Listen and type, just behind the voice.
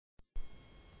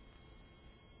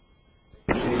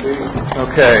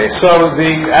Okay, so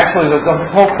the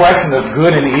whole question of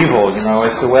good and evil,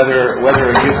 as to whether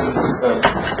a given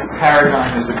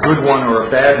paradigm is a good one or a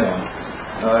bad one,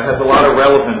 has a lot of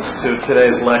relevance to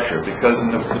today's lecture, because in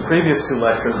the previous two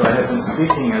lectures I have been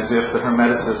speaking as if the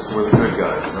Hermeticists were the good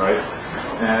guys, right?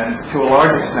 And to a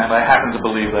large extent I happen to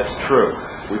believe that's true.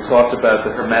 We talked about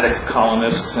the Hermetic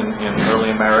colonists in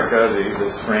early America, the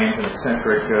strange and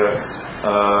eccentric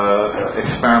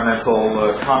experimental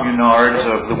communards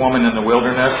of the woman in the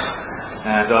wilderness,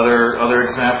 and other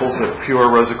examples of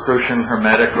pure Rosicrucian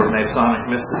Hermetic or Masonic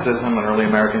mysticism in early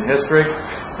American history.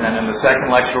 Then in the second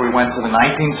lecture we went to the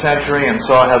 19th century and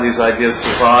saw how these ideas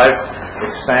survived,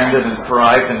 expanded and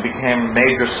thrived and became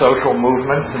major social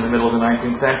movements in the middle of the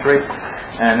 19th century.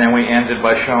 And then we ended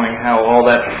by showing how all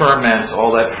that ferment,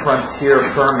 all that frontier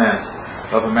ferment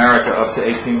of America up to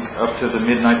the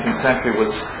mid-19th century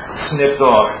was snipped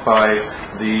off by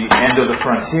the end of the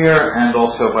frontier and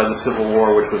also by the Civil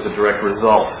War, which was a direct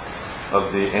result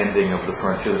of the ending of the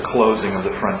frontier, the closing of the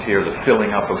frontier, the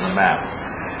filling up of the map.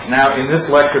 Now, in this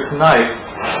lecture tonight,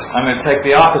 I'm going to take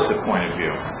the opposite point of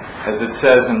view. As it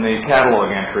says in the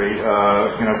catalog entry,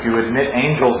 if you admit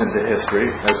angels into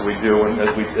history, as we do,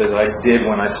 as I did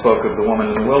when I spoke of the woman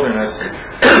in the wilderness,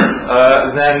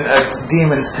 then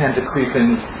demons tend to creep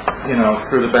in,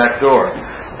 through the back door,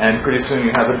 and pretty soon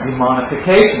you have a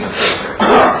demonification of history.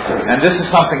 And this is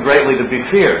something greatly to be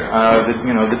feared.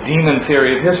 The demon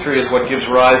theory of history is what gives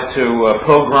rise to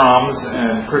pogroms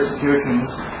and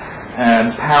persecutions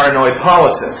and paranoid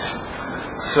politics.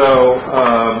 So,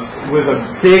 with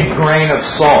a big grain of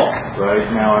salt,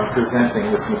 right now I'm presenting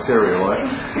this material.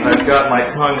 I've got my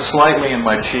tongue slightly in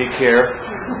my cheek here,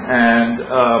 and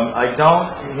I don't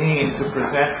mean to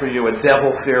present for you a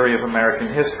devil theory of American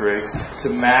history to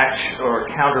match or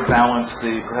counterbalance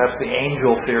perhaps the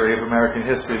angel theory of American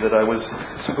history that I was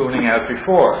spooning out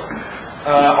before.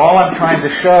 All I'm trying to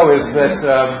show is that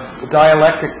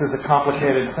dialectics is a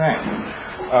complicated thing.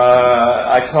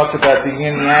 I talked about the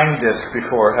yin-yang disc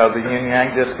before, how the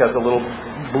yin-yang disc has a little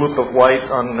bloop of white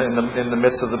in the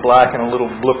midst of the black and a little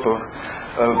bloop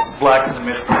of black in the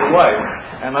midst of the white.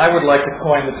 And I would like to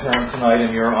coin the term tonight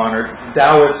in your honor,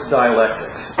 Taoist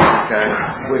dialectics, okay?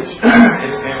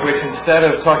 In which instead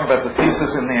of talking about the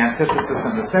thesis and the antithesis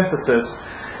and the synthesis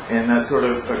in a sort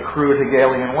of a crude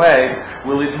Hegelian way,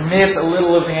 we'll admit a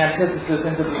little of the antithesis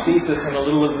into the thesis and a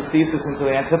little of the thesis into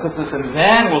the antithesis, and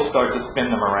then we'll start to spin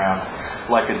them around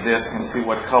like a disc and see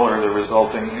what color the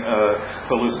resulting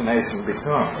hallucination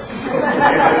becomes.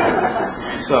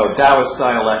 So, Taoist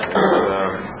dialectics.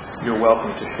 You're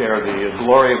welcome to share the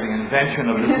glory of the invention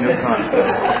of this new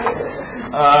concept.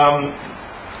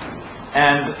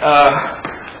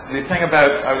 The thing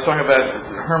I was talking about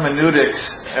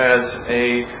hermeneutics as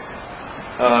a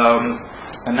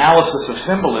analysis of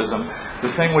symbolism. The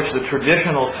thing which the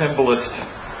traditional symbolist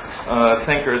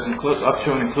thinkers, up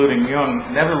to and including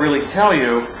Jung, never really tell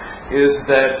you is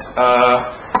that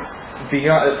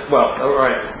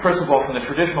first of all, from the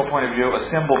traditional point of view, a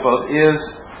symbol both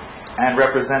is and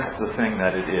represents the thing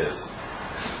that it is.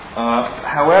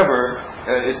 However,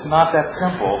 it's not that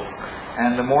simple,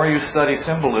 and the more you study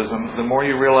symbolism, the more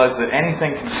you realize that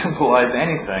anything can symbolize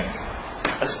anything,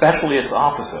 especially its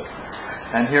opposite.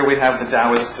 And here we have the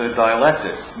Taoist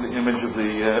dialectic, the image of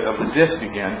the disc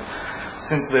again.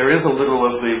 Since there is a little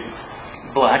of the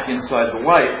black inside the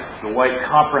white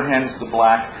comprehends the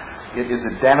black, it is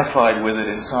identified with it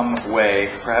in some way,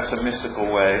 perhaps a mystical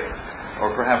way, or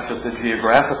perhaps just a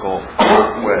geographical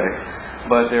way.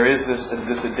 But there is this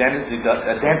identity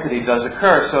does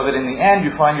occur, so that in the end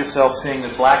you find yourself seeing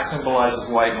that black symbolizes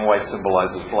white and white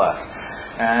symbolizes black.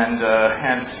 And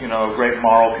hence, a great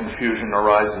moral confusion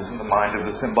arises in the mind of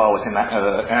the symbolic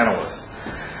analyst.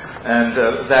 And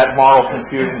that moral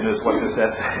confusion is what this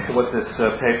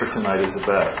paper tonight is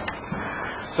about.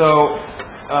 So,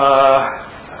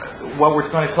 what we're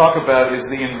going to talk about is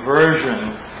the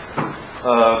inversion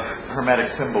of Hermetic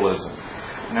symbolism.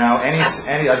 Now,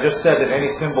 I just said that any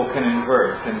symbol can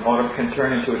invert, can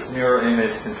turn into its mirror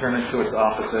image, can turn into its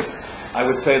opposite. I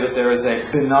would say that there is a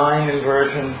benign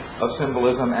inversion of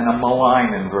symbolism and a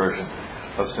malign inversion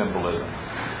of symbolism.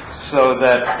 So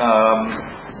that,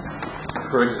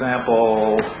 for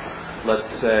example, let's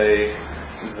say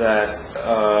that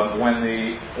when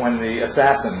the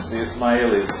assassins, the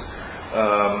Ismailis,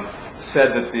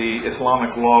 said that the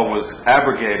Islamic law was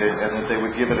abrogated and that they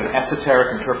would give it an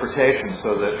esoteric interpretation,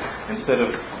 so that instead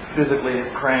of physically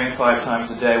praying 5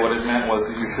 times a day, what it meant was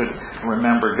that you should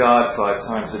remember God 5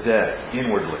 times a day,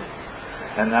 inwardly.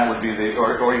 And that would be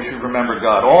or you should remember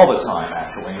God all the time,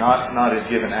 actually, not at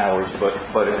given hours,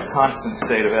 but in a constant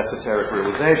state of esoteric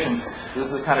realization.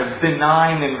 This is a kind of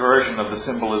benign inversion of the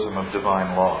symbolism of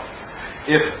divine law.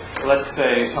 If, let's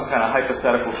say, some kind of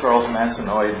hypothetical Charles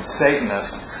Mansonoid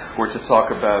Satanist were to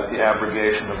talk about the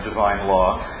abrogation of divine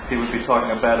law, he would be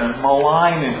talking about a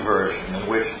malign inversion in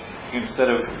which instead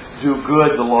of do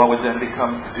good, the law would then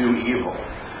become do evil.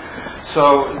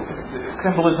 So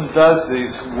symbolism does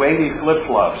these weighty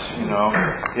flip-flops, you know.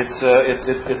 It's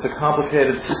a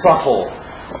complicated, subtle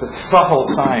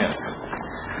science.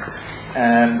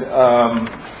 And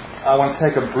I want to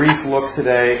take a brief look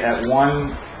today at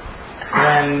one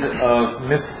trend of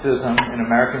mysticism in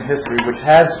American history which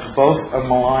has both a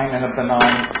malign and a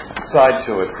benign side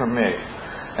to it for me.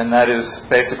 And that is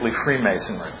basically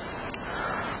Freemasonry.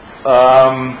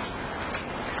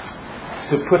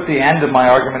 To put the end of my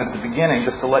argument at the beginning,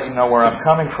 just to let you know where I'm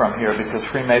coming from here, because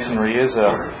Freemasonry is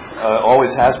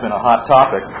always has been a hot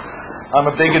topic. I'm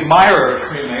a big admirer of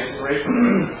Freemasonry,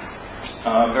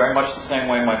 very much the same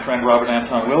way my friend Robert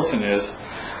Anton Wilson is,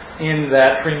 in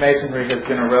that Freemasonry has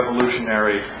been a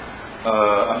revolutionary,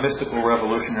 a mystical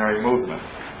revolutionary movement.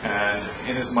 And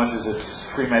inasmuch as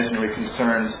Freemasonry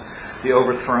concerns the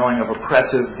overthrowing of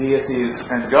oppressive deities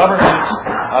and governments,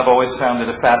 I've always found it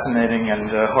a fascinating and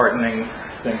heartening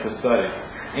thing to study.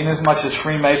 Inasmuch as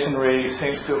Freemasonry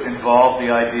seems to involve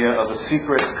the idea of a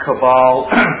secret cabal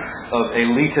of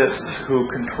elitists who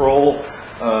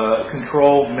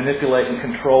manipulate and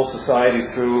control society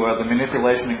through the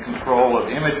manipulation and control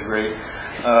of imagery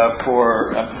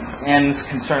for ends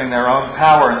concerning their own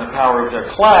power and the power of their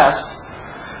class,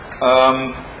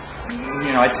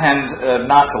 I tend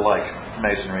not to like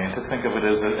Masonry and to think of it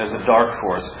as a dark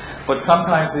force. But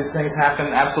sometimes these things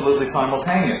happen absolutely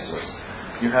simultaneously.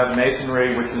 You have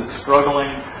Masonry, which is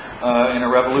struggling in a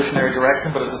revolutionary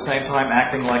direction, but at the same time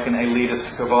acting like an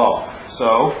elitist cabal.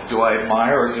 So, do I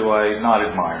admire or do I not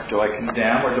admire? Do I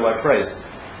condemn or do I praise?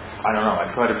 I don't know. I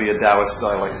try to be a Taoist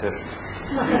dialectician.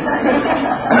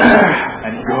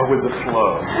 And go with the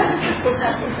flow.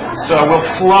 So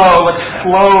let's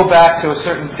flow back to a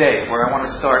certain date where I want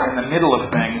to start in the middle of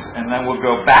things, and then we'll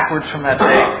go backwards from that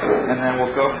date, and then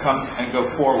we'll go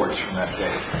forwards from that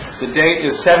date. The date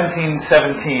is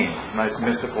 1717, nice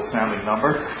mystical sounding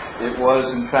number. It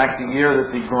was, in fact, the year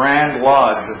that the Grand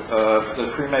Lodge, the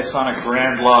Freemasonic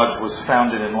Grand Lodge, was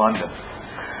founded in London.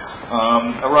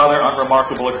 A rather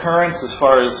unremarkable occurrence as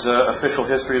far as official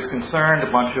history is concerned.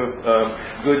 A bunch of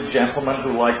good gentlemen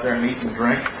who like their meat and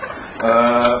drink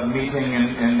meeting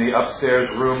in the upstairs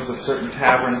rooms of certain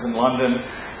taverns in London,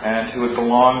 and who had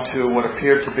belonged to what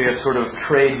appeared to be a sort of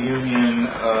trade union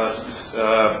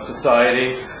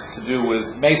society to do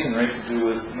with masonry, to do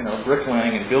with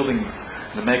bricklaying and building,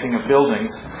 the making of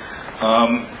buildings.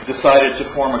 Decided to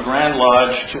form a Grand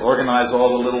Lodge to organize all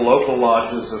the little local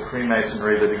lodges of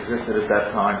Freemasonry that existed at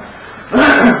that time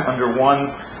under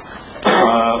one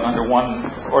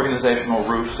organizational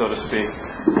roof, so to speak,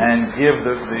 and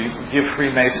give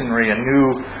Freemasonry a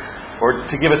new, or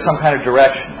to give it some kind of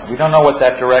direction. We don't know what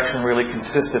that direction really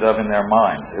consisted of in their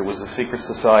minds. It was a secret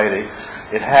society.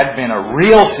 It had been a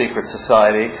real secret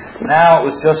society. Now it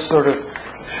was just sort of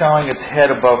showing its head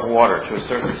above water to a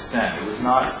certain extent. It was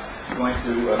not going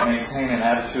to maintain an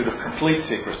attitude of complete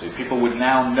secrecy. People would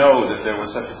now know that there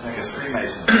was such a thing as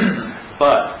Freemasonry.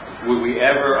 But would we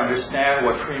ever understand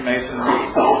what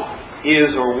Freemasonry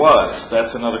is or was?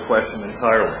 That's another question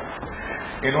entirely.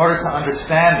 In order to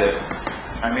understand it,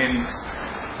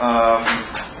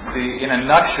 in a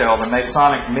nutshell, the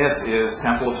Masonic myth is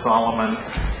Temple of Solomon,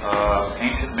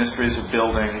 ancient mysteries of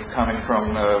building coming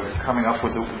up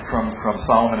from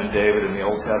Solomon and David in the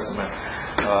Old Testament.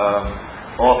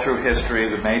 All through history,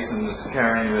 the Masons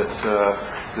carrying this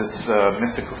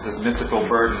mystical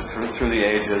burden through the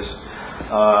ages,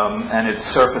 and it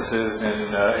surfaces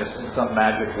in some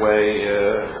magic way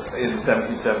in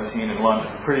 1717 in London.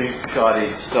 Pretty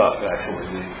shoddy stuff, actually,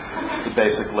 the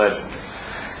basic legend.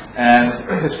 And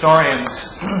historians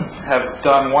have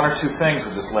done one or two things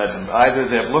with this legend. Either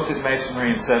they've looked at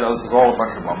Masonry and said, "Oh, this is all a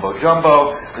bunch of mumbo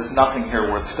jumbo. There's nothing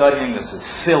here worth studying. This is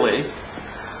silly,"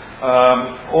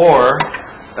 or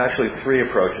actually three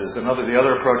approaches. The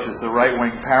other approach is the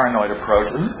right-wing paranoid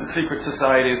approach. The secret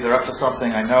societies, they're up to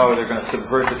something. I know they're going to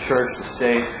subvert the church, the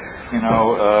state.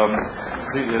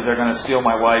 They're going to steal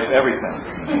my wife, everything.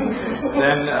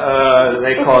 Then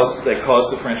they caused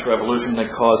the French Revolution. They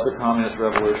caused the Communist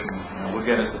Revolution. We'll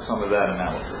get into some of that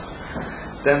analysis.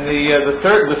 Then the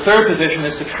third position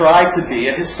is to try to be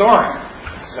a historian.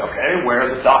 Okay, where are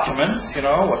the documents?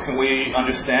 What can we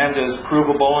understand as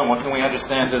provable, and what can we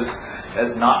understand as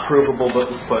as not provable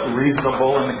but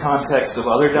reasonable in the context of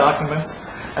other documents,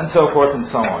 and so forth and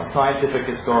so on. Scientific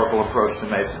historical approach to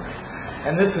Masonry.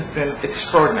 And this has been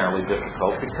extraordinarily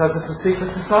difficult because it's a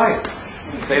secret society.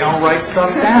 They don't write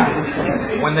stuff down.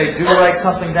 When they do write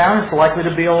something down, it's likely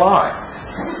to be a lie.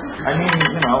 I mean,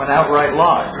 an outright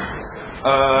lie.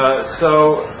 As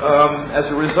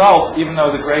a result, even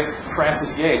though the great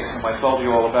Frances Yates, whom I told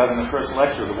you all about in the first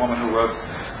lecture, the woman who wrote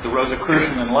the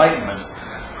Rosicrucian Enlightenment,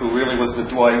 who really was the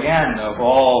doyenne of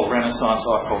all Renaissance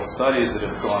occult studies that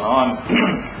have gone on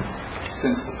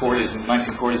since the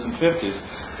 1940s and 50s,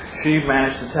 she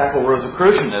managed to tackle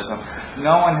Rosicrucianism.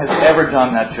 No one has ever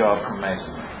done that job for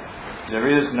Masonry. There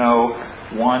is no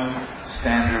one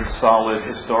standard, solid,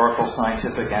 historical,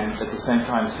 scientific, and at the same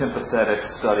time sympathetic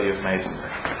study of Masonry.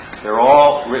 They're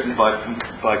all written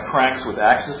by cranks with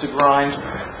axes to grind,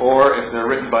 or if they're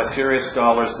written by serious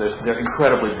scholars, they're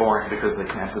incredibly boring because they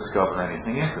can't discover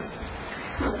anything interesting.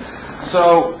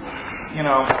 So,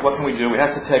 what can we do? We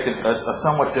have to take a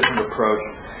somewhat different approach,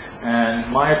 and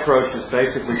my approach is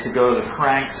basically to go to the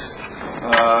cranks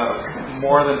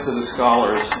more than to the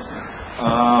scholars,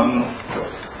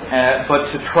 but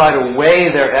to try to weigh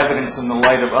their evidence in the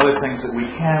light of other things that we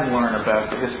can learn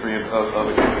about the history of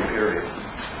a given period.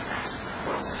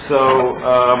 So,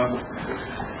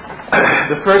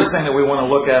 the first thing that we want to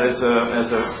look at as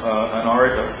an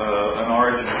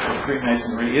origin of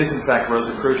Freemasonry is, in fact,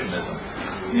 Rosicrucianism.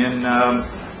 In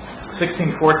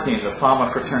 1614, the Fama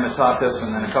Fraternitatis,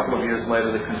 and then a couple of years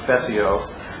later, the Confessio.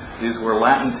 These were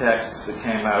Latin texts that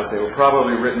came out. They were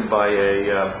probably written by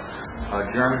a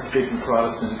German-speaking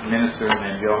Protestant minister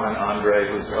named Johann Andre,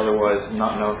 who's otherwise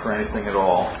not known for anything at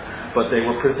all. But they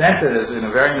were presented in a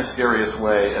very mysterious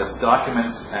way as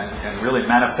documents and really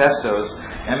manifestos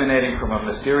emanating from a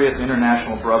mysterious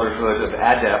international brotherhood of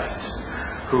adepts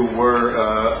who were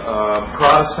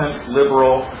Protestant,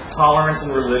 liberal, tolerant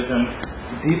in religion,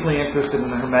 deeply interested in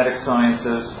the Hermetic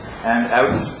sciences, and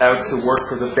out to work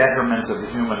for the betterment of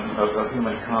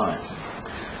humankind.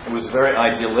 It was a very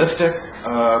idealistic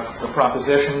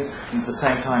proposition, and at the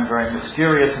same time very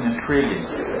mysterious and intriguing.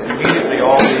 Immediately,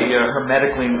 all the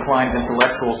hermetically inclined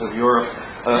intellectuals of Europe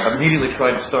immediately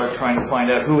tried to find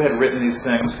out who had written these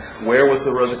things, where was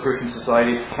the Rosicrucian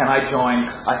Society, can I join,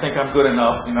 I think I'm good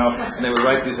enough, and they would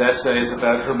write these essays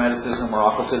about Hermeticism or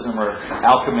occultism or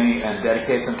alchemy and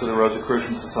dedicate them to the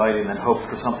Rosicrucian Society and then hope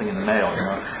for something in the mail,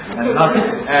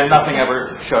 and nothing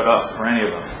ever showed up for any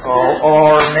of them.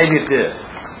 Or maybe it did.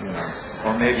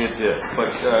 Or maybe it did,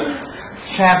 but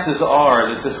chances are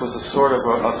that this was a sort of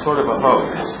a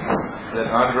hoax. That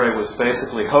Andre was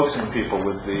basically hoaxing people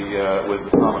with the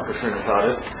Fama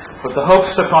Fraternitatis, but the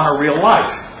hoax took on a real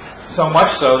life. So much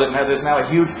so that there's now a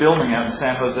huge building out in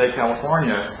San Jose,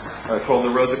 California, called the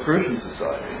Rosicrucian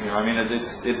Society.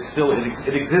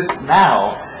 It exists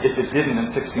now if it didn't in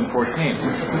 1614.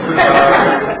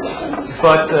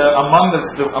 But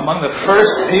among the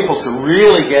first people to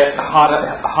really get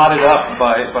hotted up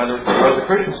by the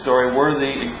Rosicrucian story were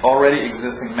the already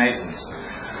existing Masons,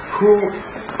 who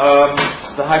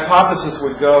the hypothesis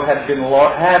would go had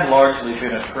largely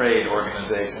been a trade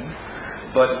organization,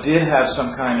 but did have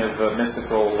some kind of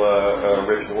mystical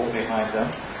ritual behind them,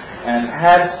 and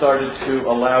had started to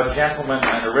allow gentlemen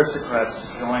and aristocrats to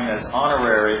join as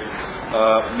honorary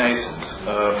Masons,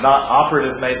 not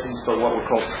operative Masons, but what were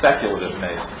called speculative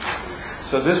Masons.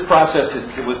 So this process,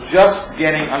 it was just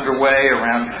getting underway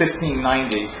around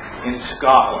 1590 in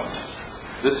Scotland.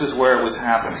 This is where it was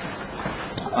happening.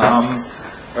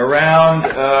 Around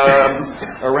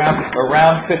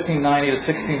 1590 to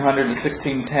 1600 to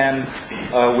 1610,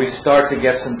 we start to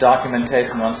get some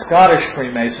documentation on Scottish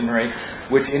Freemasonry,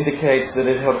 which indicates that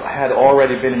it had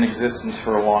already been in existence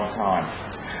for a long time.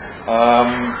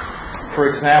 For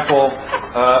example,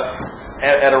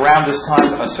 at around this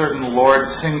time, a certain Lord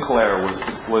Sinclair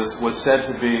was said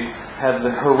to had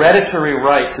the hereditary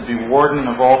right to be warden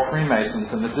of all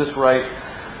Freemasons, and that this right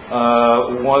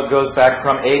goes back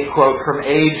from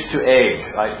age to age,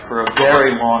 for a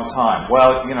very long time.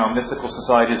 Well, mystical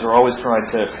societies are always trying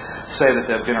to say that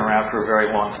they've been around for a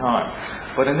very long time.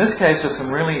 But in this case, there's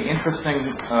some really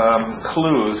interesting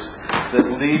clues that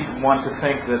lead one to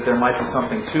think that there might be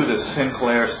something to this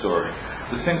Sinclair story.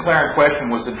 The Sinclair in question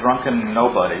was a drunken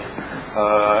nobody.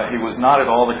 He was not at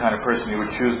all the kind of person you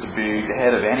would choose to be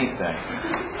head of anything.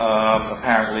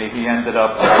 Apparently, he ended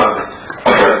up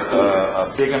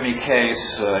a bigamy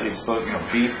case. He was supposed,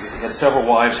 he had several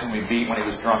wives whom he beat when he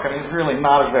was drunk. I mean, he's really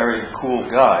not a very cool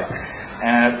guy.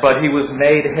 But he was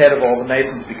made head of all the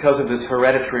Masons because of this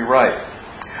hereditary right.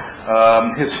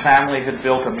 His family had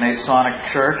built a Masonic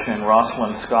church in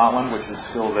Rosslyn, Scotland, which is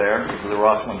still there, the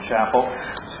Rosslyn Chapel.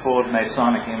 It's full of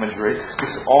Masonic imagery.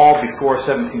 This is all before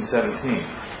 1717,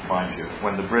 mind you,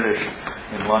 when the British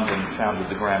in London founded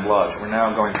the Grand Lodge. We're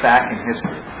now going back in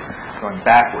history, going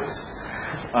backwards.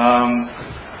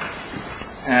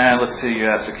 And let's see,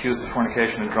 yes, accused of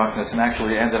fornication and drunkenness, and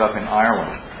actually ended up in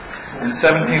Ireland. In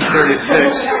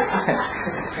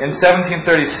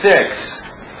 1736,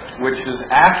 which is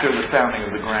after the founding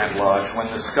of the Grand Lodge, when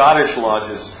the Scottish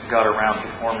lodges got around to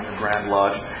forming a Grand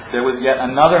Lodge, there was yet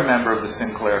another member of the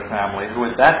Sinclair family who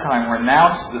at that time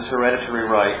renounced this hereditary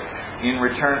right, in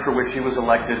return for which he was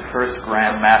elected first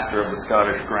Grand Master of the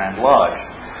Scottish Grand Lodge.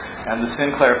 And the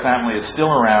Sinclair family is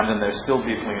still around, and they're still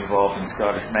deeply involved in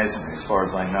Scottish Masonry, as far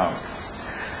as I know.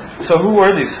 So who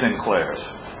were these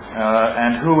Sinclairs?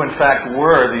 And who, in fact,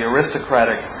 were the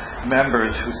aristocratic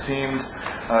members who seemed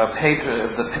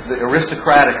the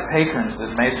aristocratic patrons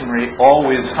that Masonry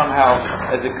always somehow,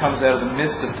 as it comes out of the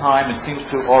mist of time, it seems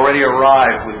to already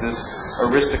arrive with this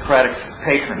aristocratic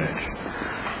patronage.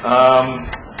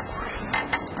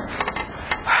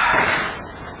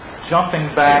 Jumping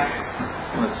back,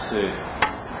 let's see.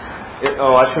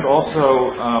 I should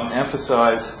also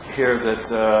emphasize here that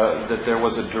there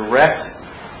was a direct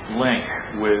link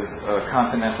with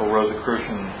continental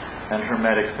Rosicrucian and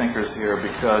Hermetic thinkers here,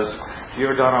 because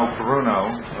Giordano Bruno,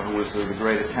 who was the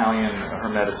great Italian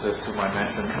Hermeticist whom I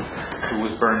mentioned, who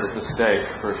was burned at the stake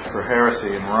for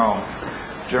heresy in Rome,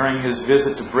 during his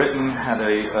visit to Britain had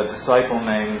a disciple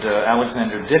named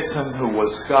Alexander Dixon, who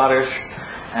was Scottish,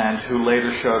 and who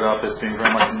later showed up as being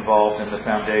very much involved in the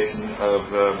foundation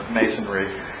of Masonry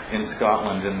in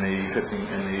Scotland in the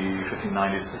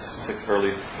 1590s to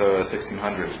early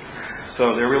 1600s.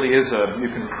 So there really is you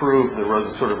can prove the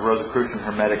sort of Rosicrucian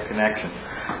Hermetic connection.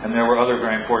 And there were other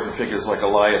very important figures like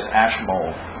Elias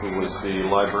Ashmole, who was the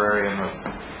librarian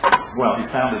he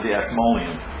founded the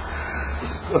Ashmolean.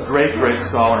 A great, great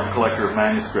scholar and collector of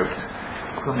manuscripts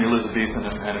from the Elizabethan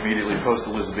and immediately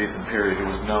post-Elizabethan period, who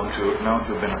was known to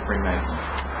have been a Freemason.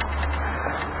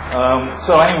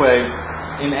 So anyway,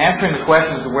 in answering the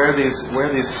questions of where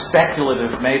these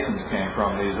speculative Masons came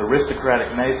from, these aristocratic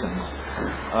Masons,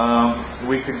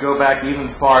 we could go back even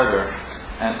farther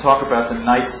and talk about the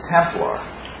Knights Templar,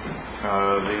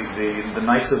 the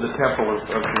Knights of the Temple of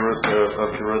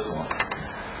Jerusalem.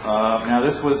 Now,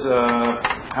 this was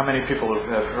how many people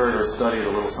have heard or studied a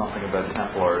little something about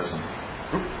Templarism?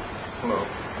 Hello.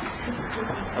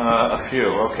 A few.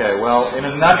 Okay. Well, in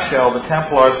a nutshell, the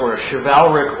Templars were a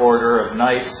chivalric order of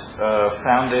knights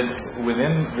founded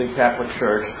within the Catholic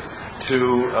Church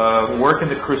to work in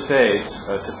the Crusades,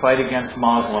 to fight against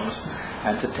Muslims,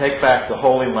 and to take back the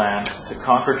Holy Land, to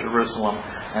conquer Jerusalem,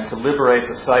 and to liberate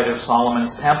the site of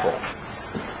Solomon's Temple.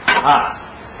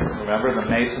 Remember, the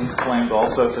Masons claimed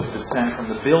also to descend from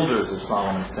the builders of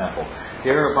Solomon's Temple.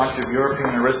 Here are a bunch of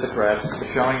European aristocrats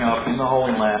showing up in the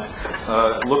Holy Land,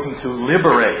 looking to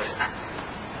liberate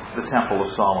the Temple of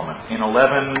Solomon. In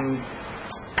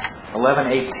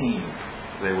 1118,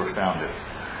 they were founded.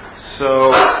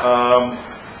 So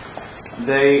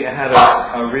they had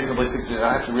a reasonably...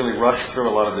 I have to really rush through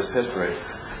a lot of this history,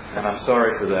 and I'm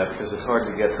sorry for that, because it's hard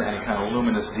to get to any kind of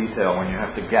luminous detail when you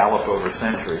have to gallop over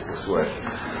centuries this way.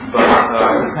 But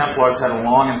the Templars had a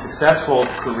long and successful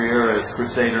career as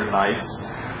Crusader knights,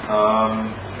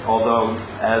 although,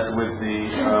 as with the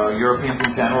Europeans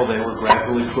in general, they were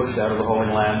gradually pushed out of the Holy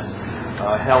Lands,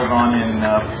 held on in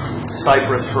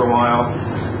Cyprus for a while,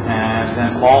 and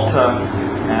then Malta,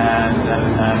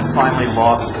 and finally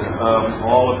lost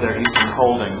all of their eastern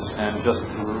holdings and just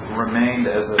remained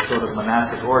as a sort of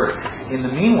monastic order. In the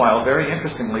meanwhile, very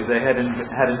interestingly, they had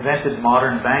invented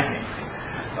modern banking.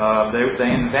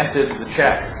 They invented the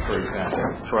check, for example.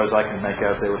 As far as I can make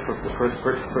out, they were the first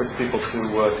people to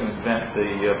invent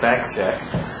the bank check.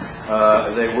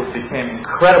 They became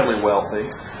incredibly wealthy.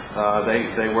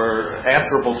 They were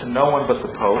answerable to no one but the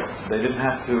Pope. They didn't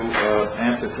have to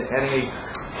answer to any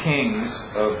kings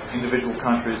of individual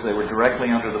countries. They were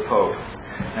directly under the Pope.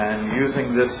 And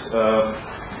using this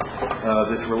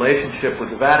relationship with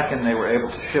the Vatican, they were able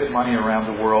to ship money around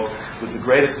the world with the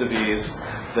greatest of ease.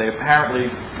 They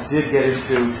apparently did get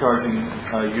into charging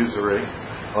usury.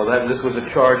 This was a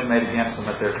charge made against them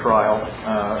at their trial,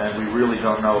 and we really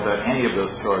don't know about any of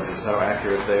those charges, how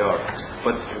accurate they are.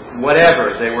 But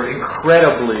whatever, they were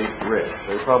incredibly rich.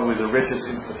 They were probably the richest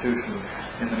institution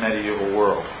in the medieval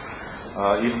world,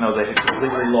 even though they had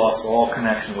completely lost all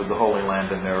connection with the Holy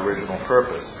Land and their original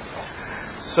purpose.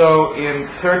 So in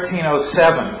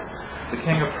 1307, the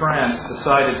King of France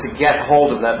decided to get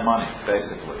hold of that money,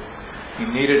 basically. He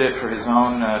needed it for his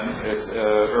own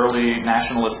early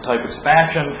nationalist type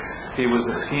expansion. He was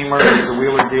a schemer, he was a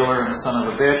wheeler dealer and a son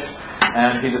of a bitch,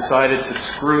 and he decided to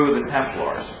screw the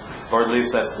Templars, or at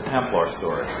least that's the Templar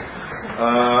story.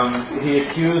 He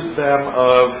accused them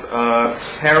of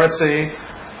heresy,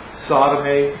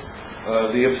 sodomy,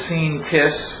 the obscene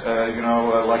kiss,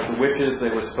 like the witches, they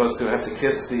were supposed to have to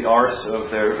kiss the arse of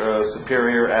their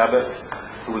superior abbot,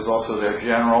 who was also their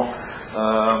general.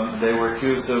 They were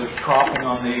accused of tropping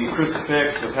on the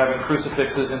crucifix, of having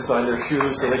crucifixes inside their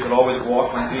shoes so they could always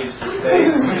walk on Jesus'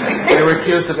 face. They were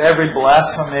accused of every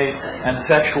blasphemy and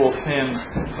sexual sin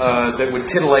that would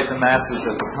titillate the masses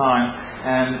at the time.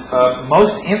 And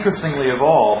most interestingly of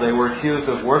all, they were accused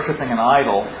of worshipping an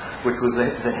idol, which was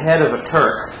the head of a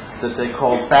Turk that they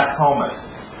called Baphomet.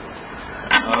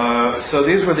 So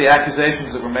these were the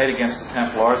accusations that were made against the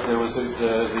Templars. There was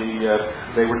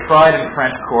they were tried in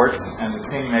French courts, and the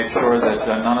king made sure that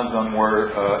none of them were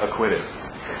acquitted.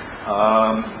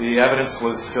 The evidence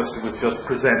was just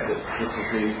presented.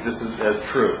 This is as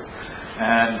truth,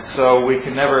 and so we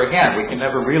can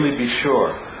never really be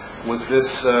sure. Was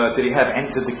this? Did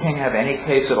the king have any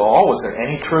case at all? Was there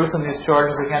any truth in these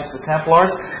charges against the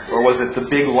Templars, or was it the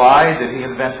big lie? Did he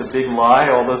invent the big lie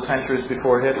all those centuries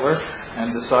before Hitler,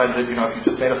 and decided that if you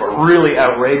just made up a really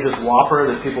outrageous whopper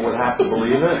that people would have to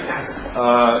believe it?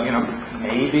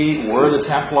 Maybe were the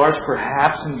Templars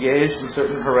perhaps engaged in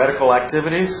certain heretical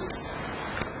activities?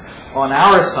 On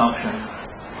our assumption,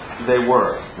 they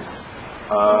were.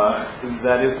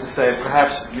 That is to say,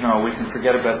 perhaps, we can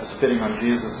forget about the spitting on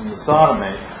Jesus and the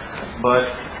sodomy,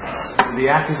 but the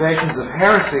accusations of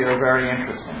heresy are very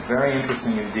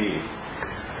interesting indeed.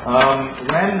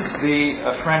 When the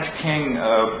French king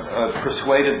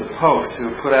persuaded the Pope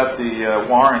to put out the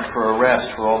warrant for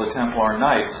arrest for all the Templar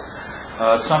knights,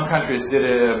 some countries did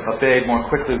obey more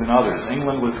quickly than others.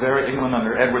 England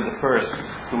under Edward I,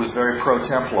 who was very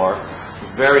pro-Templar, was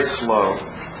very slow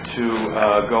to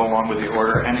go along with the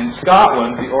order. And in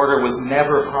Scotland, the order was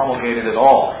never promulgated at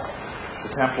all. The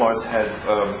Templars had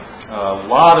a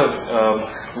lot of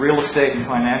real estate and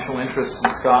financial interests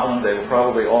in Scotland. They were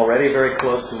probably already very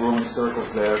close to ruling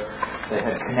circles there. They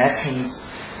had connections,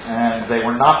 and they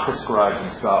were not prescribed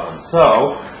in Scotland.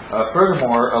 So,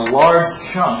 furthermore, a large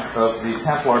chunk of the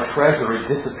Templar treasury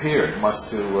disappeared, much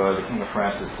to the King of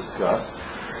France's disgust.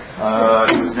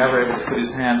 He was never able to put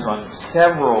his hands on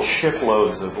several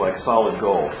shiploads of solid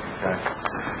gold. Okay?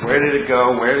 Where did it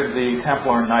go? Where did the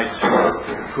Templar knights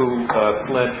who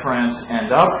fled France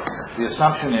end up? The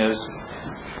assumption is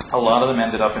a lot of them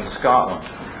ended up in Scotland.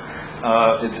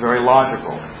 It's very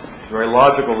logical. It's very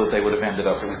logical that they would have ended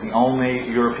up. It was the only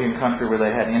European country where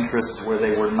they had interests where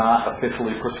they were not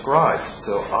officially prescribed.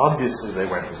 So obviously they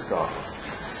went to Scotland.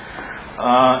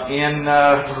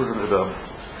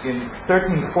 In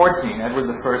 1314, Edward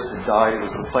I had died. He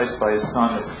was replaced by his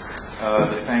son,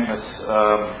 the famous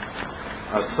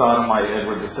sodomite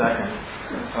Edward II,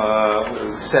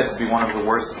 said to be one of the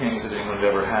worst kings that England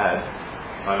ever had.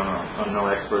 I don't know. I'm no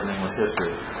expert in English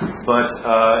history. But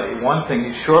one thing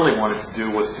he surely wanted to do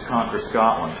was to conquer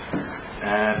Scotland.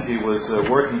 And he was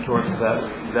working towards that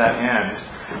end.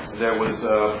 There was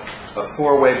a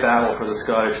four-way battle for the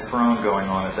Scottish throne going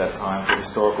on at that time for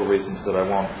historical reasons that I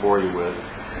won't bore you with.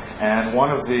 And one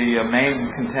of the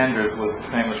main contenders was the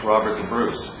famous Robert the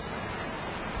Bruce,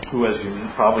 who, as you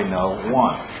probably know,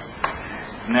 won.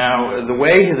 Now, the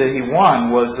way that he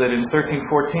won was that in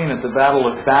 1314, at the Battle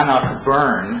of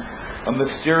Bannockburn, a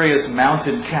mysterious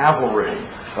mounted cavalry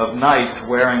of knights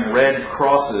wearing red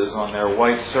crosses on their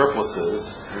white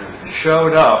surplices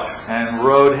showed up and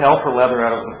rode hell for leather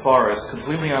out of the forest,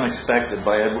 completely unexpected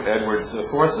by Edward's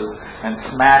forces, and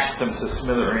smashed them to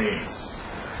smithereens.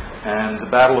 And the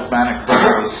Battle of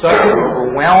Bannockburn was such an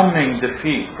overwhelming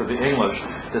defeat for the English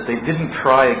that they didn't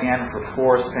try again for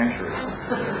 4 centuries.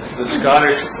 The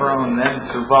Scottish throne then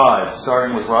survived,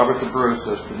 starting with Robert the Bruce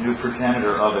as the new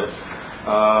progenitor of it,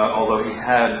 although he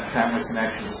had family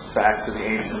connections back to the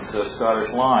ancient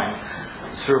Scottish line,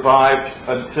 survived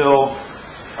until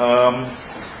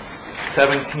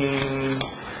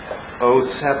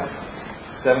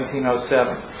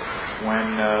 1707.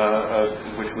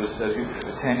 Which was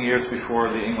 10 years before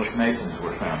the English Masons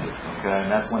were founded. Okay, and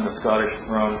that's when the Scottish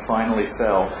throne finally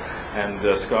fell, and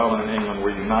Scotland and England were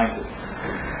united.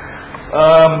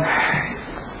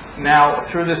 Now,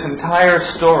 through this entire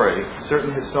story,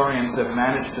 certain historians have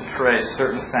managed to trace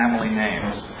certain family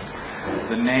names.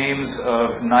 The names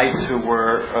of knights who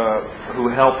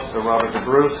helped Robert the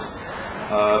Bruce,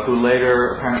 who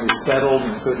later apparently settled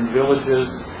in certain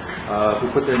villages, who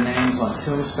put their names on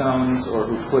tombstones, or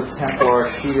who put Templar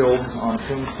shields on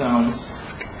tombstones.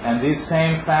 And these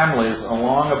same families,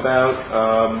 along about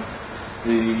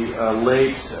the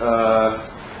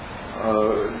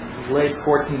late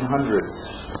 1400s,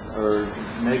 or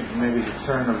maybe the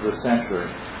turn of the century,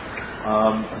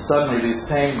 suddenly these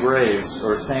same graves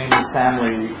or same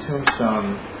family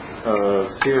tombstone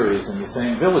series in the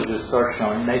same villages start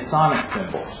showing Masonic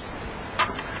symbols.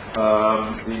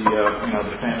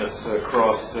 The famous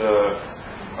crossed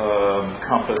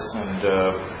compass and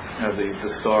the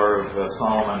Star of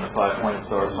Solomon, the 5-pointed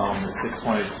Star of Solomon, the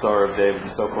 6-pointed Star of David,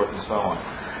 and so forth and so on,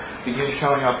 begin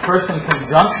showing up first in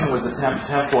conjunction with the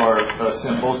Templar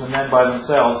symbols and then by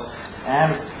themselves.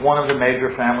 And one of the major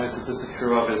families that this is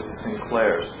true of is the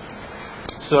Sinclairs.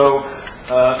 So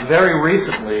very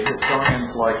recently,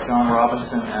 historians like John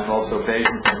Robinson and also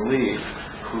Basington Lee,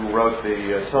 who wrote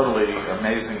the totally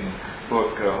amazing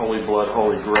book Holy Blood,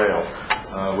 Holy Grail,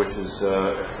 which is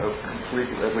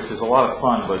a lot of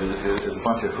fun, but is a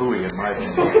bunch of hooey in my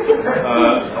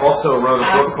opinion. Also wrote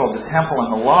a book called The Temple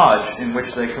and the Lodge, in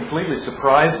which they completely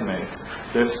surprised me.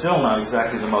 They're still not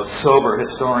exactly the most sober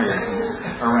historians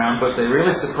around, but they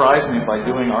really surprised me by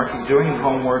doing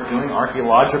homework, doing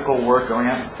archaeological work, going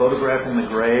out and photographing the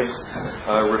graves,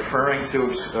 referring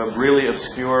to really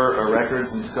obscure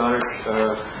records in Scottish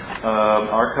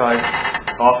archive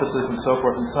offices and so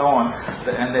forth and so on.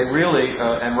 And they really,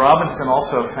 and Robinson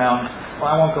also found, well,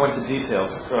 I won't go into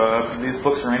details. These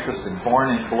books are interesting. Born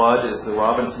in Blood is the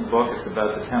Robinson book. It's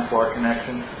about the Templar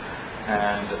connection.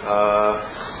 And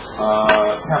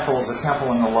The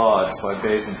Temple and the Lodge by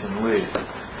Basington Lee.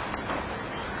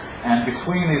 And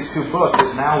between these two books,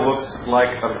 it now looks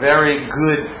like a very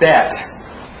good bet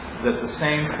that the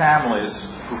same families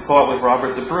who fought with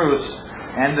Robert the Bruce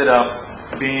ended up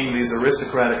being these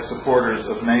aristocratic supporters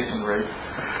of Masonry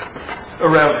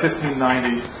around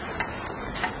 1590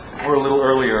 or a little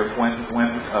earlier, when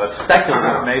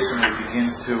speculative Masonry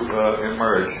begins to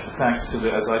emerge, thanks to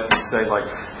the, as I can say, like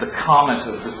the comet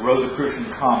of this Rosicrucian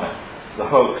comet, the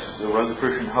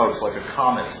Rosicrucian hoax, like a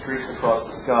comet streaks across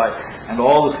the sky, and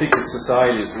all the secret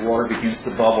societies, the water begins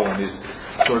to bubble, and these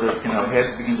sort of,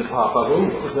 heads begin to pop up. Ooh,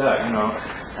 what was that?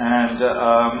 And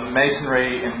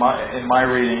Masonry, in my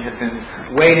reading, had been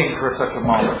waiting for such a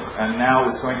moment, and now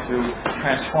is going to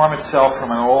transform itself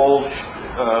from an old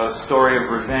story of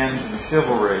revenge and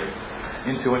chivalry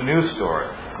into a new story.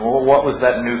 Well, what was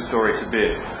that new story to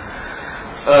be?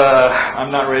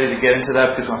 I'm not ready to get into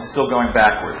that because I'm still going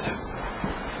backwards.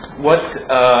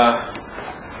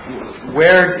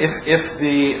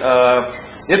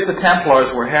 If the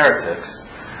Templars were heretics,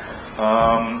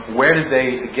 where did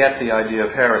they get the idea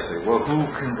of heresy? Well, who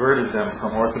converted them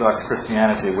from Orthodox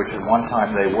Christianity, which at one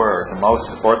time they were, the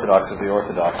most Orthodox of the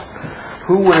Orthodox?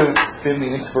 Who would have been the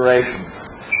inspiration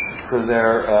for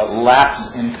their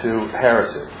lapse into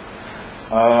heresy?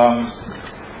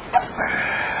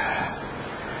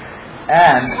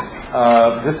 And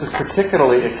this is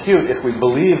particularly acute if we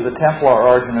believe the Templar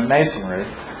origin of Masonry,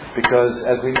 because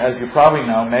as you probably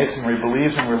know, Masonry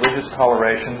believes in religious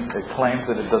toleration. It claims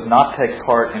that it does not take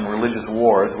part in religious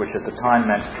wars, which at the time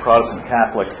meant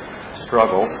Protestant-Catholic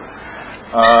struggles.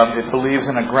 It believes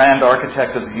in a grand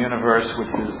architect of the universe,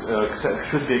 which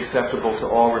should be acceptable to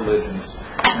all religions.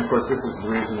 And of course, this is the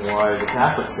reason why the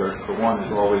Catholic Church, for one,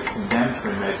 has always condemned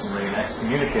Freemasonry and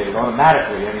excommunicated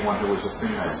automatically anyone who was a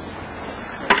Freemason,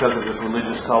 because of this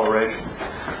religious toleration.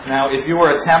 Now, if you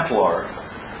were a Templar,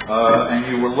 and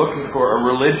you were looking for a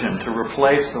religion to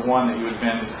replace the one that you had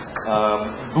been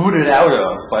booted out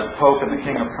of by the Pope and the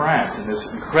King of France in this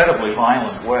incredibly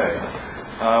violent way,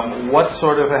 what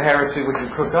sort of a heresy would you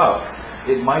cook up?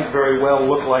 It might very well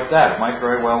look like that. It might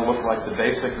very well look like the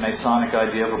basic Masonic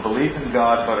idea of a belief in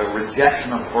God, but a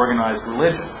rejection of organized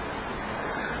religion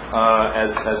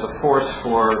as a force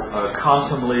for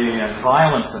contumely and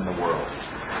violence in the world.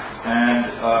 And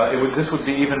this would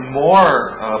be even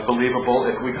more believable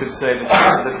if we could say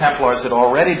that the Templars had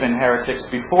already been heretics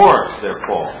before their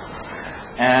fall.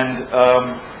 And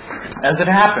as it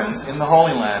happens, in the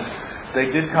Holy Land, they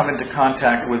did come into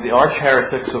contact with the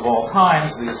arch-heretics of all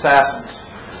times, the assassins.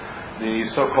 The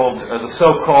so-called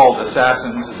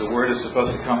assassins, the word is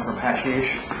supposed to come from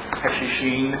hashish,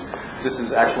 hashishin. This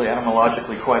is actually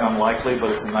etymologically quite unlikely,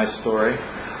 but it's a nice story.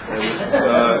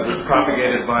 It was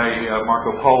propagated by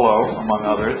Marco Polo, among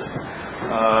others,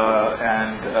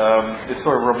 and it's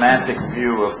sort of romantic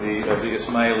view of the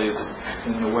Ismailis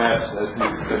in the West as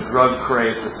the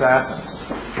drug-crazed assassins.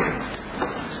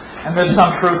 And there's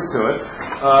some truth to it.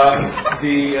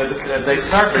 They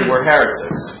certainly were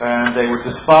heretics, and they were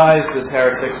despised as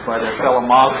heretics by their fellow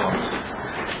Muslims.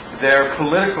 their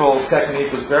political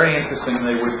technique was very interesting.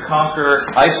 They would conquer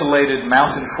isolated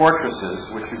mountain fortresses,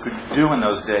 which you could do in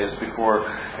those days before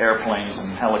airplanes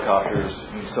and helicopters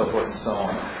and so forth and so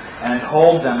on, and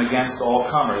hold them against all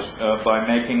comers by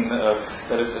making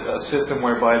a system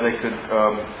whereby they could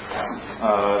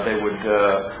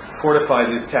fortify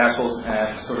these castles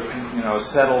and sort of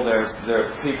settle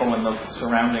their people in the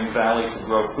surrounding valley to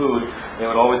grow food. They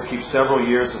would always keep several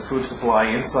years of food supply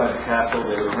inside the castle.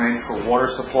 They would arrange for water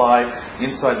supply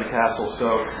inside the castle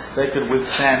so they could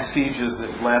withstand sieges that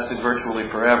lasted virtually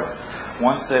forever.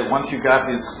 Once you got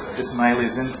these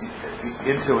Ismailis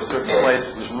into a certain place,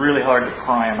 it was really hard to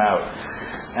pry them out.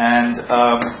 And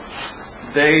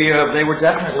they were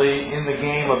definitely in the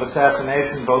game of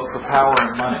assassination, both for power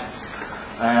and money.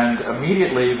 And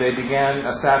immediately they began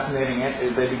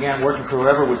they began working for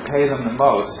whoever would pay them the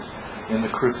most in the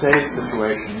crusade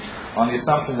situation, on the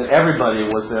assumption that everybody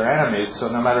was their enemies, so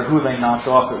no matter who they knocked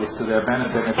off, it was to their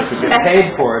benefit, and if they could get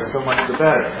paid for it, so much the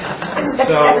better.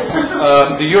 So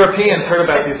the Europeans heard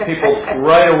about these people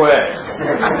right away,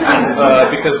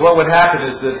 because what would happen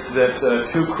is that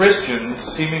two Christians,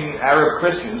 seeming Arab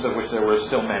Christians, of which there were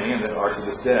still many, and there are to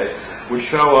this day, would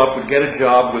show up, would get a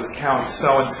job with Count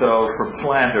so-and-so from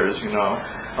Flanders,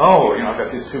 I've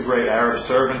got these two great Arab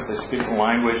servants, they speak the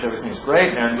language, everything's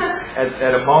great, and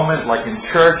at a moment, like in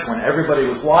church, when everybody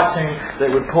was watching, they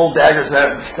would pull daggers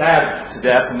out and stab to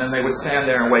death, and then they would stand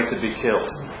there and wait to be killed.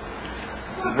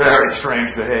 Very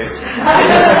strange behavior.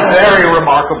 Very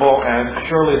remarkable, and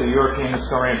surely the European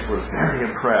historians were very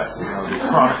impressed. The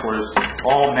chroniclers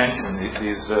all mention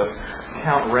these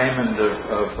Count Raymond of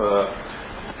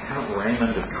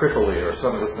Tripoli, or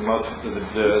some of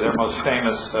their most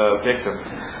famous victim,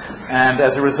 and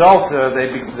as a result, they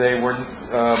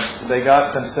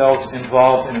got themselves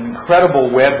involved in an incredible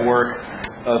web work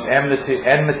of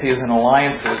enmities and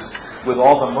alliances with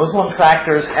all the Muslim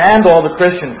factors and all the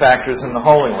Christian factors in the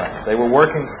Holy Land. They were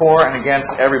working for and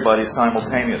against everybody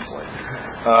simultaneously,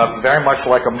 very much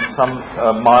like some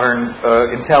modern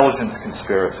intelligence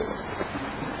conspiracy.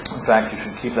 In fact, you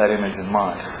should keep that image in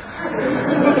mind.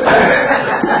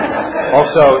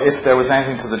 Also, if there was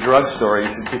anything to the drug story,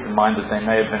 you should keep in mind that they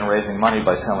may have been raising money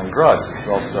by selling drugs, which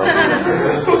also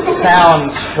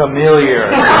sounds familiar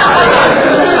to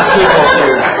people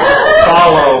who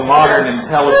follow modern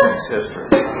intelligence history.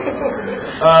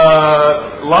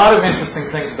 A lot of interesting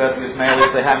things about the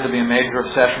Ismailis. They happen to be a major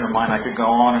obsession of mine. I could go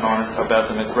on and on about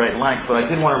them at great length, but I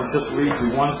did want to just read you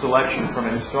one selection from a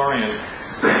historian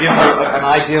to give you an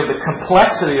idea of the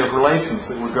complexity of relations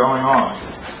that were going on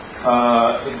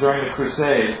during the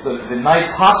Crusades. The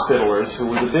Knights Hospitallers, who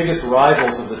were the biggest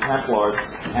rivals of the Templars,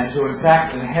 and who in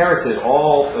fact inherited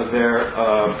all of their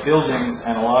buildings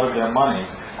and a lot of their money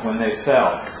when they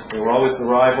fell. They were always the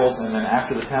rivals, and then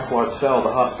after the Templars fell, the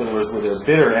Hospitallers were their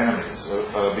bitter enemies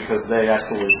because they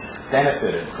actually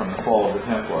benefited from the fall of the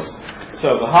Templars.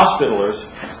 So the Hospitallers,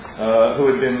 who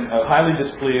had been highly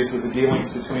displeased with the dealings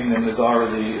between the Nizar,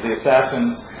 the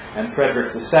assassins, and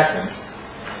Frederick II,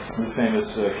 the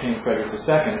famous King Frederick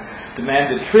II,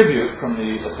 demanded tribute from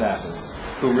the assassins,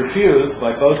 who refused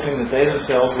by boasting that they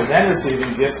themselves were then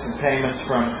receiving gifts and payments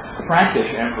from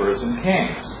Frankish emperors and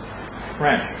kings,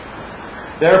 French.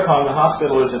 Thereupon the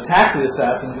Hospitallers attacked the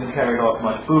assassins and carried off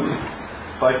much booty.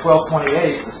 By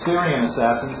 1228, the Syrian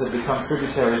assassins had become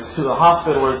tributaries to the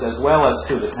Hospitallers as well as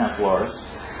to the Templars.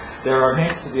 There are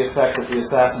hints to the effect that the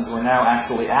assassins were now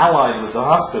actually allied with the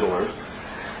Hospitallers.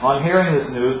 On hearing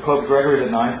this news, Pope Gregory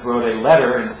IX wrote a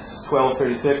letter in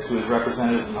 1236 to his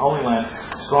representatives in Holy Land,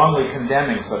 strongly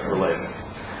condemning such relations.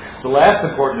 The last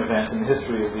important event in the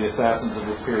history of the assassins of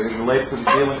this period relates to the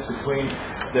dealings between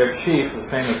their chief, the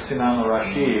famous Sinan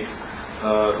al-Rashid,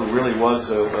 who really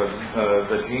was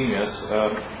a genius,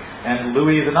 and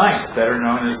Louis IX, better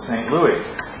known as Saint Louis,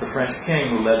 the French king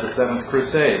who led the Seventh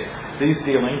Crusade. These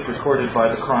dealings, recorded by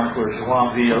the chronicler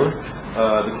Joinville,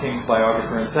 the king's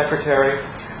biographer and secretary,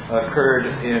 occurred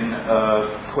in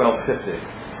 1250.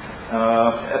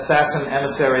 Assassin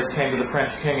emissaries came to the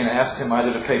French king and asked him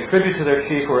either to pay tribute to their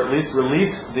chief or at least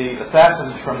release the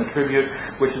assassins from the tribute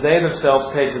which they themselves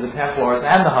paid to the Templars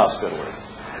and the Hospitallers.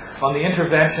 On the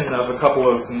intervention of a couple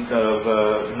of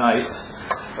knights,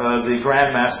 the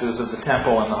Grand Masters of the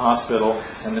Temple and the Hospital,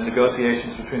 and the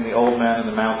negotiations between the old man and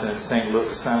the mountain and Saint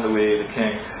Louis, the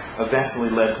king, eventually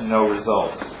led to no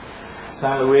results.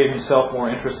 Saint Louis, himself more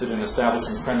interested in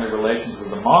establishing friendly relations with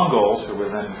the Mongols, who were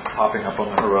then popping up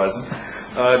on the horizon,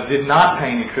 did not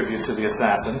pay any tribute to the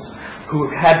assassins, who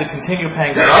had to continue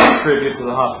paying their own tribute to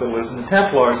the Hospitallers and the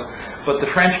Templars, but the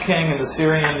French king and the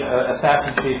Syrian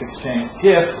assassin chief exchanged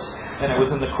gifts, And it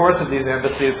was in the course of these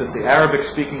embassies that the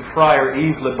Arabic-speaking friar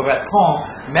Yves Le Breton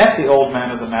met the old man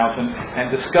of the mountain and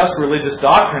discussed religious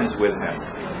doctrines with him,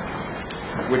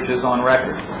 which is on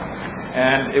record.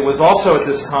 And it was also at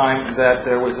this time that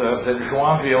there was that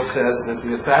Joinville says that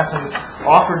the assassins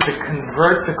offered to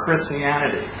convert to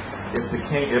Christianity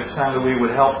if Saint Louis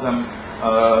would help them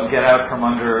get out from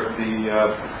under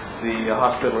the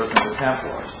Hospitallers and the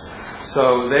Templars.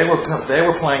 So they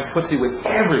were playing footsie with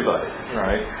everybody,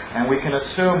 right? And we can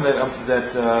assume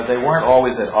that they weren't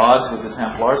always at odds with the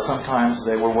Templars. Sometimes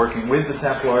they were working with the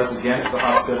Templars against the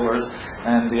Hospitallers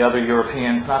and the other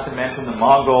Europeans, not to mention the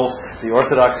Mongols, the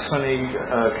Orthodox Sunni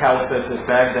Caliphate at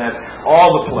Baghdad,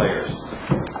 all the players.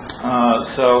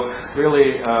 So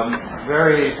really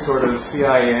very sort of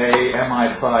CIA,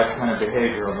 MI5 kind of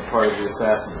behavior on the part of the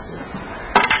assassins.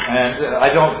 And I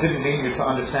didn't mean you to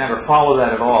understand or follow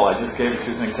that at all. I just gave it to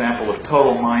you as an example of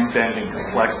total mind-bending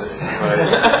complexity. Right?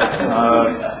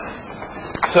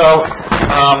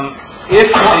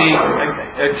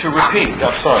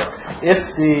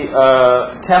 If the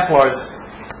Templars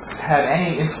had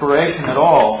any inspiration at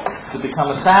all to become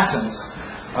assassins,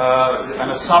 an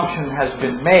assumption has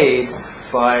been made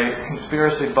by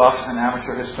conspiracy buffs and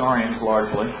amateur historians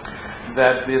largely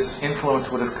that this influence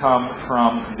would have come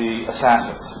from the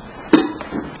assassins.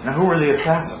 Now, who were the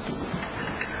assassins?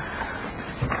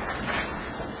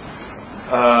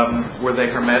 Were they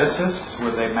Hermeticists?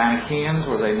 Were they Manichaeans?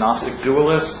 Were they Gnostic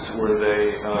dualists? Were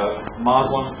they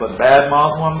Muslims, but bad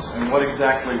Muslims? And what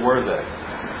exactly were they?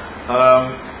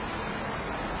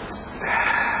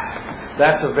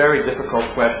 That's a very difficult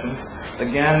question.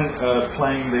 Again,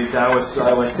 playing the Taoist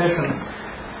dialectician,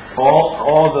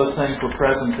 all of those things were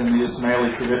present in the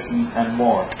Ismaili tradition and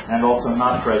more, and also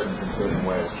not present in certain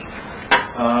ways.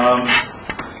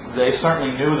 They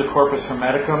certainly knew the Corpus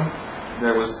Hermeticum.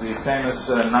 There was the famous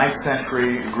 9th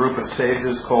century group of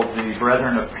sages called the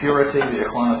Brethren of Purity, the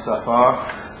Ikhwan Safar,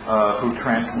 who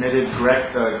transmitted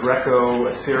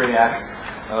Greco-Syriac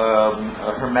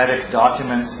Hermetic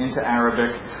documents into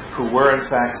Arabic, who were in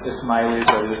fact Ismailis,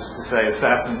 that is to say,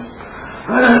 assassins,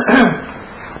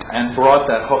 and brought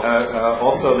that.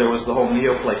 Also, there was the whole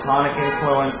Neoplatonic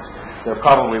influence. There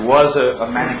probably was a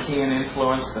Manichaean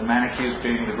influence, the Manichaeans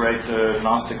being the great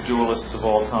Gnostic dualists of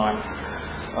all time.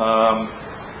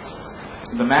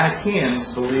 The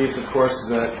Manichaeans believed, of course,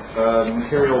 that the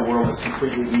material world is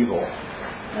completely evil,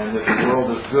 and that the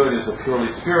world of good is a purely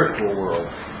spiritual world.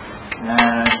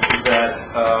 And that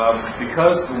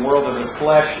because the world of the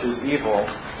flesh is evil,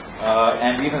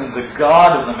 and even the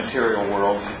God of the material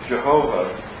world, Jehovah,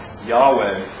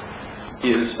 Yahweh,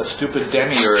 is a stupid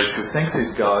demiurge who thinks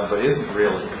he's God but isn't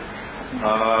really,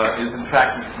 is in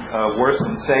fact worse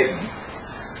than Satan,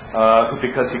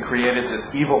 because he created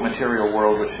this evil material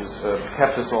world which has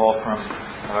kept us all from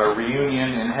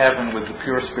reunion in heaven with the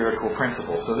pure spiritual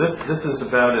principles. So this is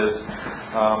about as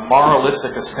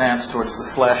moralistic a stance towards the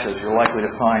flesh as you're likely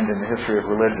to find in the history of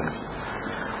religions.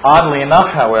 Oddly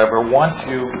enough, however, once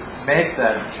you make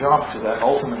that jump to that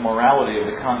ultimate morality of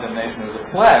the condemnation of the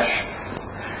flesh,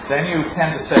 then you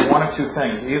tend to say one of two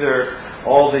things. Either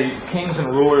all the kings and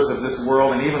rulers of this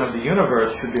world and even of the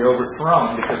universe should be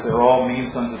overthrown because they're all mean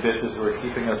sons of bitches who are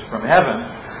keeping us from heaven,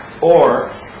 or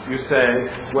you say,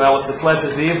 well, if the flesh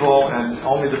is evil and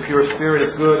only the pure spirit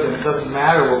is good, then it doesn't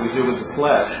matter what we do with the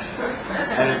flesh.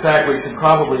 And in fact, we should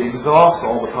probably exhaust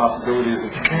all the possibilities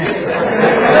of sin.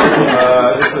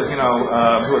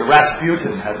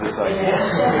 Rasputin had this idea.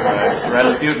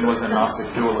 Rasputin was a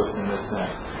Gnostic dualist in this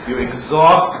sense. You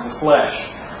exhaust the flesh,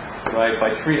 right,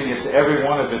 by treating it to every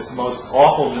one of its most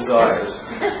awful desires,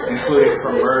 including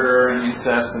for murder and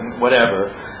incest and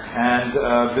whatever. And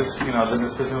this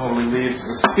presumably leaves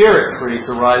the spirit free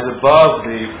to rise above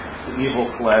the evil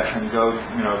flesh and go,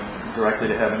 directly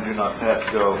to heaven. Do not pass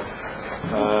go.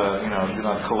 Do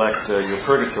not collect your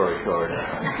purgatory cards.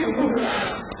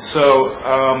 So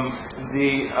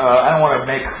I don't want to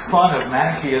make fun of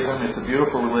Manichaeism. It's a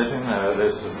beautiful religion.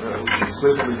 There's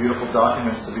exquisitely beautiful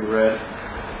documents to be read.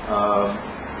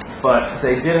 But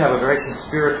they did have a very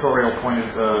conspiratorial point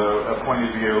of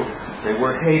view. They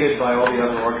were hated by all the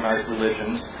other organized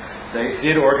religions. They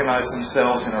did organize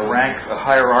themselves in a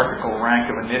hierarchical rank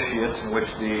of initiates, in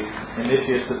which the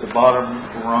initiates at the bottom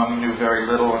rung knew very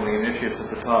little, and the initiates at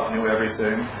the top knew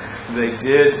everything. They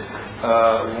did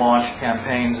launch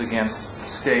campaigns against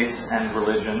states and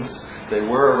religions. They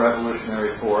were a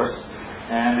revolutionary force.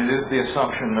 And it is the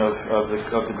assumption of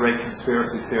the great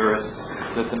conspiracy theorists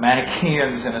that the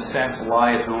Manichaeans, in a sense,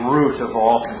 lie at the root of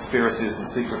all conspiracies and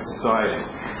secret societies.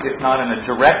 If not in a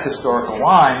direct historical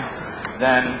line,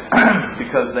 then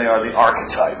because they are the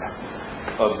archetype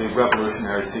of the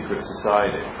revolutionary secret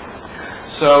society.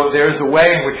 So there's a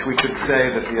way in which we could say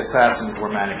that the assassins were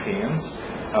Manichaeans.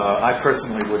 I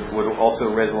personally would also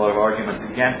raise a lot of arguments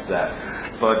against that.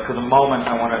 But for the moment,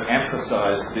 I want to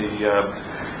emphasize the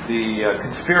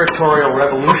conspiratorial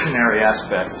revolutionary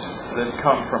aspects that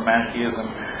come from Manichaeism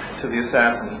to the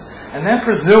assassins. And then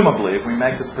presumably, if we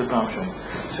make this presumption,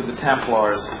 to the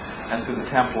Templars, and through the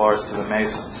Templars to the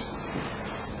Masons.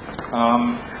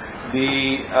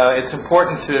 It's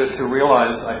important to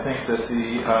realize, I think, that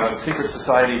the secret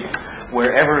society,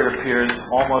 wherever it appears,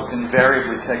 almost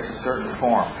invariably takes a certain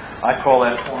form. I call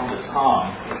that form the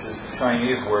Tong, which is the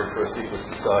Chinese word for a secret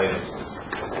society.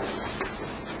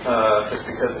 Just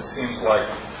because it seems like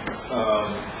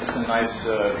it's a nice,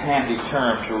 handy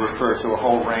term to refer to a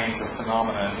whole range of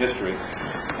phenomena in history.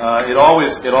 It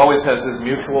always has this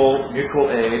mutual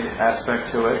aid aspect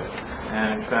to it,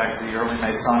 and in fact, the early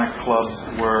Masonic clubs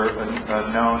were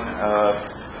known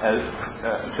as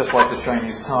just like the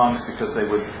Chinese Tongs, because they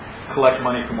would collect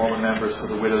money from all the members for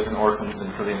the widows and orphans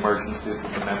and for the emergencies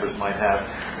that the members might have.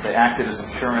 They acted as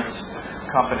insurance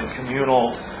company,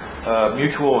 communal,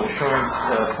 mutual insurance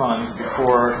funds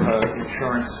before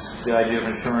the idea of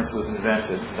insurance was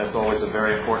invented. That's always a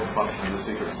very important function of the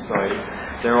secret society.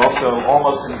 They're also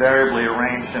almost invariably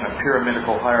arranged in a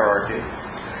pyramidical hierarchy.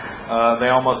 They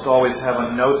almost always have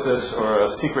a gnosis or a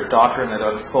secret doctrine that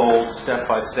unfolds step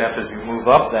by step as you move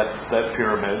up that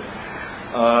pyramid.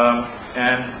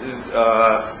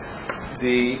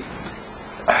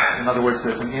 In other words,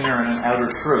 there's an inner and an outer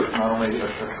truth, not only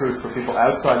a truth for people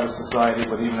outside the society,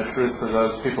 but even a truth for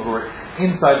those people who are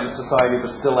inside the society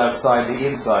but still outside the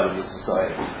inside of the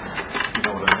society. You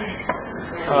know what I mean?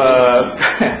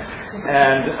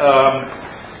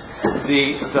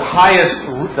 The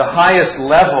highest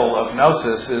level of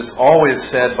gnosis is always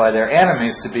said by their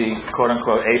enemies to be quote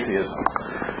unquote atheism.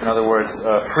 In other words,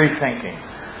 free thinking.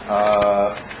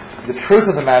 The truth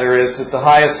of the matter is that the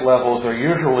highest levels are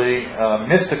usually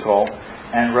mystical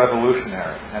and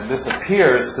revolutionary, and this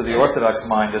appears to the Orthodox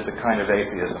mind as a kind of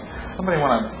atheism. Somebody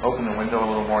want to open the window a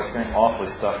little more? It's getting awfully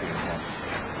stuffy in here.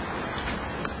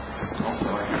 Also,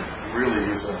 I could really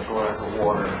use a glass of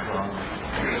water.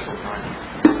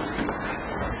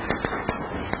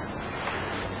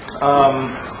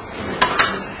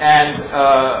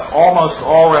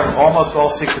 Almost all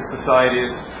secret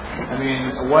societies. I mean,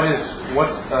 what is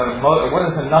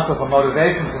enough of a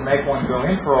motivation to make one go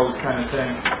in for all this kind of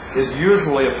thing is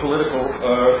usually a political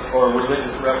or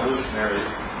religious revolutionary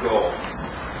goal.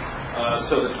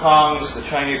 So the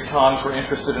Chinese Tongs were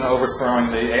interested in overthrowing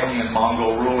the alien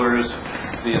Mongol rulers.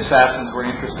 The assassins were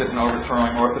interested in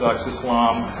overthrowing Orthodox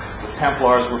Islam. The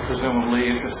Templars were presumably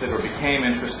interested or became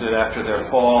interested after their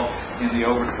fall in the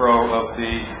overthrow of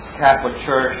the Catholic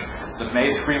Church. The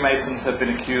Freemasons have been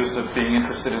accused of being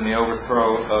interested in the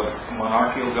overthrow of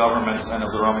monarchical governments and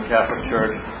of the Roman Catholic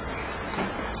Church.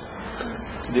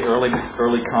 The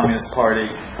early Communist Party.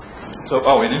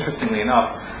 And interestingly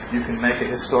enough, you can make a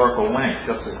historical link,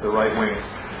 just as the right-wing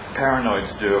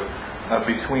paranoids do,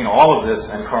 between all of this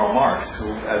and Karl Marx, who,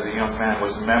 as a young man,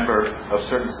 was a member of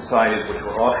certain societies which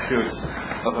were offshoots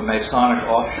of a Masonic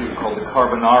offshoot called the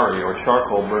Carbonari, or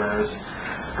charcoal burners,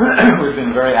 who had been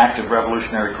a very active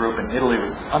revolutionary group in Italy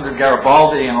under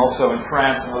Garibaldi and also in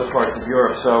France and other parts of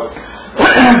Europe. So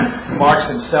Marx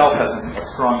himself has a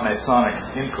strong Masonic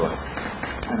input.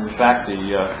 And in fact,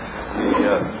 the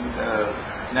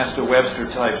Nestor Webster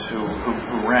types who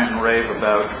rant and rave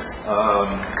about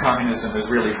communism is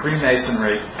really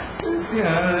Freemasonry,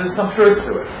 there's some truth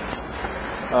to it.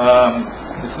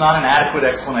 It's not an adequate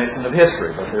explanation of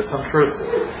history, but there's some truth to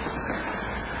it.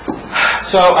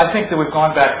 So I think that we've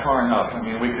gone back far enough. I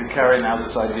mean, we could carry now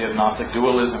this idea of Gnostic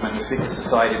dualism and the secret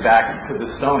society back to the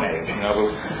Stone Age.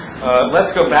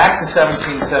 Let's go back to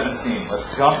 1717.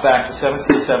 Let's jump back to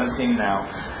 1717 now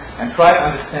and try to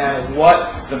understand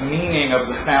what the meaning of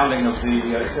the founding of the,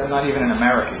 not even in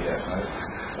America yet,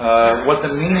 right? What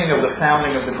the meaning of the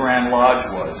founding of the Grand Lodge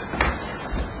was.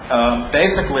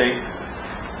 Basically,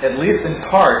 at least in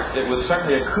part, it was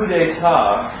certainly a coup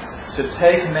d'etat to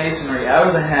take Masonry out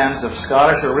of the hands of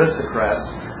Scottish aristocrats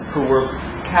who were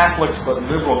Catholics but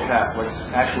liberal Catholics,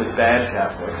 actually bad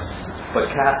Catholics, but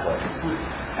Catholic,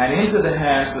 and into the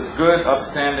hands of good,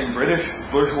 upstanding British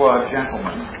bourgeois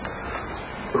gentlemen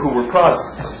who were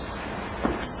Protestants.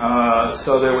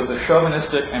 So there was a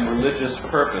chauvinistic and religious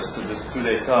purpose to this coup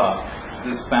d'etat,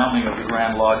 this founding of the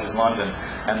Grand Lodge in London,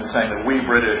 and the saying that we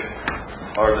British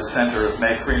are the center of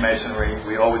Freemasonry,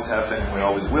 we always have been and we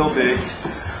always will be,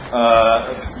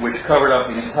 which covered up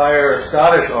the entire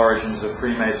Scottish origins of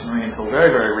Freemasonry until very,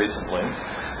 very recently.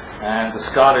 And the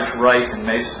Scottish Rite in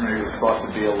Masonry was thought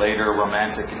to be a later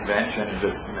Romantic invention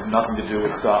that had nothing to do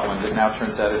with Scotland. It now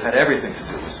turns out it had everything to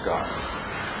do with Scotland.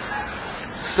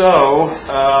 So,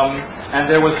 and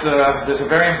there's a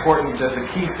very important, the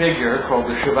key figure called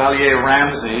the Chevalier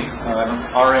Ramsay,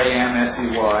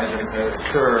 R-A-M-S-E-Y,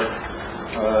 Sir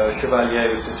Chevalier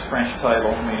was his French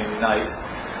title, meaning knight.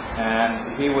 And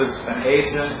he was an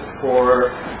agent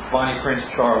for Bonnie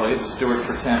Prince Charlie, the Stuart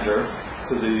pretender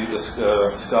to the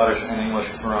Scottish and English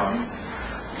thrones.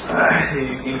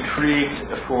 He intrigued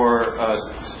for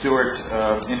Stuart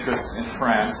interests in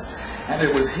France, and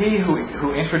it was he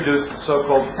who introduced the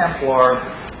so-called Templar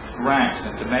ranks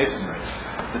into Masonry,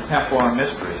 the Templar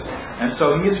mysteries. And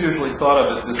so he's usually thought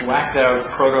of as this whacked-out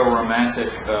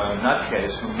proto-romantic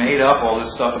nutcase who made up all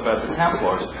this stuff about the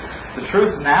Templars. The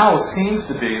truth now seems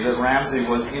to be that Ramsay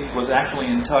was actually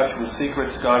in touch with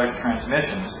secret Scottish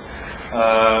transmissions,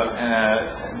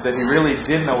 that he really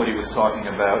did know what he was talking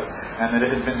about, and that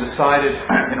it had been decided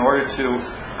in order to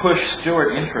push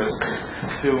Stuart interests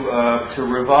to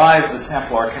revive the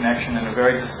Templar connection in a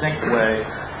very distinct way,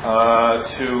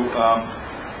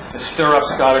 to stir up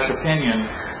Scottish opinion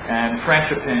and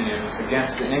French opinion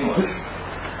against the English.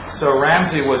 So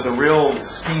Ramsay was a real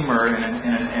schemer in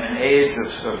an age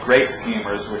of great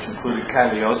schemers, which included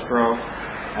Cagliostro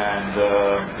and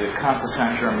the Comte de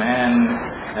Saint-Germain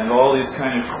and all these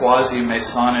kind of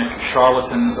quasi-Masonic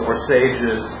charlatans or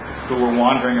sages who were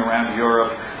wandering around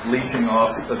Europe, leeching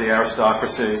off the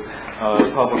aristocracy,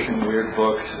 publishing weird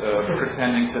books,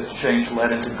 pretending to change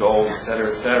lead into gold,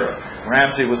 etc., etc.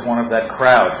 Ramsay was one of that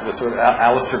crowd, the sort of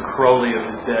Aleister Crowley of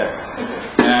his day.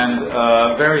 And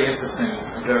very interesting,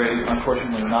 very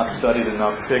unfortunately not studied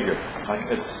enough figure.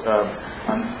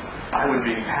 I would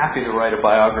be happy to write a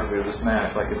biography of this man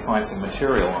if I could find some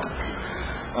material on it.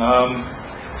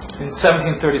 In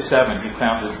 1737, he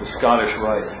founded the Scottish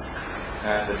Rite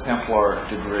and the Templar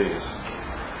degrees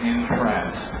in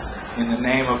France in the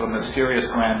name of a mysterious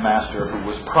Grand Master who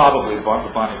was probably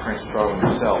Bonnie Prince Charlie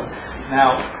himself.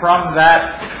 Now, from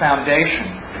that foundation,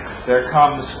 there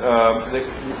comes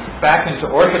back into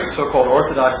so-called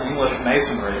Orthodox English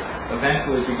Masonry.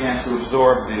 Eventually, began to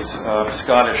absorb these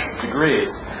Scottish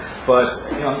degrees. But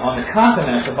on the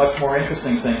continent, a much more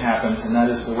interesting thing happens, and that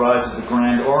is the rise of the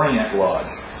Grand Orient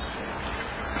Lodge,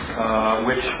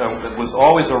 which was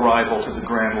always a rival to the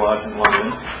Grand Lodge in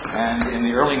London, and in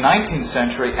the early 19th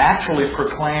century actually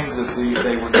proclaimed that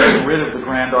they were getting rid of the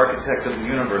Grand Architect of the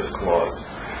Universe clause.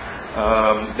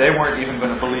 They weren't even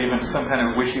going to believe in some kind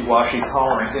of wishy-washy,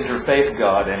 tolerant, interfaith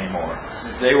God anymore.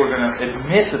 They were going to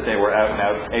admit that they were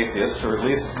out-and-out atheists, or at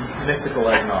least mystical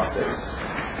agnostics.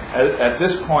 At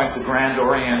this point, the Grand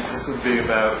Orient, this would be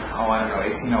about,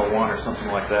 1801 or something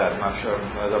like that. I'm not sure.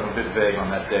 I'm a bit vague on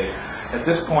that date. At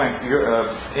this point,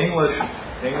 English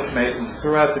Masons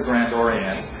threw out the Grand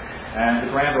Orient, and the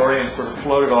Grand Orient sort of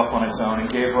floated off on its own and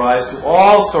gave rise to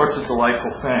all sorts of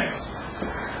delightful things,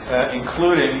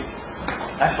 including,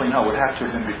 actually no, it would have to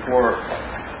have been before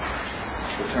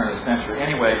the turn of the century.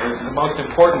 Anyway, the most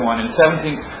important one,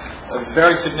 a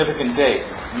very significant date,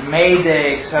 May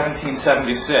Day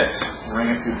 1776,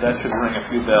 that should ring a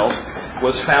few bells,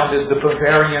 was founded the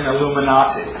Bavarian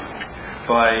Illuminati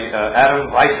by Adam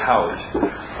Weishaupt,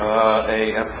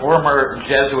 a former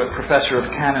Jesuit professor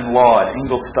of canon law at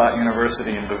Ingolstadt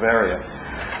University in Bavaria.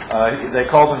 They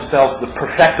called themselves the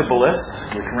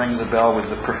Perfectibilists, which rings a bell with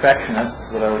the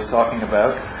Perfectionists that I was talking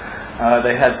about.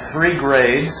 They had 3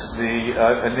 grades. The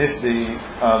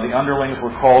underlings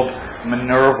were called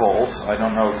Minervals. I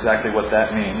don't know exactly what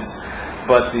that means.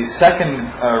 But the second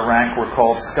rank were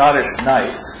called Scottish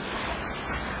Knights.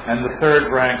 And the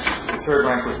third rank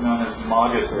was known as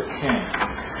Magus or King.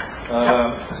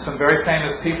 Some very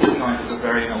famous people joined the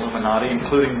Bavarian Illuminati,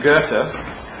 including Goethe,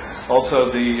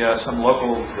 also some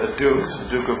local dukes, the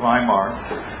Duke of Weimar.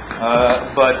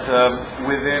 But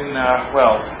within,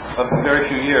 a very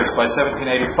few years, by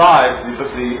 1785,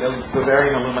 the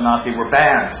Bavarian Illuminati were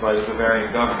banned by the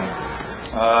Bavarian government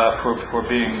for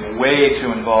being way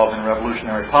too involved in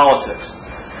revolutionary politics.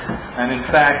 And in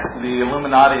fact, the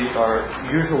Illuminati are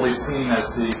usually seen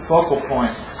as the focal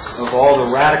point of all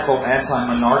the radical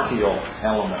anti-monarchical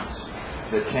elements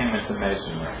that came into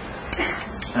Masonry.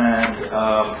 And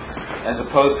as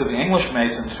opposed to the English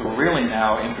Masons, who are really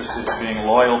now interested in being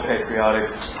loyal,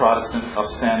 patriotic, Protestant,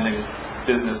 upstanding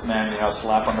businessmen,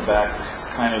 slap on the back,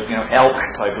 kind of, elk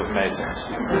type of Masons.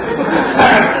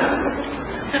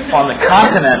 On the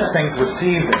continent, things were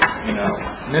seething,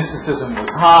 mysticism was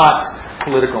hot,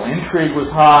 political intrigue was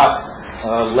hot,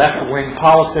 left-wing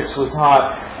politics was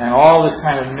hot, and all this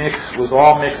kind of mix was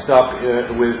all mixed up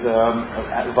with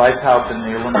Weishaupt and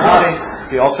the Illuminati.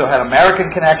 He also had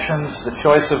American connections. The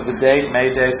choice of the date,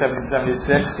 May Day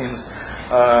 1776, seems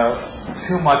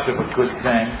too much of a good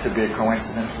thing to be a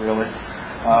coincidence, really.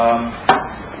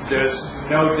 There's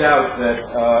no doubt that,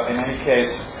 in any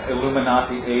case,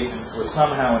 Illuminati agents were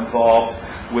somehow involved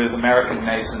with American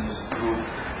Masons who,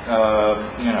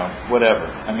 whatever.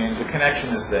 I mean, the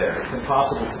connection is there. It's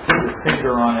impossible to put your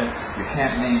finger on it. You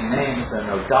can't name names. There are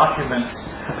no documents.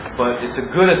 But it's a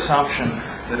good assumption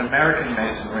that American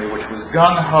Masonry, which was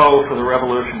gung-ho for the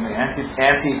revolution, the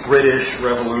anti-British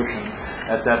revolution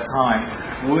at that time,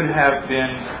 would have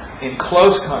been in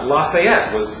close contact.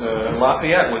 Lafayette was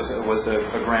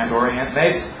a Grand Orient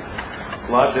Mason.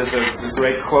 There's a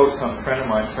great quote some friend of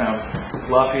mine found.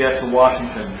 Lafayette to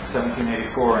Washington,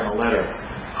 1784, in a letter.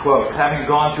 Quote, "Having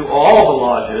gone to all the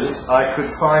lodges, I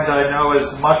could find I know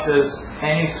as much as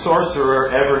any sorcerer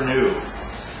ever knew,"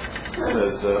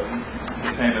 says the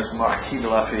famous Marquis de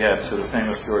Lafayette to the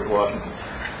famous George Washington.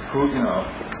 Who,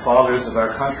 fathers of our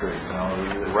country,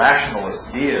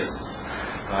 rationalists, deists,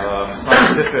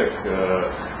 scientific,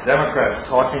 Democrat,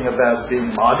 talking about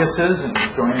being Maguses and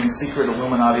joining secret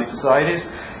Illuminati societies.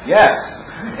 Yes,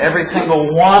 every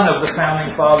single one of the founding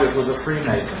fathers was a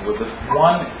Freemason, with the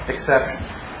one exception.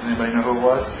 Anybody know who it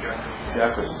was?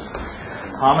 Jefferson.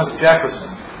 Thomas Jefferson,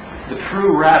 the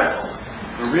true radical,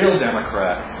 the real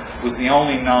Democrat, was the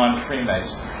only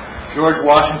non-Freemason. George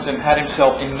Washington had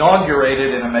himself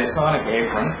inaugurated in a Masonic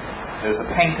apron. There's a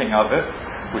painting of it,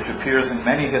 which appears in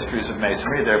many histories of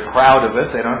Masonry. They're proud of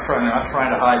it. They're not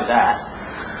trying to hide that.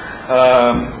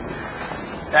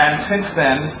 And since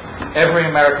then, every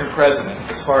American president,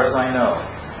 as far as I know,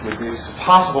 with the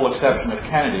possible exception of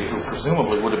Kennedy, who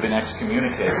presumably would have been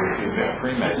excommunicated if he had been a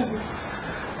Freemason,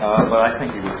 but I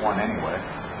think he was one anyway.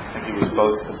 I think he was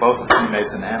both a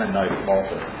Freemason and a Knight of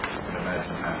Malta. You can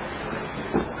imagine that.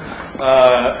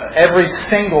 Every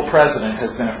single president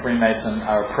has been a Freemason.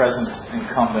 Our present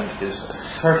incumbent is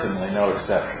certainly no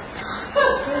exception.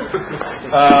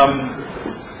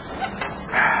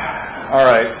 All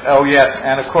right. Oh, yes.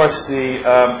 And, of course,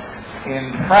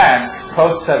 in France,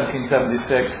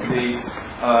 post-1776, the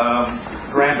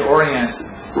Grand Orient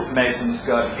Masons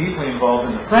got deeply involved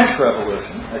in the French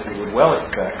Revolution, as you would well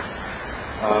expect.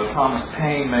 Thomas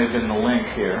Paine may have been the link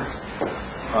here.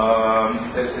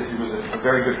 As he was a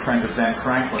very good friend of Ben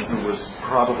Franklin, who was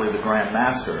probably the Grand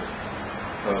Master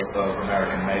of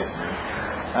American Masonry.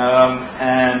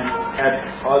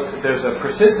 There's a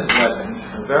persistent legend,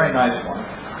 a very nice one,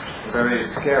 very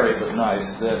scary but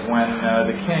nice, that when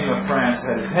the King of France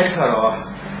had his head cut off,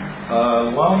 a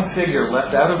lone figure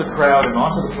leapt out of the crowd and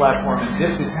onto the platform and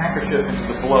dipped his handkerchief into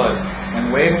the blood,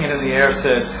 and waving it in the air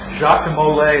said, "Jacques de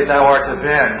Molay, thou art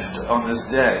avenged on this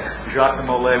day." Jacques de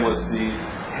Molay was the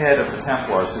head of the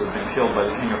Templars who had been killed by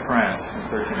the King of France in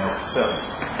 1307.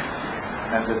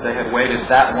 And that they had waited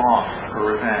that long for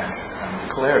revenge and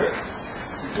declared it.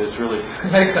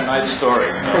 It makes a nice story.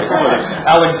 It's sort of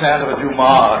Alexandre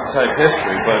Dumas type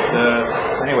history, but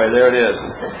anyway, there it is.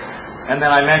 And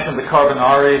then I mentioned the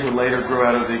Carbonari, who later grew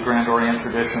out of the Grand Orient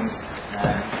tradition.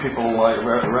 And people like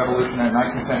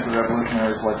 19th century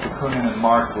revolutionaries like Bakunin and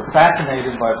Marx were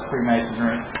fascinated by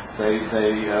Freemasonry. They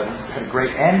had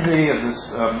great envy of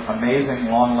this amazing,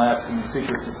 long-lasting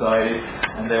secret society,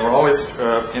 and they were always,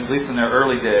 at least in their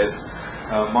early days,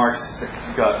 Marx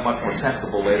got much more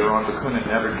sensible later on. Bakunin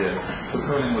never did.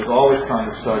 Bakunin was always trying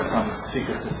to start some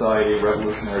secret society,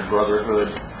 revolutionary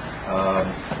brotherhood,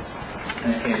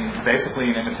 basically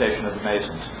in imitation of the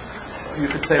Masons. You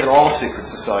could say that all secret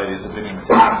societies have been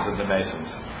imitations of the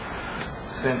Masons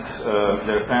since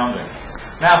their founding.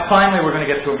 Now, finally, we're going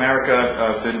to get to America.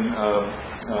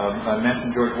 I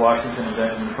mentioned George Washington and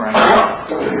Benjamin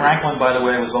Franklin. Franklin, by the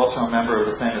way, was also a member of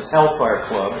the famous Hellfire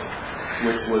Club,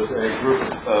 which was a group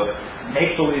of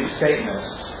make-believe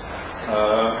Satanists,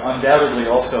 undoubtedly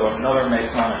also another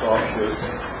Masonic offshoot,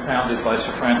 founded by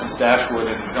Sir Francis Dashwood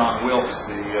and John Wilkes,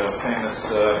 the famous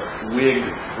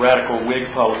radical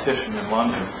Whig politician in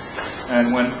London.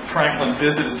 And when Franklin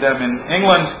visited them in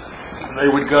England, they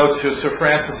would go to Sir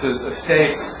Francis's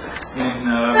estates in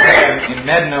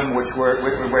Medmenham,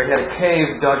 where he had a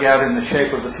cave dug out in the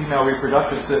shape of the female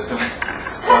reproductive system,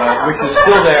 which is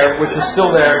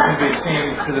still there, can be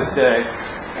seen to this day.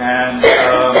 And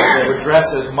they would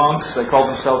dress as monks. They called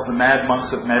themselves the Mad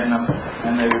Monks of Medmenham,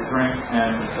 and they would drink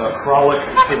and frolic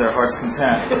to their heart's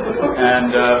content.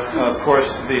 And of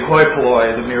course, the hoi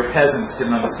polloi, the mere peasants,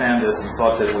 didn't understand this and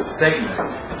thought that it was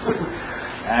Satanism.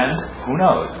 And who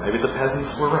knows? Maybe the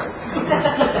peasants were right.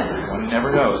 One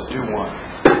never knows. Do one.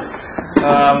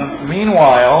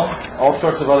 Meanwhile, all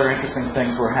sorts of other interesting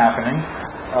things were happening.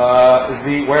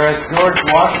 Whereas George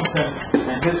Washington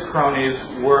and his cronies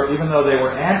were, even though they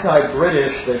were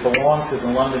anti-British, they belonged to the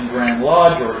London Grand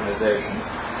Lodge organization.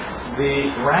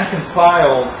 The rank and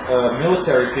file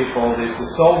military people, the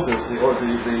soldiers,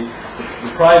 the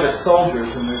private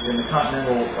soldiers in the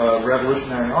Continental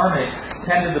Revolutionary Army,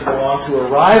 tended to belong to a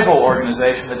rival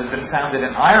organization that had been founded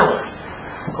in Ireland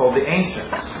called the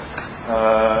Ancients,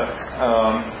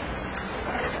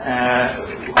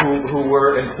 who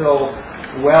were, until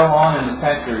well on in the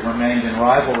century, remained in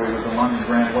rivalry with the London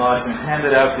Grand Lodge and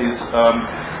handed out these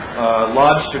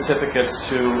lodge certificates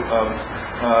to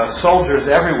soldiers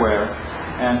everywhere.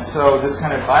 And so this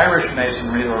kind of Irish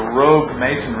masonry, or rogue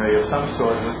masonry of some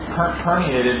sort, was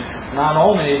permeated not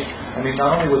only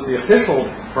was the official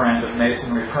brand of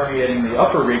masonry permeating the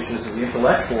upper reaches of the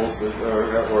intellectuals,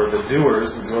 or the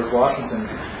doers, the George Washington,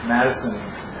 Madison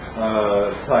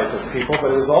type of people,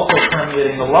 but it was also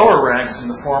permeating the lower ranks in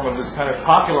the form of this kind of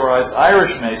popularized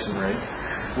Irish masonry,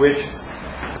 which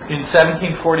in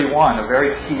 1741, a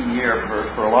very key year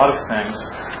for a lot of things,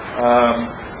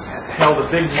 held a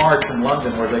big march in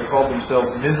London where they called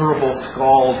themselves Miserable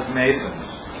Scald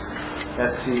Masons.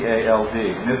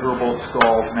 S-C-A-L-D, Miserable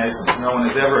Scald Masons. No one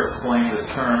has ever explained this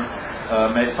term.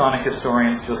 Masonic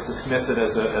historians just dismiss it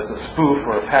as a spoof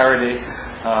or a parody,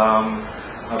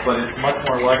 but it's much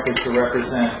more likely to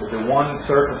represent the one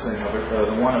surfacing of it,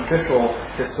 the one official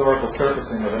historical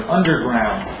surfacing of an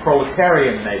underground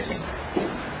proletarian Mason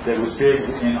that was big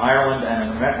in Ireland and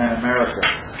in America.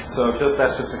 So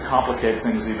that's just to complicate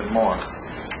things even more.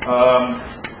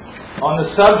 On the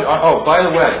subject, by the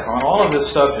way, on all of this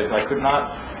subject, I could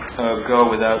not go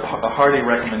without a hearty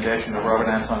recommendation of Robert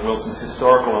Anton Wilson's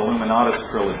historical Illuminatus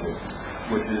trilogy,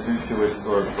 which is into its,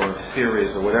 or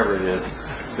series, or whatever it is,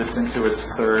 that's into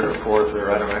its third or fourth,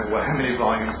 or I don't know how many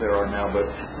volumes there are now, but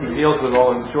he deals with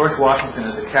all of George Washington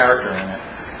as a character in it.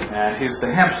 And he's the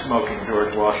hemp-smoking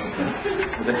George Washington,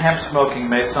 the hemp-smoking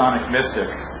Masonic mystic.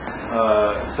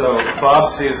 So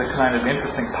Bob sees a kind of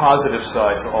interesting positive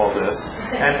side to all this.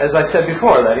 And as I said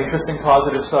before, that interesting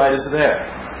positive side is there.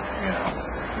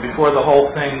 Before the whole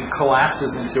thing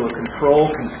collapses into a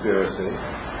control conspiracy,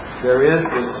 there is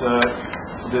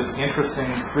this interesting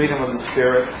freedom of the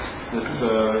spirit, this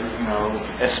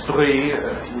esprit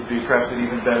would be perhaps an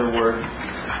even better word,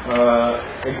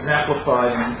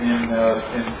 exemplified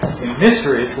in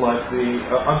mysteries like the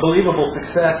unbelievable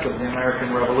success of the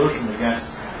American Revolution against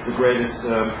the greatest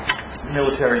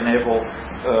military naval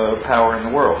power in the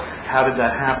world. How did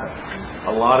that happen?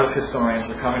 A lot of historians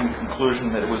are coming to the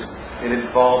conclusion that it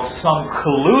involved some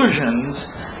collusions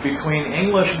between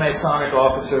English Masonic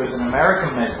officers and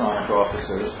American Masonic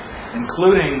officers,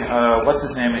 including what's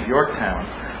his name at Yorktown,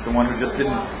 the one who just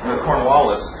didn't,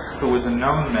 Cornwallis, who was a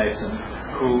known Mason,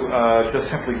 who just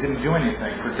simply didn't do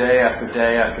anything for day after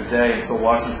day after day until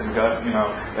Washington got,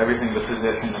 everything to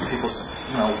position, and people said,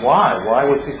 why? Why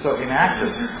was he so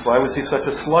inactive? Why was he such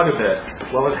a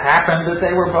slug-a-bit? Well, it happened that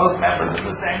they were both members of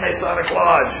the same Masonic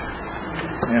Lodge.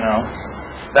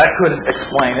 That could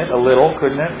explain it a little,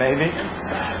 couldn't it? Maybe.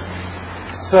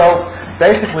 So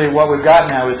basically, what we've got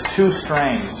now is two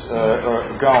strains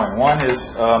going. One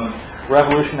is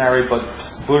revolutionary but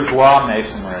bourgeois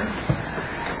masonry,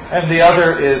 and the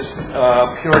other is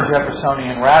pure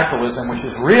Jeffersonian radicalism, which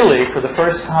is really, for the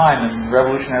first time in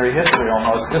revolutionary history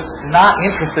almost, just not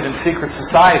interested in secret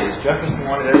societies. Jefferson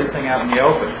wanted everything out in the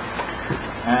open.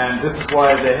 And this is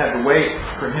why they had to wait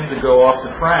for him to go off to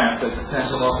France. They had to send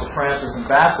him off to France as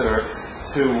ambassador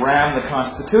to ram the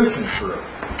Constitution through.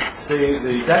 See,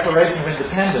 the Declaration of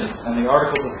Independence and the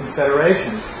Articles of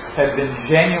Confederation had been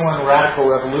genuine radical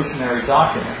revolutionary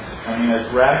documents. I mean, as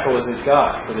radical as it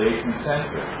got for the 18th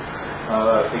century.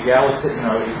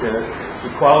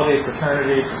 Equality,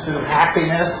 fraternity, pursuit of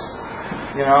happiness.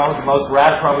 The most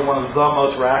probably one of the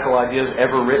most radical ideas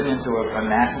ever written into a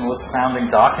nationalist founding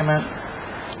document.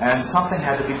 And something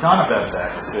had to be done about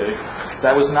that, you see.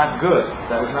 That was not good.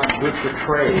 That was not good for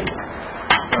trade.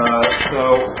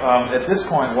 So at this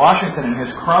point, Washington and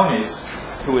his cronies,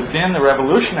 who had been the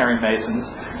revolutionary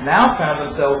Masons, now found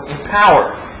themselves in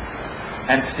power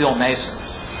and still Masons.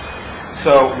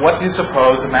 So what do you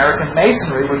suppose American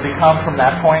Masonry would become from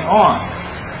that point on?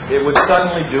 It would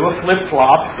suddenly do a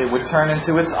flip-flop. It would turn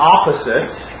into its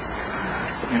opposite.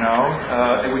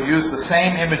 It would use the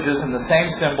same images and the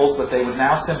same symbols, but they would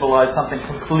now symbolize something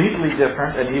completely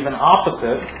different and even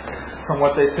opposite from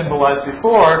what they symbolized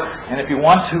before. And if you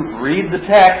want to read the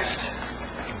text,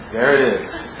 there it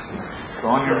is. It's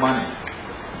on your money.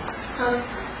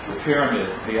 The pyramid,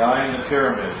 the eye in the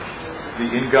pyramid,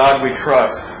 the in God we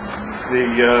trust.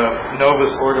 the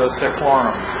Novus Ordo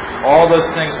Seclorum. All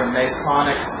those things are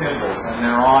Masonic symbols, and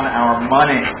they're on our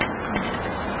money.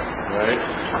 Right?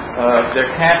 There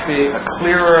can't be a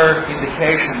clearer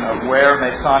indication of where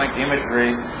Masonic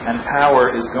imagery and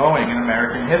power is going in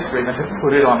American history than to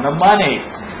put it on the money,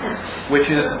 which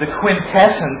is the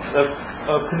quintessence of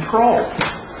control.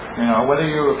 You know, whether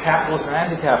you're a capitalist or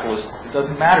anti-capitalist, it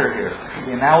doesn't matter here.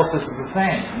 The analysis is the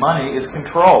same. Money is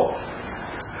control.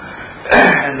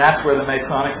 And that's where the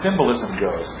Masonic symbolism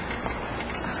goes.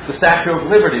 The Statue of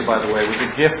Liberty, by the way, was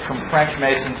a gift from French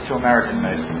Masons to American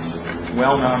Masons.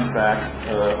 Well-known fact,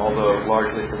 although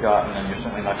largely forgotten, and you're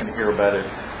certainly not going to hear about it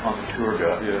on the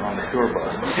tour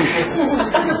bus.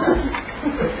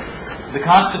 The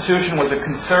Constitution was a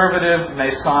conservative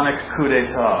Masonic coup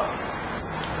d'etat.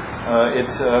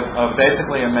 It's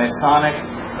basically a Masonic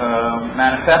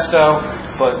manifesto,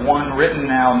 but one written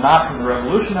now not from the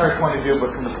revolutionary point of view,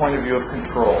 but from the point of view of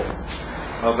control.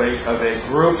 Of a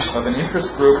group, of an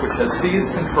interest group which has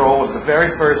seized control of the very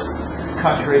first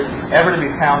country ever to be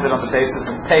founded on the basis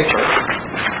of paper.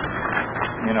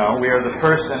 You know, we are the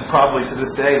first and probably to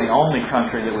this day the only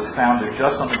country that was founded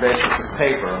just on the basis of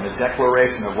paper, on the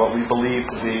declaration of what we believe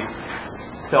to be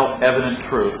self-evident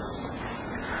truths.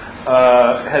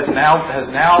 Has now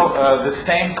the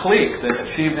same clique that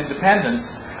achieved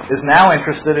independence is now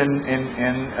interested in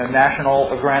national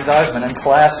aggrandizement and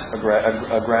class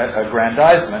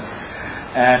aggrandizement.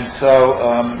 And so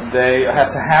they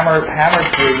have to hammer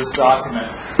through this document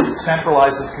that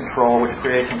centralizes control, which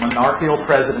creates a monarchical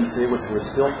presidency, which we're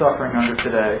still suffering under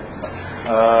today,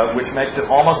 which makes it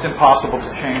almost impossible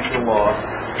to change the law,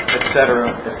 etc.,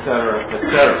 etc.,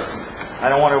 etc. I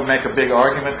don't want to make a big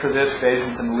argument for this.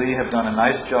 Bazent and Lee have done a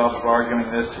nice job of arguing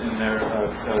this in their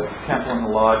Temple in the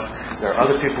Lodge. There are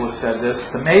other people who said this.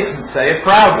 The Masons say it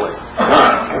proudly.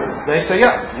 They say,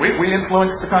 yeah, we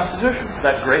influenced the Constitution,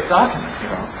 that great document. You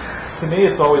know, to me,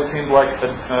 it's always seemed like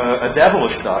a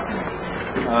devilish document.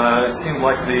 It seemed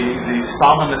like the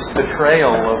Stalinist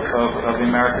betrayal of the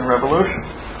American Revolution.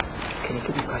 Can you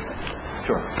give me 5 seconds?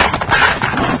 Sure.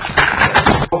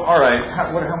 All right. How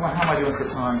am I doing for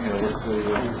time here? What's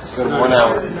the 1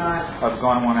 hour. I've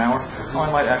gone 1 hour. Oh, I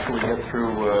might actually get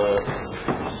through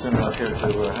soon enough here to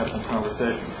have some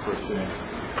conversation for a change.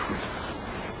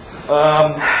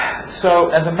 So,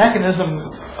 as a mechanism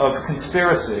of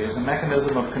conspiracy, as a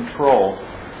mechanism of control,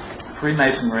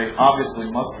 Freemasonry obviously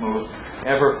must move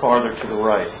ever farther to the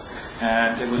right.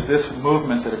 And it was this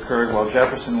movement that occurred while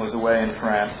Jefferson was away in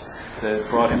France that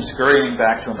brought him scurrying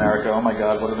back to America. Oh my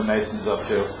God, what are the Masons up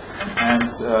to? And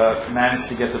managed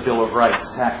to get the Bill of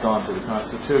Rights tacked on to the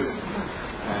Constitution.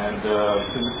 And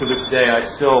to this day, I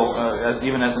still,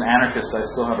 even as an anarchist, I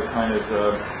still have a kind of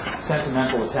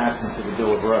sentimental attachment to the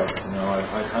Bill of Rights. You know,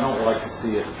 I don't like to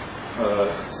see it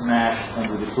smashed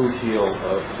under the boot heel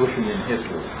of Bushian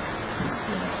history,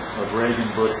 you know, of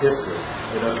Reagan-Bush history.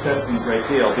 It upsets me a great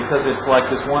deal because it's like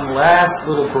this one last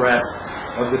little breath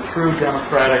of the true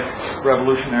democratic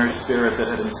revolutionary spirit that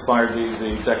had inspired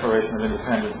the Declaration of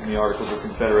Independence and the Articles of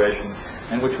Confederation,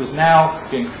 and which was now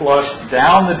being flushed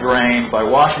down the drain by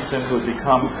Washington, who had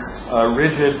become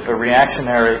rigid,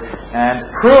 reactionary, and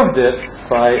proved it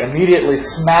by immediately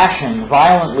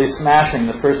violently smashing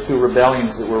the first two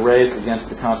rebellions that were raised against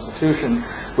the Constitution,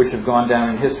 which have gone down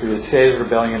in history as Shays'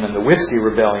 Rebellion and the Whiskey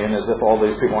Rebellion, as if all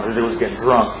these people wanted to do was get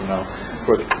drunk, you know. Of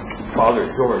course,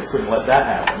 Father George couldn't let that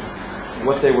happen.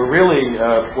 What they were really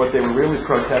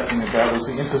protesting about was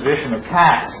the imposition of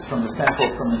tax from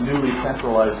the newly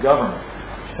centralized government,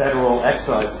 federal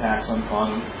excise tax on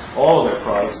all of their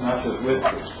products, not just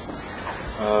whiskey.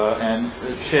 And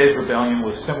Shays' Rebellion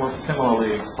was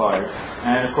similarly inspired.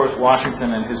 And of course,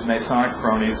 Washington and his Masonic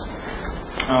cronies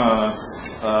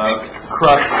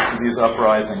crushed these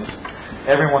uprisings.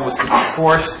 Everyone was to be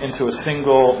forced into a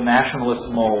single nationalist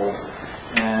mold,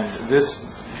 and this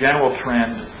general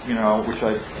trend, you know, which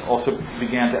I also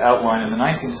began to outline in the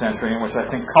 19th century, and which I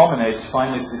think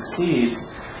finally succeeds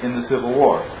in the Civil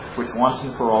War, which once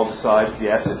and for all decides,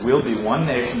 yes, it will be one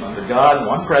nation under God,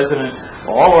 one president,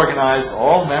 all organized,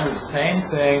 all members of the same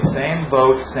thing, same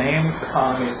vote, same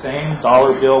economy, same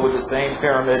dollar bill with the same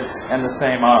pyramid and the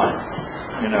same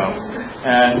eye, you know.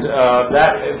 And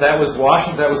that was the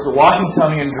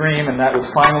Washingtonian dream, and that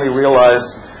was finally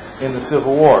realized in the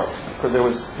Civil War. Because there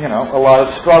was, you know, a lot of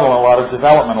struggle, a lot of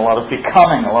development, a lot of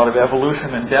becoming, a lot of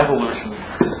evolution and devolution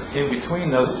in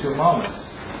between those two moments.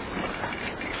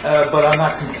 But I'm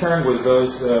not concerned with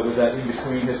that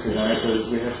in-between history.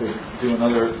 We have to do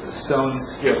another stone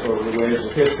skip over the waves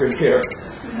of history here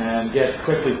and get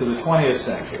quickly to the 20th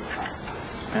century.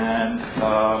 And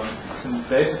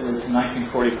basically it's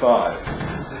 1945.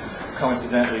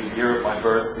 coincidentally, the year of my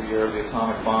birth, the year of the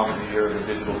atomic bomb, and the year of the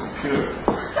digital computer.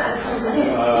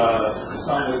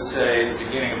 Some would say the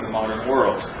beginning of the modern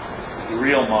world, the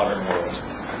real modern world.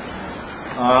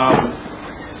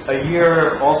 A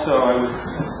year also, I would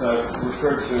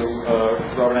refer to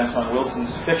Robert Anton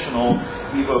Wilson's fictional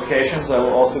evocations. I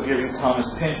will also give you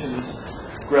Thomas Pynchon's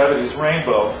Gravity's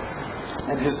Rainbow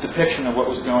and his depiction of what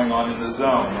was going on in the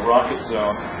zone, the rocket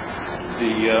zone,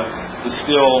 the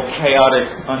still chaotic,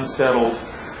 unsettled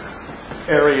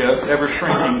area,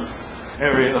 ever-shrinking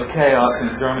area of chaos in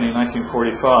Germany in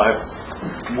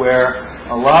 1945, where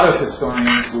a lot of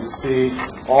historians would see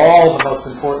all the most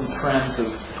important trends of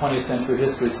 20th century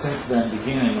history since then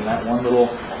beginning in that one little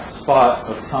spot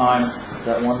of time,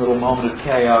 that one little moment of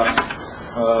chaos,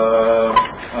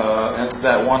 and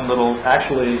that one little,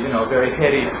 actually, very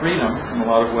heady freedom in a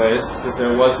lot of ways, because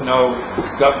there was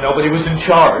nobody was in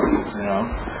charge,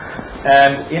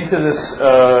 and into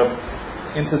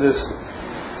this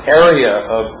area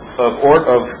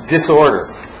of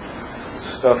disorder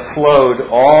flowed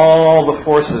all the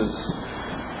forces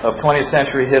of 20th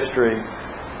century history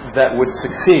that would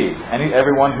succeed.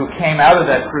 Everyone who came out of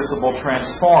that crucible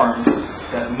transformed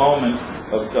that moment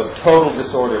of total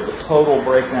disorder, the total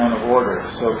breakdown of order,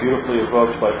 so beautifully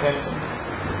evoked by Pynchon.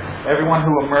 Everyone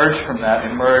who emerged from that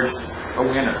emerged a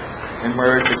winner.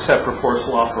 Emerged, except for poor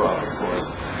Slothrop, of course,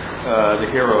 the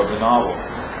hero of the novel,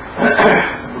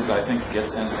 who I think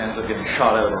ends up getting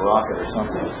shot out of a rocket or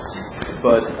something.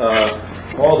 But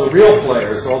all the real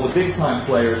players, all the big-time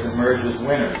players, emerge as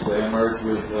winners. They emerge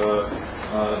with the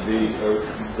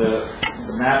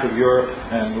map of Europe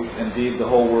and indeed the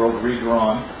whole world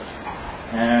redrawn.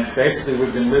 And basically,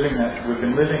 we've been living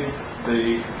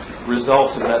the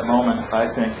results of that moment, I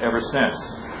think, ever since.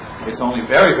 It's only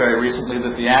very, very recently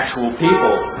that the actual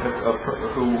people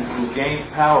who gained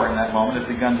power in that moment have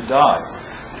begun to die.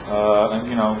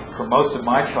 And for most of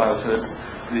my childhood,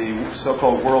 the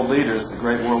so-called world leaders, the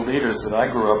great world leaders that I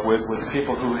grew up with, were the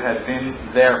people who had been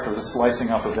there for the slicing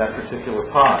up of that particular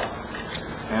pie.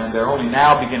 And they're only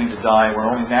now beginning to die, and we're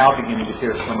only now beginning to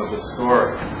hear some of the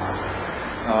story.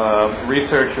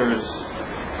 Researchers,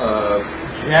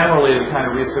 generally the kind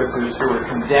of researchers who are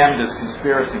condemned as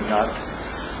conspiracy nuts,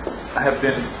 have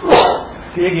been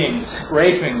digging,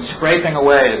 scraping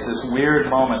away at this weird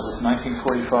moment, this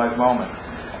 1945 moment,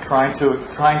 trying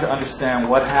to understand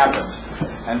what happened.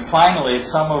 And finally,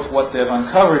 some of what they've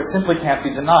uncovered simply can't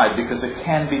be denied because it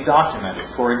can be documented.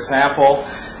 For example,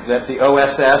 that the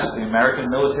OSS, the American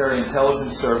Military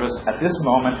Intelligence Service, at this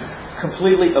moment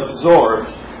completely absorbed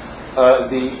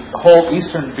the whole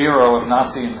Eastern Bureau of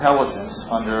Nazi intelligence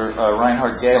under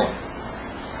Reinhard Gehlen.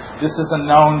 This is a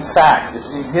known fact. It's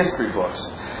in history books.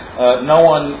 No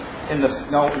one in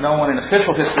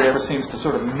official history ever seems to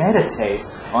sort of meditate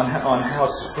on how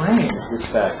strange this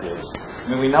fact is. I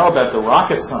mean, we know about the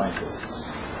rocket scientists.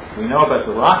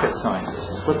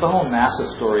 But the whole NASA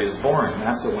story is boring.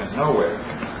 NASA went nowhere.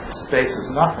 Space is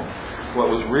nothing. What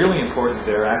was really important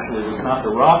there actually was not the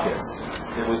rockets.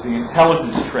 It was the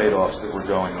intelligence trade-offs that were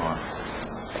going on.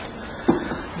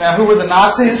 Now, who were the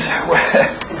Nazis?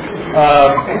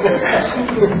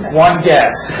 One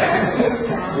guess.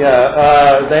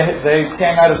 Yeah, they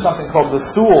came out of something called the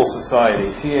Thule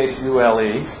Society,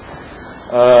 Thule.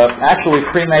 Actually,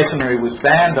 Freemasonry was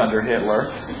banned under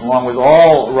Hitler, along with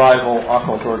all rival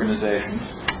occult organizations,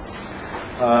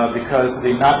 because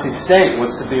the Nazi state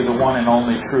was to be the one and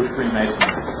only true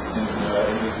Freemasonry in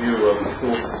the view of the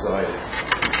Thule Society.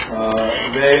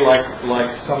 They,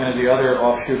 like so many of the other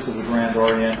offshoots of the Grand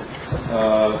Orient,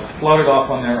 floated off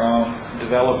on their own,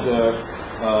 developed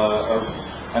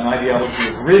an ideology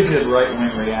of rigid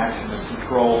right-wing reaction and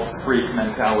control freak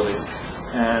mentality,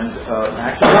 and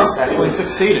actually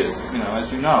succeeded, as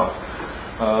you know,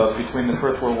 between the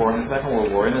First World War and the Second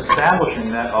World War in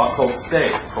establishing that occult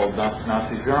state called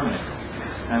Nazi Germany.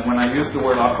 And when I use the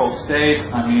word occult state,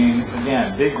 I mean,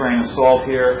 again, big grain of salt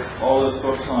here. All those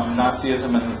books on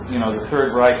Nazism and, the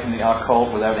Third Reich and the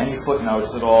occult without any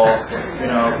footnotes at all.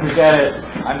 Forget it.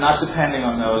 I'm not depending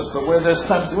on those. But where there's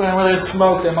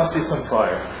smoke, there must be some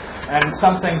fire. And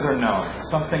some things are known.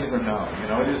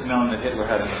 It is known that Hitler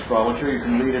had an astrologer. You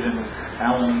can read it in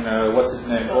Alan, what's his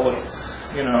name?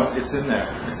 It's in there.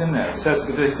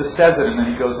 He just says it, and then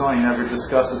he goes on. He never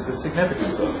discusses the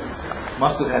significance of it.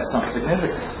 Must have had some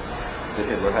significance that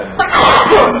Hitler had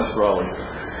an astrologer.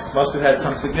 Must have had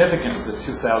some significance that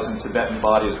 2,000 Tibetan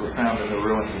bodies were found in the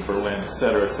ruins of Berlin,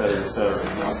 etc., etc., etc.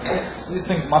 These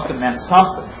things must have meant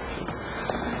something.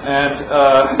 And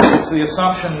it's the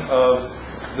assumption of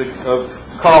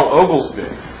Carl Oglesby,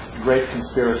 great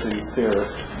conspiracy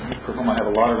theorist, for whom I have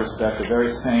a lot of respect, a very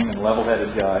sane and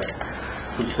level-headed guy.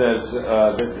 who says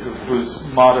whose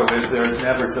motto is there is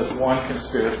never just one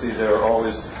conspiracy. There are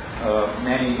always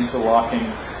many interlocking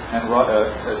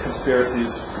and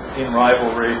conspiracies in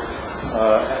rivalry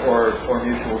or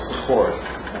mutual support.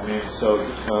 I mean, so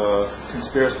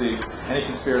any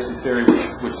conspiracy theory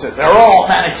which says they're all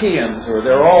Manichaeans or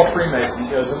they're all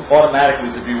Freemasons is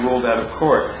automatically to be ruled out of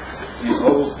court in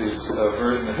Oglesby's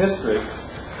version of history.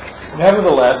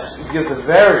 Nevertheless, it gives a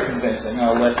very convincing,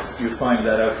 I'll let you find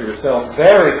that out for yourself,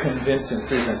 very convincing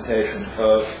presentation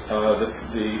of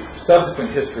the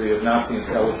subsequent history of Nazi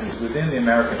intelligence within the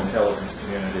American intelligence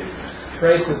community.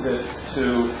 Traces it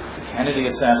to the Kennedy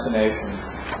assassination,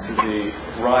 to the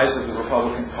rise of the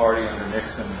Republican Party under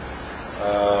Nixon,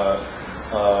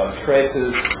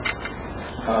 traces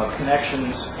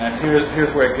connections, and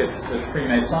here's where it gets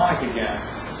Freemasonic again,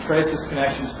 traces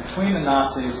connections between the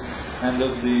Nazis and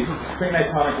the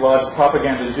Freemasonic Lodge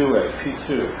Propaganda Due,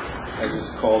 P2, as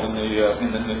it's called in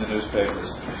the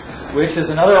newspapers, which is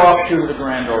another offshoot of the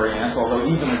Grand Orient, although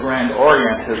even the Grand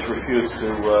Orient has refused to,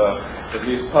 at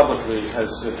least publicly, has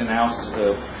denounced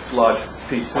the Lodge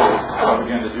P2,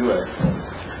 Propaganda Due.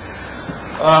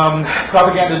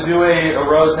 Propaganda Due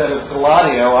arose out of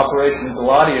Gladio, Operation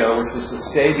Gladio, which was the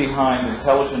stay-behind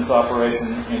intelligence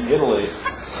operation in Italy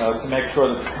to make sure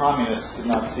that the communists did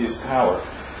not seize power.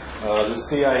 The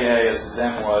CIA, as it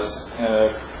then was,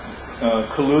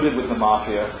 colluded with the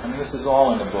mafia. I mean, this is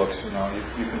all in the books. You know,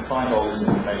 you can find all this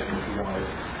information if you want it.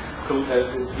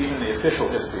 Even the official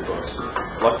history books.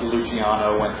 Lucky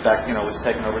Luciano went back, was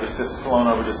taken over to flown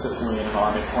over to Sicily in an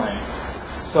army plane,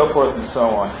 so forth and so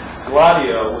on.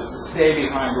 Gladio was the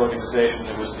stay-behind organization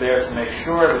that was there to make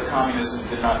sure that communism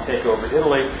did not take over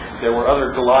Italy. There were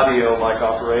other Gladio-like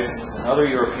operations in other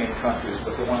European countries,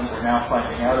 but the one we're now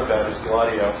finding out about is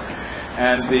Gladio.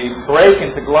 And the break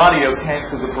into Gladio came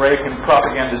through the break in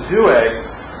Propaganda Due,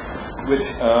 which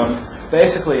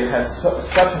basically had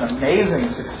such an amazing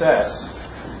success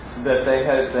that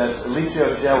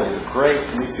Licio Gelli, the great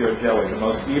Licio Gelli, the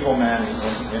most evil man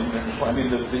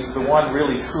the one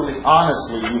really, truly,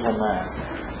 honestly evil man.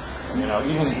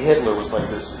 Even Hitler was like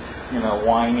this,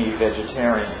 whiny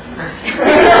vegetarian.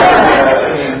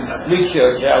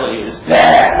 Licio Gelli is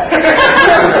bad.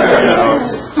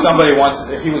 Somebody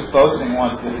he was boasting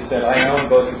once that he said, I own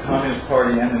both the Communist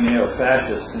Party and the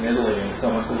neo-fascists in Italy. And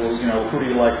someone said, well, who do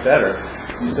you like better?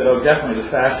 And he said, oh, definitely the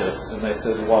fascists. And they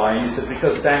said, why? And he said,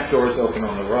 because bank doors open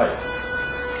on the right.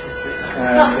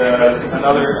 And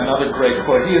another great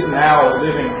quote. He is now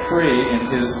living free in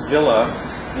his villa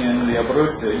in the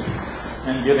Abruzzi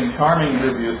and giving charming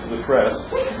interviews to the press,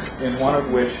 in one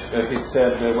of which he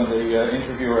said when the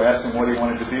interviewer asked him what he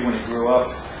wanted to be when he grew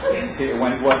up, what he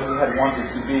had wanted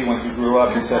to be when he grew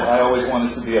up, he said, I always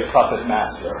wanted to be a puppet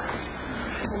master.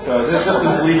 So this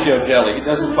is Licio Gelli. He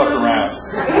doesn't fuck around.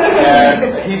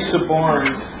 And he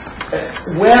suborned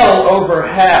well over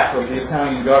half of the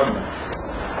Italian government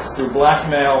through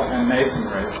blackmail and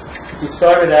masonry. He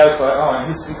started out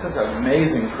he took an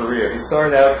amazing career. He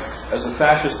started out as a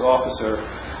fascist officer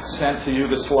sent to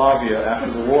Yugoslavia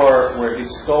after the war, where he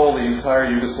stole the entire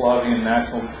Yugoslavian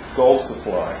national gold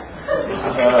supply,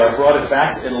 brought it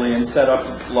back to Italy and set up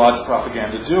Lodge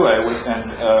Propaganda Due,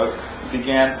 and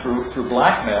began through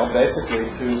blackmail basically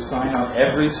to sign up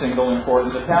every single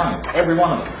important Italian, every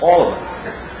one of them, all of them.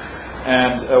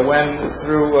 And when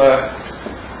through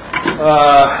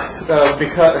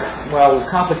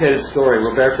complicated story.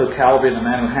 Roberto Calvi, the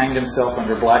man who hanged himself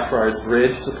under Blackfriars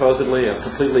Bridge, supposedly a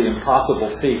completely impossible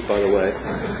feat, by the way.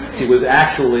 He was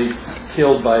actually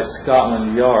killed by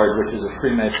Scotland Yard, which is a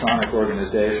Freemasonic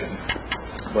organization.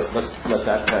 But let's let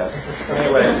that pass.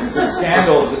 Anyway, the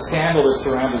scandal that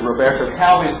surrounded Roberto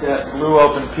Calvi's death blew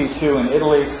open P2 in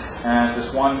Italy, and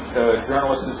this one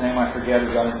journalist, whose name I forget,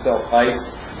 who got himself iced,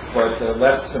 but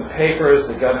left some papers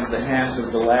that got into the hands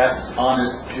of the last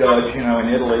honest judge, in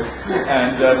Italy.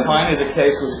 And finally the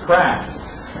case was cracked.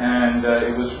 And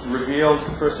it was revealed,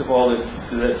 first of all,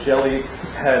 that Gelli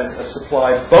had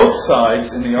supplied both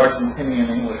sides in the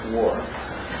Argentinian-English War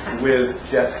with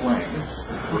jet planes,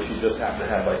 which he just happened to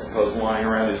have, I suppose, lying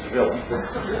around his villa.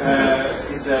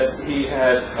 That he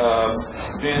had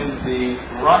been the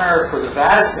runner for the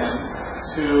Vatican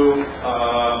to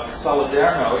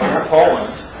Solidarność in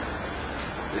Poland.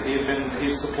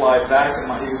 He supplied Vatican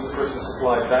money. He was the person who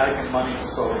supplied Vatican money to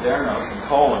Solidarność in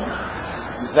Poland.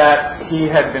 That he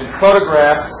had been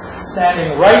photographed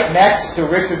standing right next to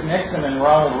Richard Nixon and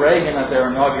Ronald Reagan at their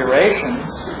inaugurations.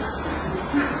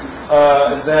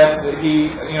 That he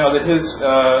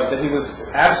was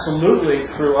absolutely,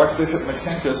 through Archbishop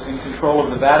Machinkas, in control of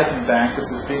the Vatican Bank, which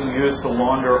was being used to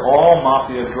launder all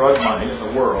mafia drug money in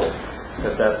the world.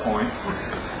 at that point.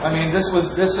 I mean,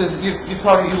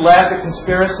 you laugh at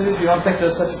conspiracies, you don't think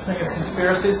there's such a thing as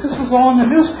conspiracies. This was all in the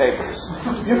newspapers.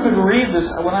 You could read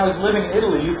this, when I was living in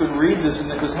Italy, you could read this,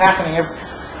 and it was happening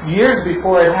years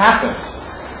before it happened.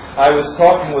 I was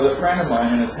talking with a friend of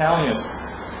mine, an Italian,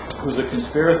 who's a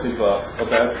conspiracy buff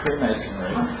about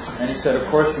Freemasonry, and he said, of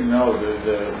course you know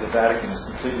the Vatican is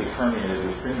completely permeated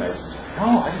with Freemasons.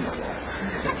 No, I didn't know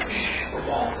that. Shh, the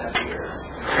walls have ears.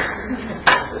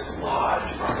 There's this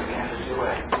lodge propaganda to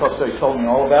it. So he told me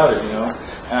all about it,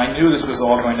 and I knew this was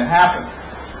all going to happen.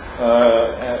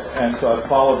 And so I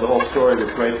followed the whole story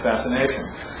with great fascination.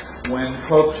 When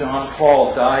Pope John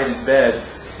Paul died in bed,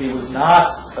 he was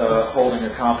not holding a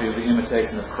copy of the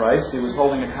Imitation of Christ. He was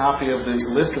holding a copy of the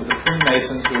list of the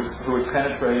Freemasons who had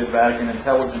penetrated Vatican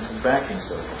intelligence and banking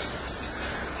circles.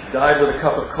 He died with a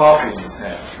cup of coffee in his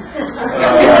hand.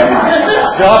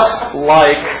 Just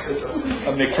like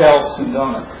Michele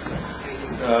Sindona.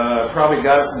 Probably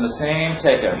got it from the same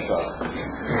takeout shop.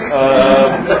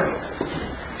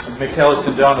 Michele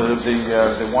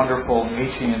Sindona, the wonderful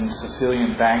Nietzschean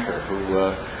Sicilian banker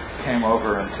who came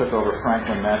over and took over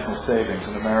Franklin National Savings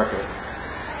in America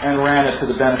and ran it to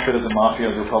the benefit of the mafia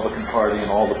of the Republican Party and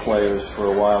all the players for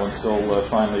a while until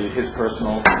finally his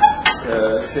personal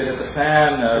shit hit the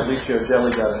fan. Licio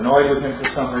Gelli got annoyed with him for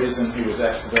some reason. He was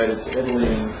extradited to Italy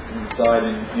and died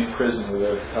in prison with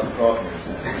a cup of coffee in his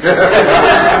hand.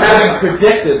 Having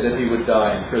predicted that he would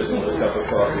die in prison with a cup of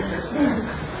coffee in his hand.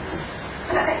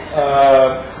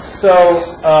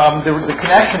 The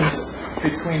connections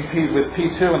with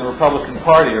P2 and the Republican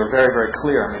Party are very, very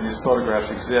clear. I mean, these photographs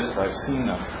exist. I've seen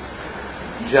them.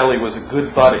 Gelli was a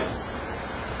good buddy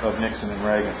of Nixon and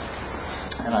Reagan.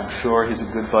 And I'm sure he's a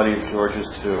good buddy of George's,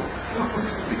 too.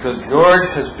 Because George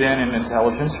has been in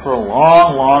intelligence for a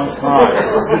long, long time.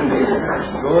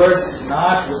 George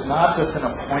was not just an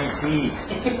appointee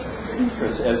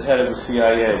as head of the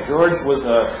CIA. George was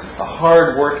a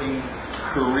hard-working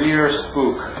career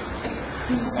spook.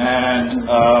 And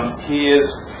he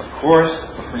is, of course,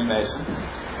 a Freemason.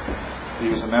 He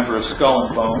was a member of Skull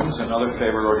and Bones, another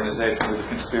favorite organization of the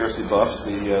conspiracy buffs,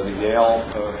 the Yale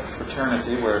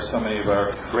fraternity, where so many of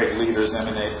our great leaders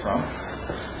emanate from.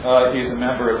 He's a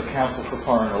member of the Council for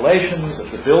Foreign Relations, of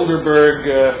the Bilderberg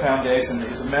Foundation.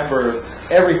 He's a member of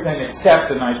everything except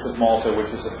the Knights of Malta,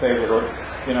 which is a favorite,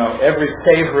 every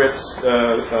favorite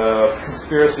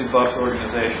conspiracy buffs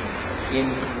organization in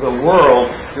the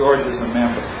world, George is a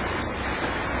member.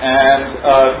 And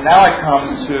now I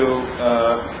come to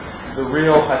the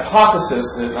real hypothesis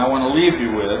that I want to leave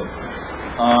you with.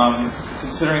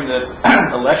 Considering that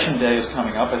Election Day is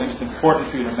coming up, I think it's important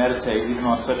for you to meditate even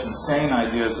on such insane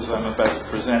ideas as I'm about to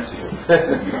present to you.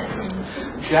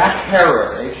 Jack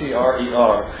Herer,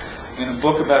 H-E-R-E-R, in a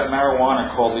book about marijuana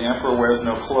called The Emperor Wears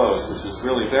No Clothes, which is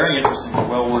really very interesting and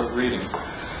well worth reading,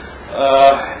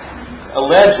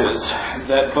 alleges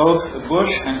that both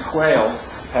Bush and Quayle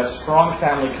have strong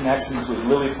family connections with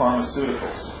Lilly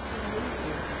Pharmaceuticals.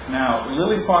 Now,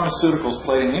 Lilly Pharmaceuticals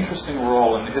played an interesting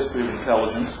role in the history of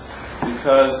intelligence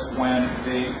because when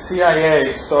the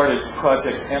CIA started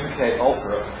Project MK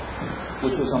Ultra,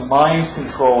 which was a mind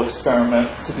control experiment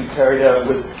to be carried out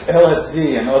with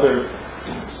LSD and other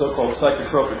so-called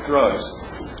psychotropic drugs,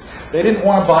 they didn't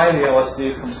want to buy the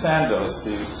LSD from Sandoz,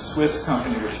 the Swiss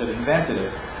company which had invented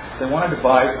it. They wanted to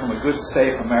buy it from a good,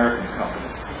 safe American company.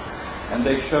 And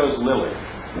they chose Lilly.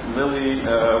 Lilly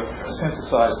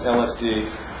synthesized LSD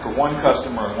for one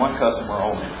customer and one customer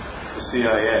only, the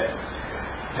CIA.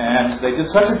 And they did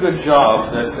such a good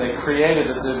job that they created,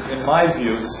 in my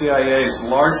view, the CIA is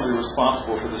largely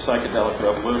responsible for the psychedelic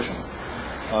revolution.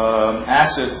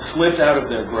 Acid slipped out of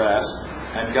their grasp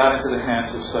and got into the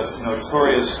hands of such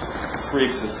notorious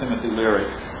freaks as Timothy Leary.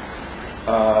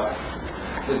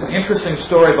 There's an interesting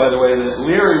story, by the way, that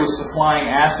Leary was supplying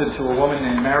acid to a woman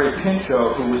named Mary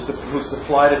Pinchot, who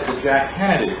supplied it to Jack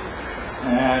Kennedy.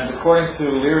 And according to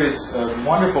Leary's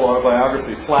wonderful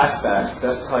autobiography, Flashbacks,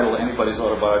 best title of anybody's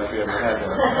autobiography ever had,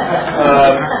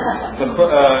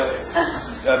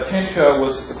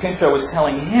 Pinchot was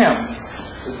telling him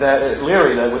that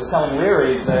Leary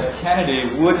that Kennedy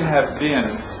would have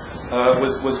been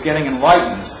was getting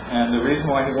enlightened, and the reason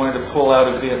why he wanted to pull out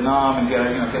of Vietnam and get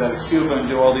out of Cuba and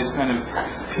do all these kind of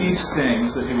peace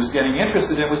things that he was getting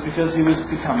interested in was because he was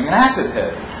becoming an acid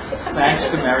head, thanks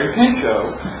to Mary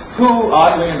Pinchot, who,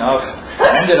 oddly enough,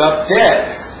 ended up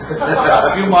dead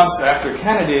a few months after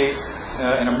Kennedy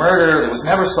in a murder that was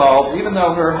never solved, even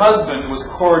though her husband was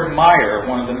Cord Meyer,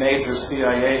 one of the major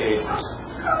CIA agents.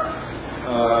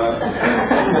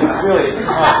 It's really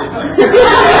tough, isn't it?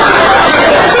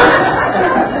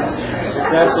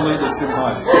 absolutely too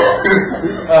much.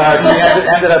 She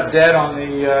ended up dead on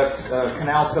the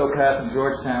canal towpath in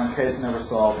Georgetown. Case never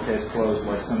solved, case closed,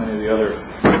 like so many of the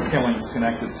other killings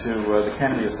connected to the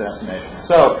Kennedy assassination.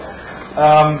 So,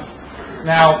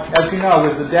 now, as you know,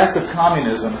 with the death of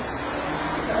communism,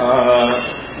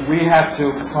 we have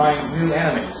to find new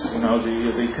enemies. You know,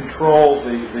 the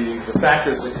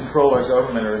factors that control our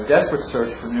government are in desperate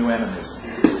search for new enemies.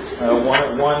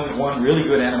 One really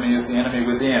good enemy is the enemy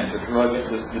within, the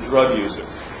drug user,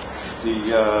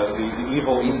 the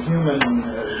evil, inhuman,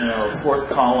 fourth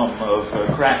column of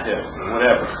crackheads or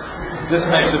whatever. This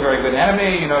makes a very good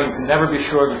enemy. You know, you can never be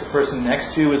sure that the person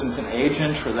next to you isn't an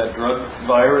agent for that drug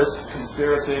virus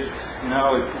conspiracy. You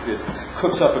know, it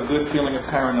cooks up a good feeling of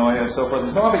paranoia and so forth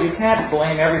and so on, but you can't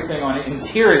blame everything on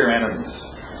interior enemies.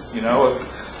 You know, a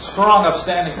strong,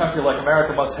 upstanding country like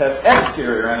America must have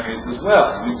exterior enemies as well.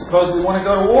 I mean, suppose we want to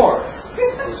go to war.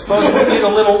 Suppose we need a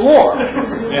little war,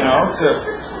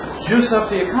 to juice up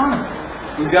the economy.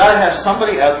 You've got to have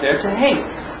somebody out there to hate.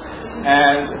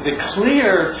 And the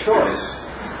clear choice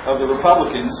of the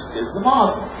Republicans is the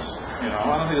Muslims. You know,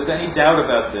 I don't think there's any doubt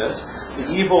about this.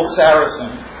 The evil Saracen,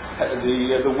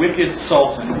 the wicked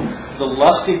Sultan, the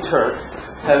lusty Turk,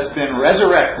 has been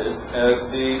resurrected as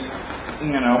the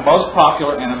most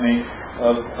popular enemy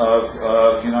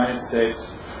of United States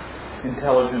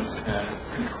intelligence and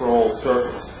control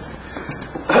circles.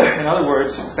 In other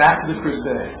words, back to the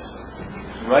Crusades,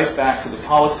 right back to the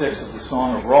politics of the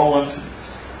Song of Roland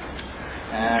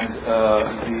and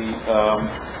the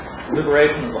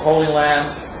liberation of the Holy Land,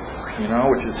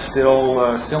 which is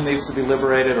still needs to be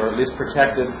liberated or at least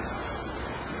protected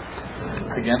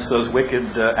against those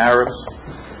wicked Arabs.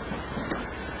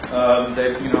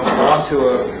 They've belong to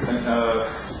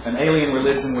an alien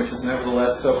religion which is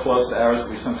nevertheless so close to ours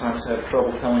we sometimes have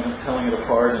trouble telling it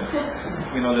apart. And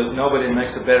there's nobody that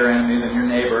makes a better enemy than your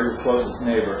neighbor, your closest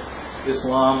neighbor.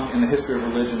 Islam, in the history of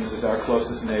religions, is our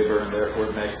closest neighbor, and therefore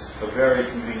it makes a very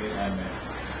convenient enemy.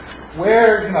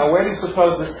 Where do you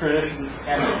suppose this tradition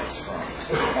emanates from?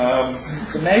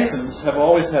 The Masons have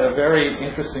always had a very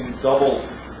interesting double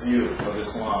view of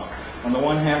Islam. On the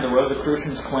one hand, the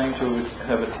Rosicrucians claim to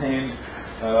have attained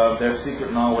their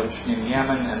secret knowledge in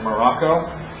Yemen and Morocco,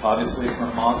 obviously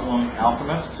from Muslim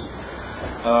alchemists.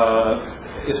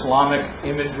 Islamic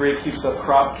imagery keeps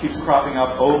cropping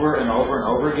up over and over and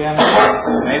over again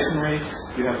in Masonry.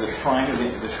 You have the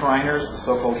Shriners, the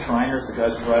so-called Shriners, the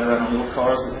guys who ride around in little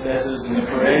cars with fezzes in the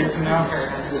parades,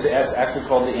 It's actually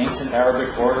called the Ancient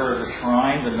Arabic Order of the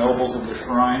Shrine, the nobles of the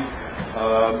Shrine,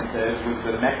 with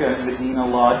the Mecca and Medina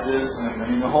lodges.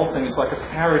 And the whole thing is like a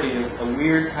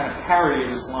weird kind of parody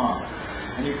of Islam.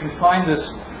 And you can find this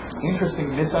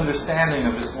interesting misunderstanding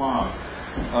of Islam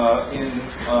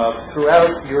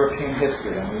throughout European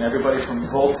history. I mean, everybody from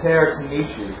Voltaire to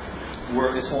Nietzsche were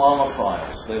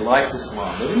Islamophiles. They liked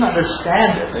Islam. They didn't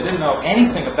understand it. They didn't know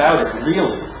anything about it,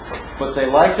 really. But they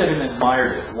liked it and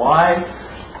admired it. Why?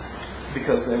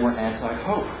 Because they were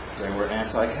anti-Pope. They were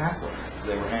anti-Catholic.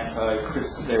 They were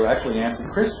anti-Christian. They were actually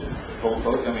anti-Christian.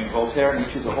 Voltaire,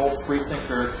 Nietzsche, the whole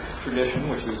freethinker tradition,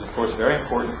 which is, of course, very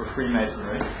important for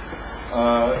Freemasonry,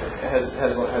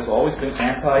 has always been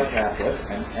anti-Catholic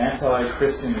and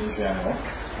anti-Christian in general,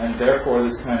 and therefore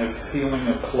this kind of feeling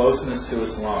of closeness to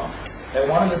Islam. At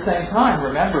one and the same time,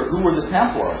 remember, who were the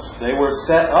Templars? They were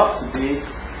set up to be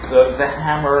the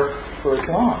hammer for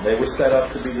Islam. They were set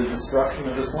up to be the destruction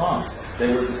of Islam.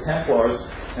 They were the Templars,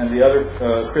 and the other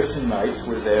Christian knights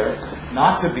were there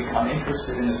not to become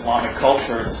interested in Islamic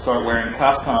culture and to start wearing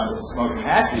kaftans and smoking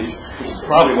hashish, which is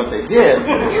probably what they did.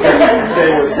 They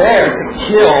were there to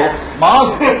kill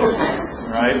Muslims,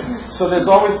 right? So there's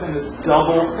always been this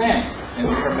double thing in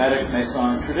the Hermetic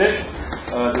Masonic tradition,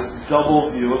 this double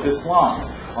view of Islam.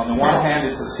 On the one hand,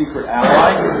 it's a secret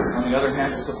ally. On the other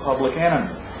hand, it's a public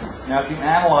enemy. Now, if you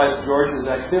analyze George's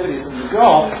activities in the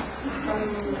Gulf,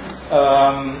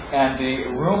 and the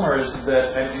rumors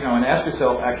that, and ask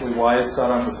yourself, actually, why is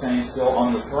Saddam Hussein still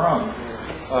on the throne?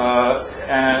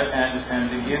 And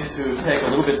begin to take a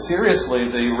little bit seriously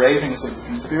the ravings of the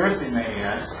conspiracy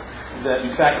maniacs that,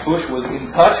 in fact, Bush was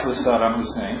in touch with Saddam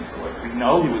Hussein. We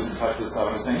know he was in touch with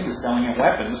Saddam Hussein. He was selling him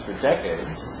weapons for decades.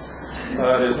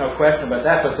 There's no question about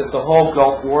that, but that the whole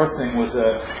Gulf War thing was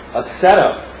a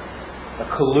setup, a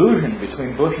collusion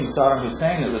between Bush and Saddam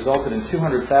Hussein that resulted in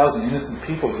 200,000 innocent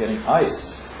people getting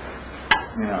iced.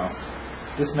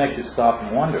 This makes you stop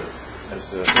and wonder.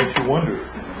 Makes you wonder.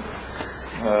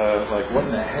 Like, what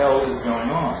in the hell is going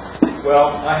on?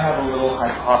 Well, I have a little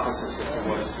hypothesis as to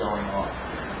what is going on.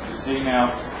 You see,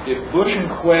 now, if Bush and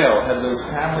Quayle had those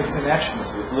family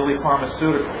connections with Lilly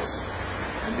Pharmaceuticals,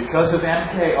 and because of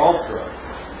MK Ultra,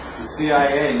 the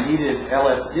CIA needed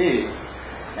LSD,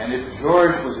 and if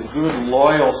George was a good,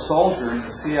 loyal soldier in the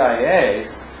CIA,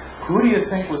 who do you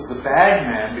think was the bad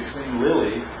man between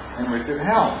Lilly and Richard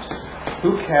Helms?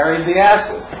 Who carried the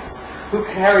acid? Who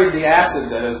carried the acid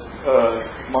that, as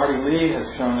Marty Lee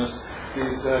has shown us,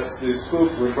 these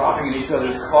spooks were dropping in each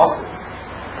other's coffee?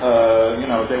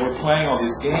 They were playing all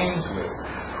these games with.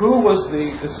 Who was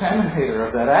the disseminator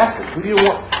of that acid? Who do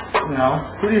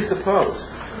you suppose?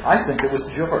 I think it was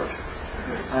George.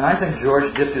 And I think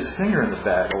George dipped his finger in the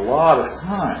bag a lot of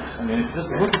times. I mean, if you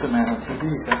just look at the man on TV,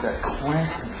 he's got that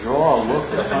clenched jaw look.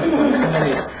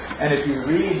 And if you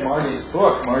read Marty Lee's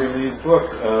book,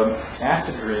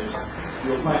 Acid Dreams,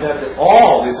 you'll find out that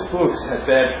all these spooks had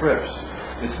bad trips.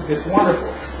 It's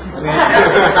wonderful. I mean,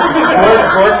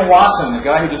 Gordon Wasson, the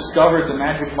guy who discovered the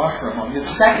magic mushroom, on his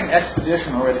second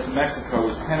expedition already to Mexico,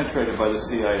 was penetrated by the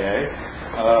CIA.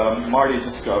 Marty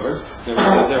discovered there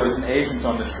was an agent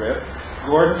on the trip.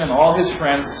 Gordon and all his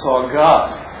friends saw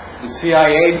God. The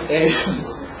CIA agent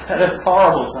had a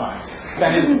horrible time.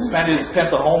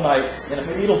 Spent the whole night in a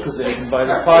fetal position by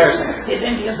the fire, saying, "These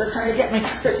Indians are trying to get me." He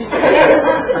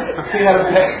had a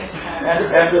bad,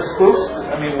 and the spooks.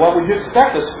 I mean, what would you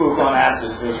expect a spook on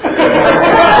acid to? They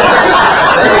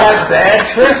had bad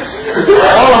trips.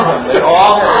 All of them. They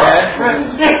all had bad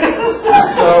trips.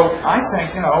 So I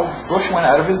think Bush went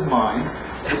out of his mind.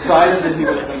 Decided that he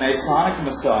was the Masonic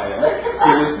Messiah.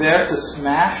 He was there to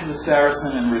smash the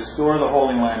Saracen and restore the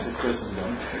Holy Land to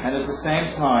Christendom, and at the same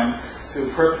time to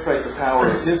perpetrate the power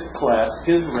of his class,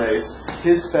 his race,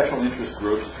 his special interest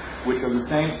groups, which are the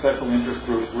same special interest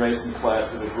groups, race and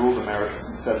class, that have ruled America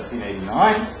since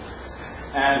 1789.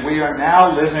 And we are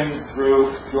now living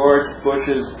through George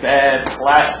Bush's bad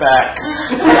flashbacks.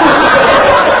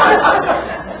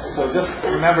 So just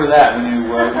remember that when you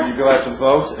go out to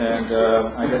vote, and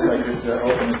I guess I could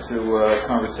open it to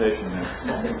conversation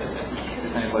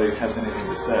if anybody has anything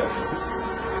to say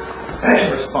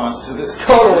in response to this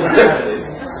total insanity.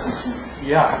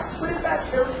 Yeah. What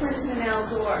about Bill Clinton and Al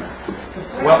Gore?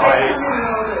 Well,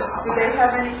 do they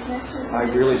have any connections? I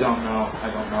really don't know.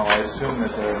 I don't know. I assume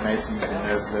that they're Masons,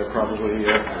 and they're probably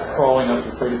crawling up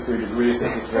to 33 degrees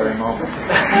at this very moment.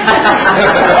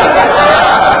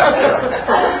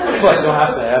 But you'll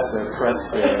have to ask their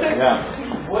press. Yeah.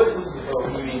 What was the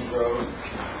Bohemian Grove?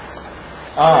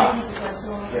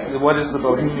 What is the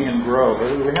Bohemian Grove?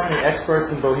 Do we have any experts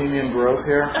in Bohemian Grove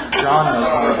here? John knows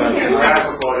more about it.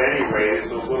 Geographical at any rate,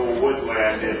 it's a little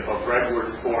woodland of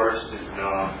redwood forest in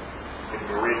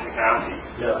Marin County.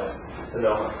 No, it's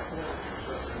Sonoma.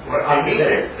 What? They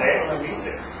actually meet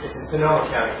there. It's in Sonoma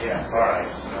County, yeah. All right.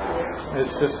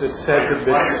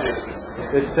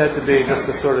 It's said to be just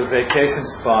a sort of vacation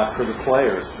spot for the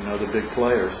players. The big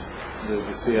players, the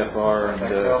CFR and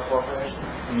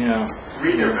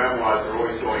Read their memoirs. They're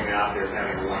always going out there and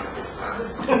having a wonderful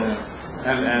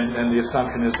time. And the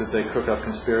assumption is that they cook up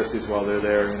conspiracies while they're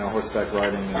there, horseback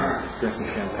riding and drinking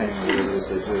champagne or whatever it is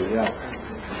they do. Yeah.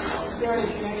 Is there any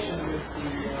connection with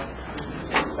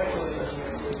the speculative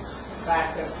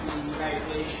fact that the United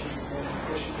Nations and the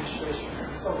Bush administration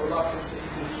are so reluctant to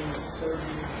intervene in the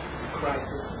Serbian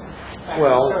crisis?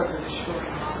 Well,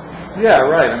 yeah,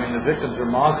 right. I mean, the victims are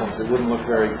Muslims. It wouldn't look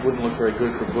very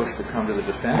good for Bush to come to the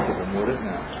defense of them, would it?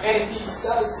 Now, and if he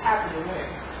does happen to win,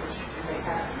 which may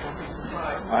happen, don't be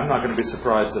surprised. I'm not going to be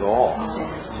surprised at all.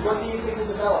 What do you think is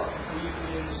developing?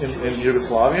 In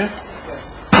Yugoslavia? Yes.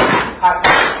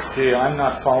 Gee, I'm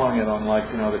not following it on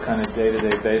the kind of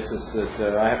day-to-day basis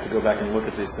that I have to go back and look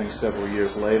at these things several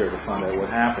years later to find out what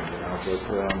happened.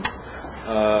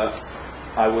 But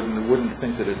I wouldn't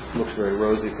think that it looks very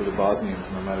rosy for the Bosnians,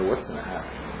 no matter what's going to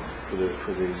happen for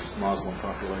the Muslim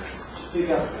population. Speak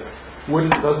up.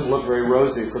 Doesn't look very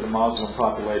rosy for the Muslim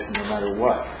population, no matter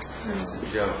what.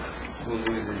 Joe, who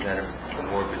loses that the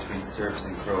war between Serbs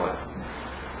and Croats?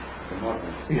 The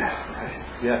Muslims. Yeah, right.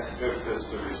 Yes. If this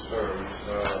to be served,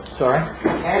 Sorry?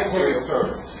 as we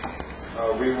serve,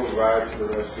 we will ride to the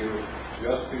rescue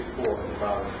just before the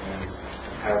Bosnians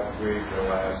have breathed their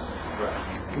last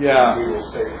breath. Yeah. We will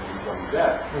save them from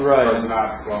death, Right. but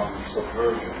not from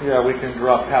subversion. Yeah, we can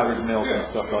drop powdered milk and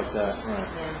stuff like that. Right.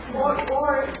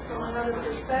 Or from another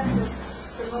perspective,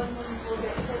 the Muslims will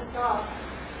get pissed off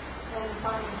and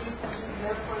finally do something,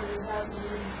 therefore there hasn't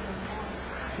really been.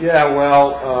 Yeah,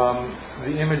 well,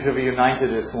 the image of a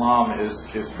united Islam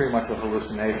is pretty much a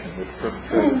hallucination. It's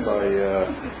perpetrated by.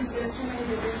 There's too many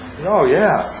divisions. Oh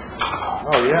yeah.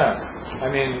 I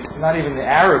mean, not even the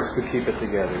Arabs could keep it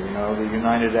together. You know, the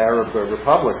United Arab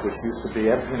Republic, which used to be,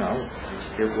 you know,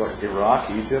 here's what, Iraq,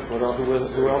 Egypt,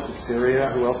 who else was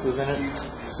Syria? Who else was in it?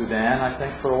 Sudan, I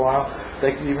think, for a while.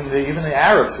 Even the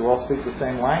Arabs, who all speak the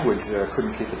same language,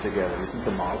 couldn't keep it together. You think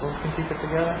the Muslims can keep it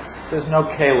together? There's no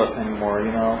caliph anymore,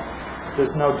 you know.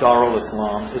 There's no Darul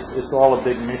Islam. It's all a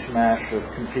big mishmash of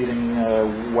competing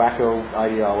wacko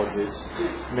ideologies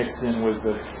mixed in with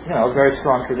a very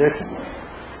strong tradition,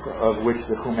 of which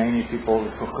the Khomeini people,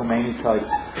 the Khomeini types,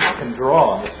 can draw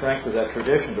on the strength of that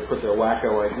tradition to put their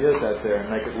wacko ideas out there and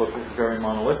make it look very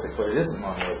monolithic. But it isn't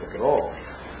monolithic at all.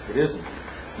 It isn't.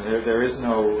 There is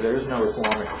no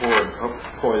Islamic horde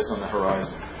poised on the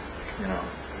horizon. You know,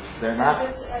 they're not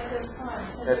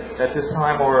at this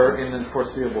time or in the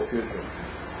foreseeable future.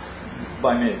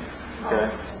 By me, okay.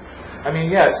 I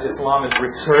mean, yes, Islam is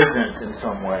resurgent in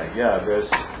some way. Yeah, there's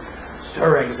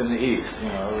stirrings in the East, you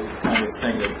know, the kind of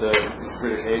thing that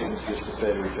British agents used to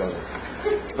say to each other.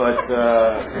 But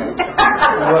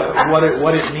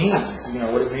what it means, you know,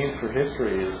 what it means for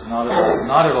history is not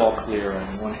at all clear,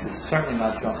 and one should certainly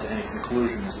not jump to any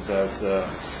conclusions about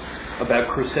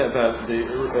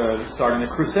starting the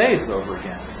Crusades over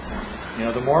again. You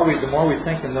know, the more we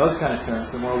think in those kind of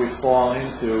terms, the more we fall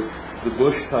into the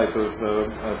Bush type of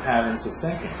patterns of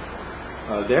thinking.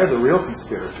 They're the real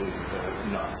conspiracy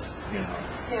nuts. You know.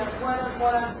 Yeah,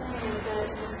 what I'm saying is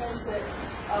that in the sense that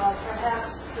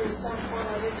perhaps through some form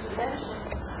of intervention,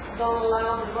 they'll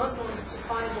allow the Muslims to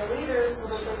find the leaders so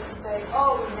that they can say,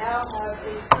 oh, we now have a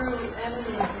true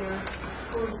enemy here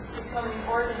who's becoming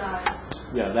organized.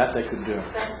 Yeah, that they could do.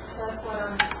 That's what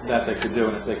I'm saying. That they could do,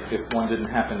 and if one didn't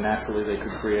happen naturally, they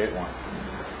could create one.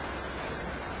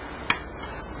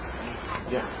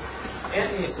 Yeah.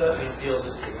 Anthony Sutton feels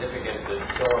it's significant that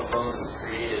Skull and Bones was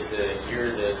created the year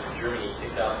that Germany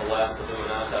kicked out the last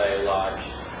Illuminati lodge.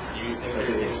 Do you think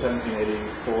there's any...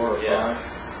 1784 or 5? Yeah.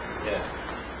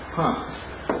 Huh.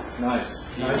 Nice.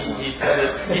 He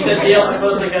said Yale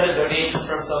supposedly got a donation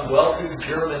from some wealthy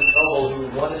German noble who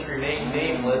wanted to remain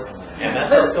nameless, and that's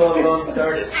how Skull and Bones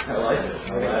started. I like it.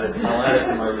 I'll add it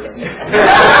to my routine.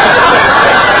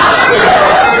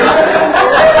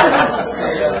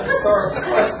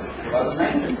 By the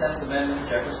 9th and 10th Amendment,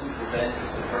 Jefferson's revenge is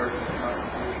subversion of the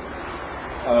Constitution.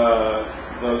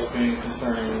 Those being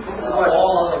concerning...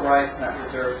 All other rights not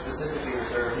reserved, specifically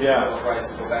reserved, Yeah. all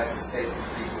rights to go back to the states and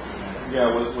people.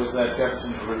 Yeah, was that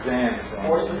Jefferson's revenge?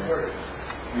 Or subverted.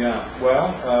 Yeah,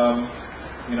 well,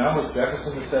 you know, was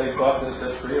Jefferson to say he thought that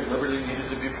the tree of liberty needed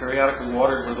to be periodically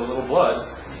watered with a little blood?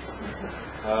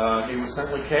 He was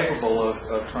certainly capable of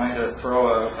trying to throw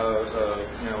a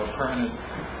permanent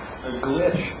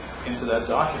glitch into that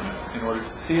document in order to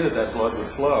see that blood would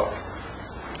flow.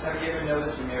 Have you ever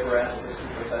noticed when you ever ask a history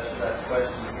professor that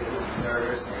question, you get a little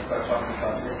nervous and they start talking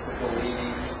about mystical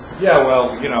leanings? Yeah,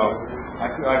 well, you know,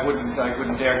 I wouldn't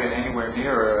dare get anywhere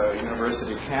near a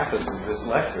university campus with this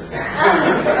lecture.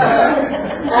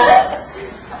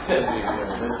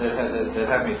 They'd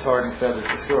have me tarred and feathered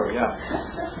for sure, yeah.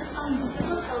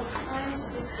 Crimes,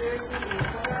 conspiracies, and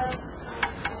cover-ups,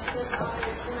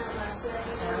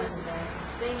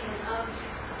 thinking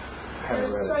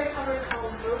there's a story cover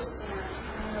called Rope Scam.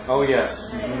 Oh, yes.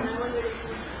 And I wondered if you...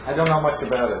 I don't know much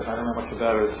about it.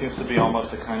 It seems to be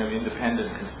almost a kind of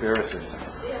independent conspiracy.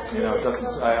 You know, it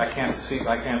doesn't. I can't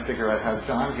figure out how.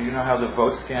 John, do you know how the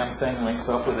vote scam thing links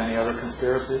up with any other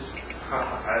conspiracies?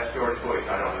 Ask George Bush.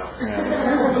 I don't know.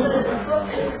 The book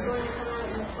is going to come out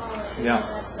in the fall. Yeah.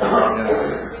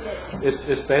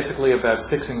 It's basically about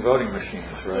fixing voting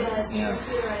machines, right? Yeah, it's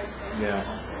computerized. Yeah.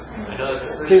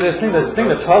 See, the thing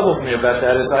that puzzles me about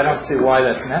that is I don't see why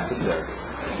that's necessary.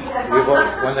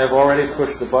 When they've already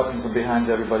pushed the buttons behind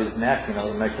everybody's neck, you know,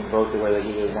 to make them vote the way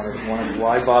they want to.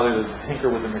 Why bother to tinker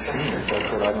with the machines?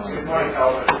 That's what I don't understand.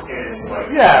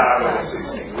 Yeah,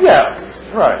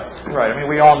 right. I mean,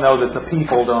 we all know that the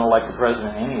people don't elect the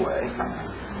president anyway.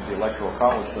 The Electoral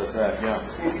College does that. Yeah.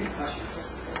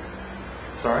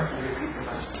 Sorry?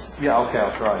 Yeah. Okay,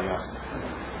 I'll try. Yeah.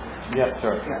 Yes,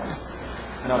 sir.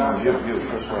 No, you.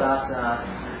 First About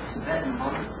Tibetan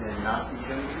monks in Nazi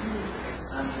Germany.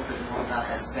 Expand a little bit more about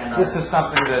that. This is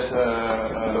something that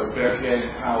Berthier and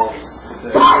Powell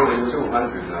said. There's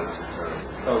 200 Nazi Germans.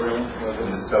 Oh, really? In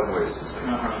the subways.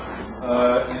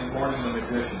 In Mourning the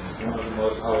Magicians, one of the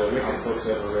most wicked books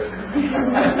ever written.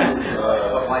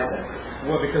 Why is that?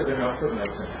 Well, because there are no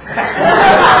footnotes in it.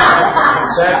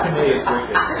 That to me is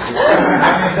wicked.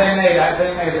 I mean, they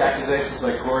made accusations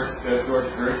like George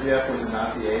Gurdjieff was a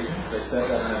Nazi agent. They said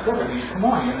that in a book. I mean, come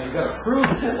on, you've got to prove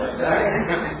shit like that.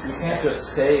 You can't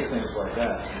just say things like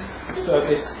that. So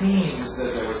it seems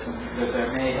that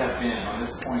there may have been, on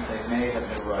this point, they may have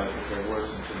been right that there were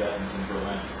some Tibetans in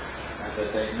Berlin, and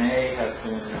that they may have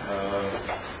been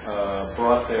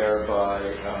brought there by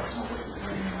what's his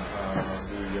name?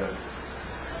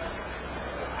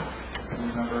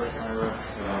 Remember,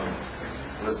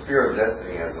 The Spear of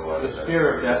Destiny has a lot of The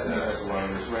Spear of Destiny has a lot of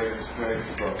this. Reagan's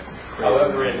book.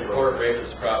 However, in court,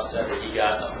 Ravenscroft said that he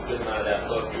got a good amount of that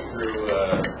book through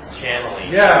channeling.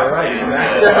 Yeah, right,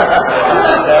 exactly.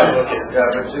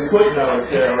 Footnote,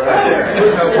 yeah, right.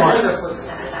 Footnote one.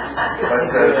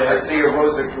 I see a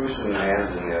Rosicrucian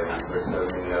hand in there because, I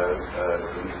mean,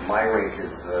 Myrick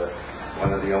is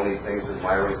one of the only things of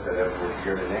Myrick's that ever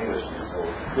appeared in English until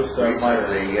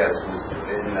recently, yes, was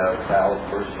in Val's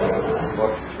version of the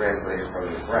book translated from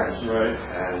the French. Right.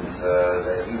 And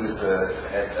he was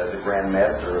the Grand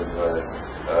Master of the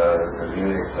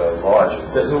Munich Lodge.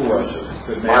 Who was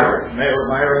it? Myrick.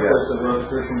 Myrick was the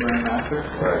Rosicrucian Grand Master?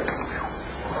 Right.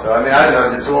 So, I mean, I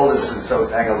don't know, all this is so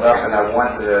tangled up, and I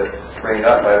wanted to bring it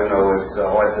up. I don't know, it's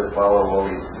hard to follow all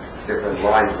these different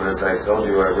lines, but as I told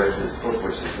you, I read this book,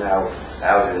 which is now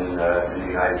out in the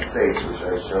United States, which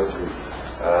I showed you,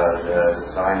 the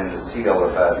sign and the seal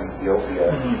about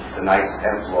Ethiopia, the Knights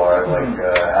Templar, like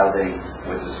how they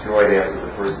were destroyed after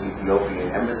the first Ethiopian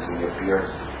embassy appeared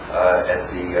at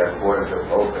the court of the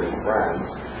Pope in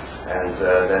France, and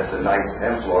that the Knights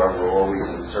Templar were always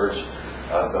in search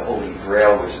of the Holy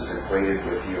Grail, which is equated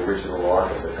with the original Ark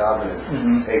of the Covenant,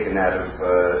 taken out of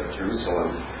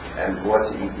Jerusalem and brought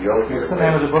to Ethiopia. What's the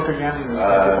name of the book again?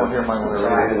 The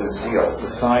Sign and the Seal. The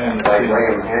Sign and the by Seal.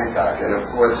 Graham Hancock. And of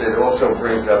course, it also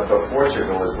brings up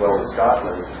Portugal as well as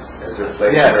Scotland as a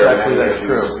place where many of these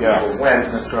people went.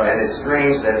 That's right. And it's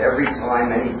strange that every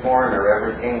time any foreigner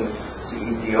ever came to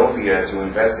Ethiopia to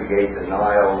investigate the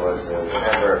Nile or to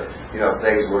whatever,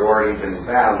 things would already been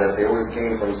found, that they always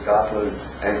came from Scotland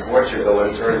and Portugal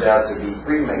and turned out to be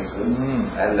Freemasons,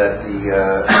 and that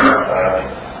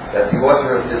the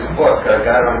author of this book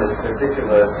got on this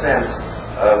particular scent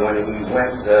when he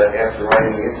went, after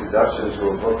writing the introduction to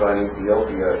a book on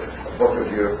Ethiopia, a book of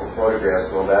beautiful photographs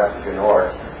called African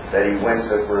Art, that he went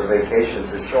for a vacation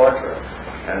to Chartres,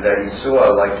 and that he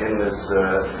saw, like in the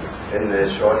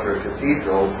Chartres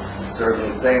Cathedral,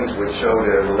 certain things which showed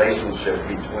a relationship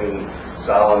between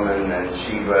Solomon and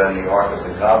Sheba and the Ark of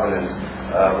the Covenant.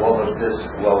 All of this,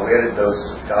 where did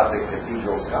those Gothic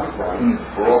cathedrals come from?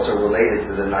 Were also related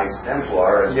to the Knights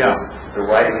Templar, as well as the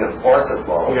writing of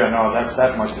Parsifal. Yeah, no,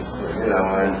 that much is clear.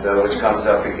 And which comes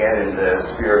up again in the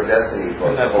Spear of Destiny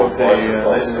book. In that book, the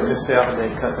Mystère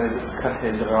des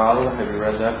Cathédrales, have you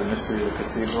read that? The Mystery of the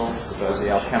Cathedrals, about the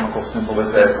alchemical symbolism.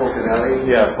 Was that Fulcanelli?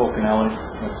 Yeah, Fulcanelli,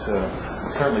 which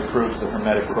certainly proves the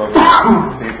Hermetic program of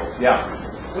cathedrals. Yeah.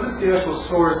 What is the actual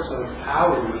source of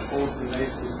power which holds the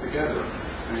Masons together? I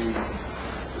mean,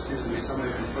 there seems to be so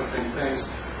many conflicting things.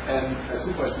 And I have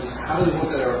two questions. How do we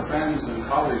look at our friends and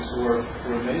colleagues who are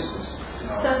Masons?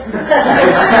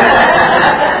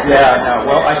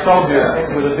 Well, I told you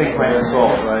with a big grain of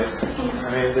salt, right? I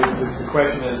mean, the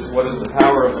question is, what is the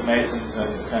power of the Masons,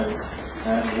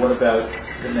 and what about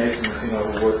the Masons, who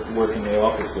work in the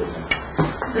office with them?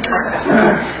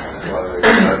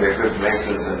 They're good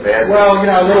Masons and bad. Well,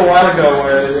 a little while ago,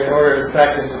 in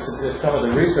fact, in some of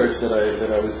the research that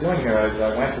I was doing here, I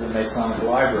went to the Masonic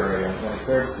Library on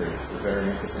 23rd Street. It's a very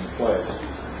interesting place.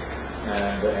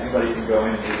 And anybody can go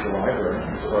in and use the library,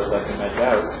 as far as I can make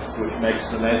out, which makes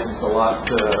the Masons a lot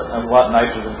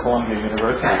nicer than Columbia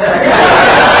University.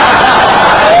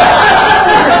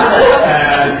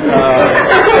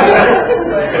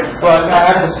 But I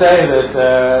have to say that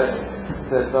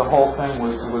the whole thing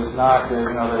was not, there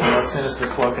was no sinister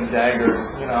cloak and dagger.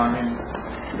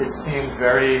 It seemed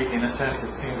very innocent.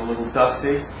 It seemed a little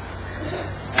dusty.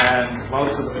 And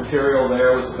most of the material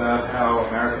there was about how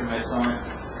American Masonic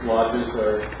lodges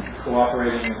are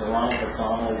cooperating in the Ronald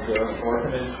McDonald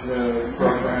orphanage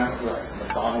program.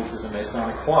 McDonald's is a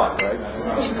Masonic plot, right?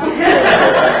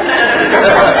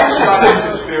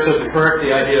 Subvert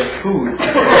the idea of food.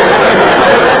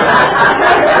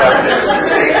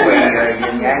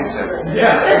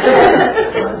 Yeah.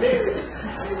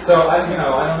 So I don't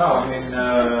know.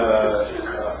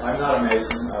 I'm not a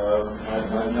Mason.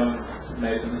 I've known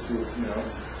Masons who,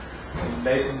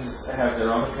 Masons have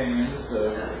their own opinions,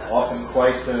 often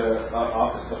quite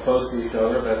opposed to each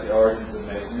other about the origins of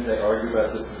Masonry. They argue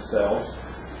about this themselves.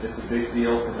 It's a big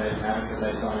deal for amateur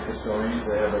Masonic historians.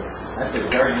 They have actually a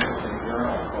very interesting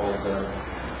journal called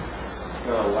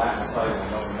Latin title, I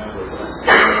don't remember, but it's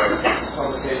a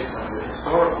publication of the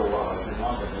Historical Lodge in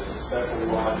London. There's a special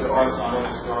lodge of Masonic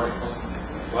historians.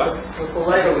 What? The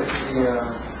later is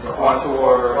the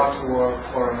Quatuor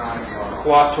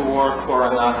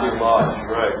Coronati Lodge,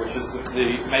 right, which is the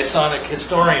Masonic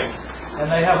historians.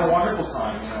 And they have a wonderful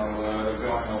time,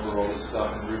 going over all this stuff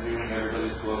and reviewing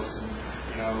everybody's books and,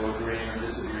 agreeing or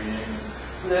disagreeing.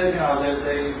 They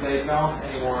don't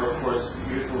anymore, of course,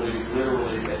 usually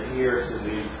literally adhere to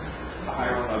the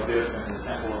Hiram Abiff and the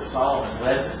Temple of Solomon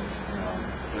legend.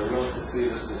 They're willing to see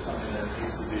this as something that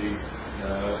needs to be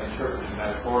interpreted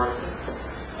metaphorically.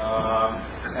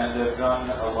 And they've done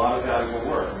a lot of valuable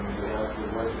work. I mean, the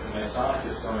work that the Masonic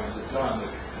historians have done, the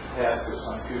task of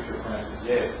some future Francis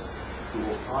Yates, who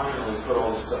will finally put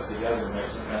all this stuff together and make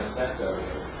some kind of sense out of it,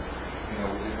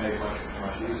 will be made much,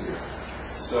 much easier.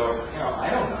 So, I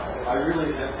don't know. I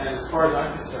really, and as far as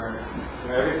I'm concerned,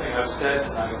 everything I've said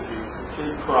tonight would be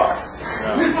complete crap.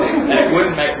 And it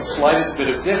wouldn't make the slightest bit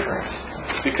of difference,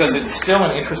 because it's still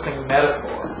an interesting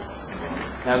metaphor.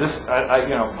 Now, this,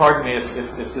 pardon me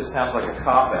if this sounds like a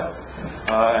cop-out.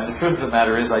 And the truth of the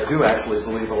matter is, I do actually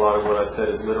believe a lot of what I've said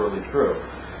is literally true.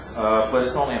 But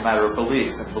it's only a matter of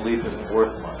belief, and belief isn't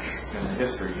worth much in the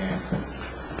history game.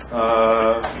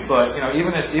 But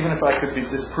even if I could be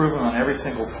disproven on every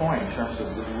single point in terms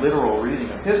of the literal reading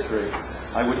of history,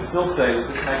 I would still say that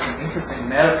this makes an interesting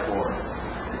metaphor,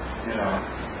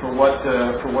 for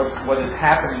what is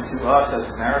happening to us as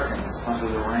Americans under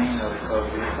the reign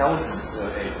of the intelligence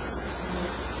agencies.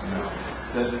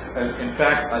 That in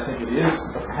fact, I think it is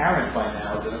apparent by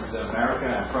now that America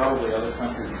and probably other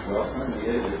countries as well, some of the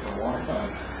Italy for a long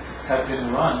time, have been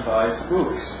run by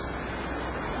spooks.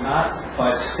 Not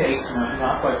by statesmen,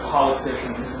 not by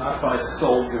politicians, not by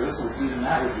soldiers, which even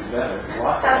that would be better. A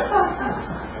lot better.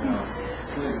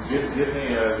 Give me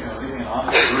an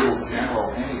honest, brutal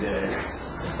general any day.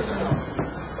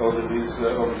 Over these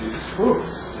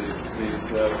spooks,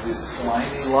 these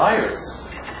slimy liars,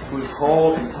 whose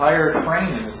whole entire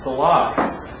training is to lie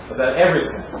about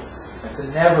everything, and to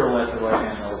never let the right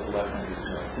hand know what the left hand is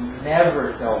doing, to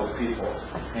never tell the people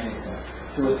anything,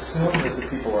 to assume that the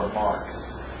people are marks.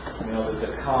 That the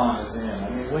con is in. I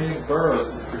mean, William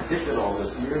Burroughs predicted all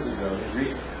this years ago.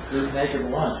 Read Naked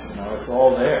Lunch. It's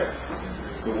all there.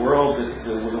 The world that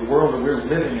we're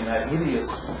living in, that hideous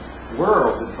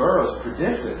world that Burroughs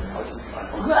predicted.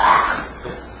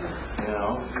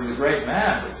 He's a great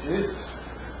man, but Jesus,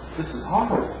 this is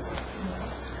horrible.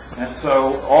 And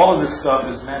so all of this stuff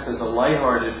is meant as a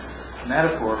lighthearted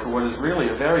metaphor for what is really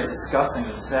a very disgusting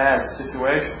and sad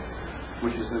situation.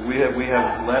 Which is that we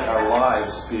have let our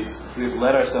lives be, we have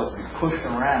let ourselves be pushed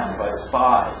around by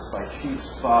spies, by cheap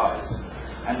spies.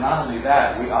 And not only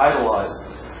that, we idolize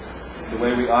them. The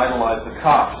way we idolize the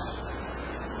cops.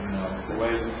 The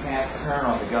way we can't turn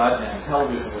on the goddamn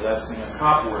television without seeing a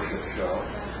cop worship show.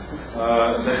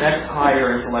 The next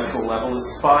higher intellectual level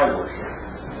is spy worship.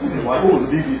 Like, the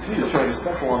BBC is showing a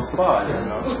special on spies.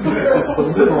 It's the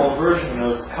liberal version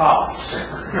of cops.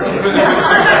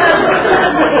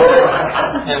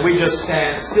 And we just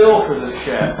stand still for this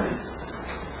shit.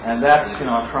 And that's,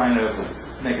 I'm trying to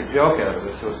make a joke out of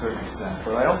it to a certain extent.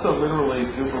 But I also literally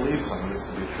do believe some of this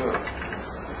to be true.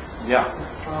 Yeah.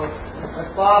 My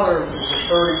father was a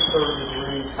 33rd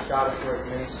degree Scottish Rite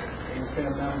Mason, and he's been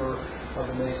a member of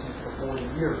the Masons for 40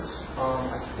 years.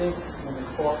 I think when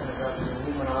we're talking about the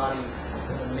Illuminati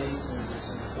and the Masons, it's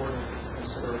important to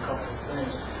consider a couple of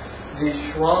things. The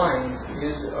shrine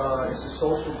is a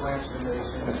social branch of the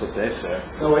Masons. That's what they say.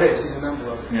 No, it is. He's a member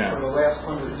of it. Yeah. For the last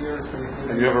 100 years,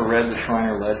 have you ever read the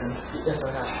Shriner Legend? Yes,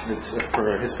 I have. It's for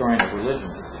a historian of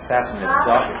religions. It's a fascinating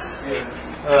document.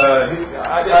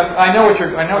 I know what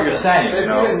you're saying. They've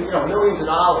given millions of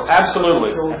dollars.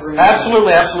 Absolutely.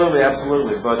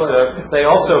 But they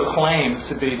also claim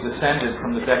to be descended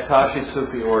from the Bektashi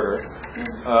Sufi order,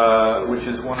 which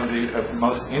is one of the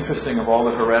most interesting of all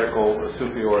the heretical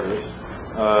Sufi orders,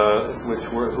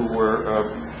 who were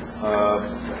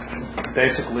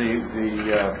basically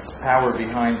the power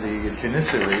behind the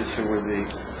Janissaries, who were the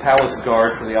palace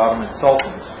guard for the Ottoman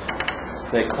sultans.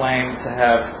 They claim to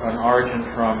have an origin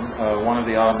from one of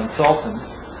the Ottoman sultans.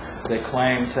 They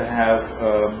claim to have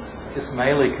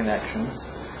Ismaili connections.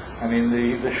 I mean,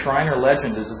 the Shriner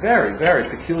Legend is a very, very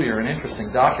peculiar and interesting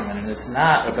document, and it's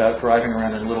not about driving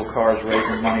around in little cars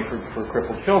raising money for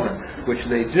crippled children, which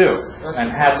they do,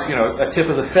 and that's, a tip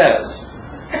of the fez.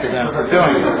 to them for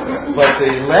doing it. But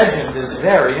the legend is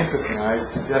very interesting. I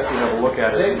suggest you have a look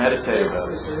at it and meditate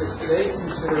about it. They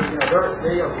consider,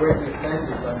 they are greatly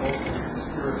offended by most of the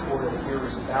conspiratorial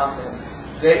theories about them.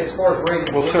 As far as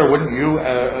Reagan, well, sir, wouldn't you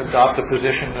adopt the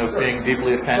position of being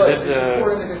deeply offended? It's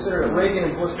important to consider that Reagan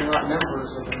and Bush were not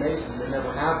members of the Masons. They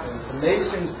never have been. The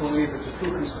Masons believe that the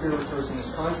true conspirators in this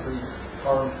country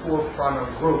are in four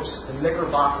primary groups: the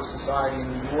Knickerbocker Society in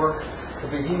New York, the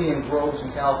Bohemian Groves in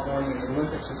California, and the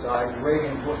Olympic Society. Reagan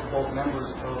and Bush were both members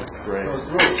of those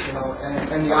groups,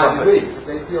 and the Ivy League.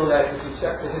 They feel that if you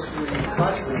check the history of the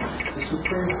country, the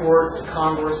Supreme Court, the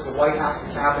Congress, the White House,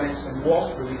 the cabinets, and Wall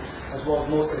Street, as well as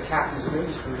most of the captains of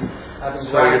industry, have been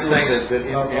so you're saying that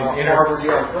in Harvard,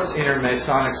 Yale, inner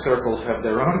Masonic circles have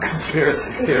their own conspiracy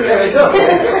theory. Yeah, they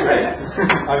do.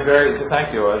 I'm very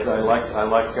thank you. I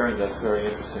like hearing that. It's a very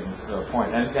interesting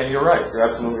point. And you're right. You're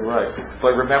absolutely right.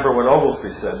 But remember what Oglesby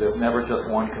said. There's never just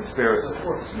one conspiracy. Of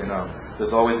course.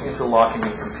 There's always interlocking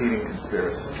and competing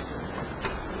conspiracies.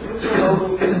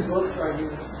 Well,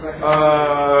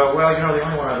 the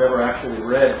only one I've ever actually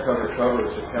read cover to cover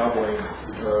is the Cowboy.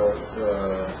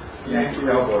 Yankee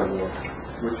Cowboy War,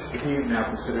 which he now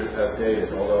considers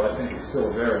outdated, although I think it's still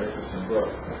a very interesting book.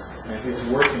 And he's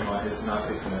working on his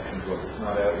Nazi connection book. It's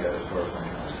not out yet, as far as I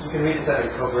know. You can read this under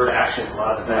covert action. A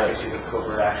lot of the back issues of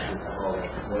covert action have all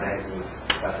this magazine.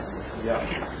 Yeah.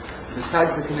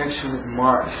 Besides the connection with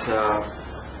Marx,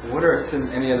 what are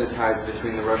any other ties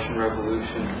between the Russian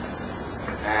Revolution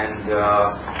and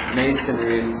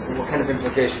Masonry, and what kind of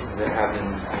implications does it have in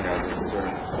this sort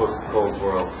of post-Cold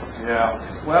world? Yeah.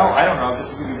 Well, I don't know.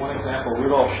 Just to give you one example,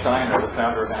 Rudolf Steiner, the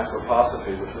founder of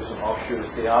anthroposophy, which was an offshoot of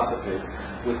theosophy,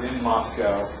 was in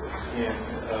Moscow in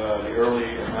the early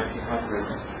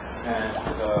 1900s and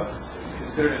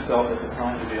considered himself at the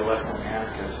time to be a left-wing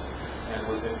anarchist, and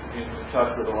was in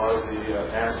touch with a lot of the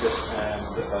anarchists and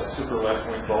super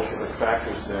left-wing Bolshevik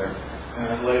factors there. And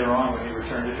then later on, when he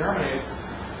returned to Germany,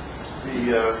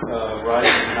 the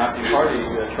rising Nazi Party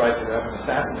tried to have him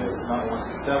assassinated, not once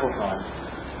but several times.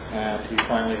 And he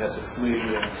finally had to flee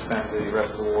and spend the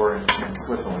rest of the war in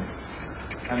Switzerland.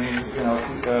 I mean,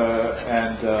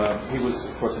 he was,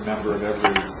 of course, a member of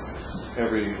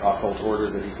every occult order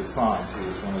that he could find. He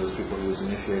was one of those people who was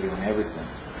initiated in everything.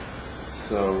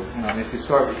 So, if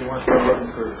you want to start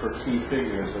looking for key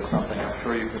figures or something, I'm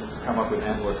sure you can come up with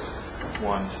endless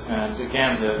ones. And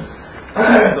again,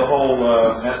 the whole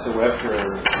Nesta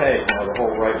Webster take, the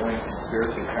whole right-wing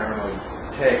conspiracy paranoid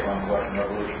take on the Russian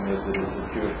Revolution is that it's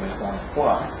a Jewish Masonic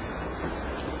plot.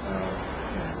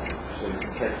 So you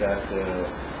can take that,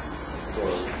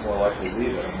 or more likely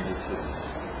leave it. I mean, it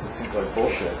seems like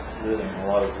bullshit, really, in a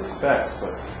lot of respects.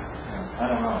 But I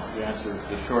don't know.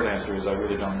 The short answer is I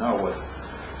really don't know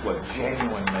what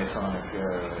genuine Masonic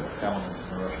elements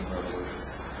in the Russian Revolution.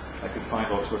 I could find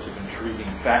all sorts of intriguing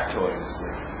factoids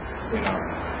that,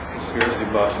 conspiracy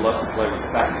buffs love to play with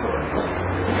factoids.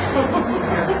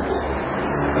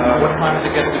 What time is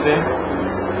it getting to be?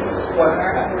 I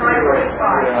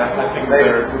think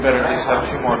we better at least have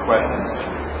two more questions.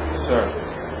 Sir.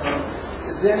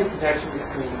 Is there any connection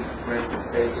between Francis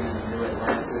Bacon and the New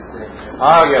Atlantis?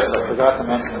 Ah, yes, I forgot to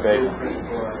mention Bacon.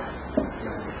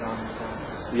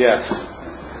 Yes.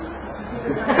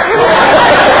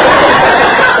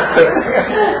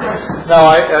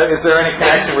 No, is there any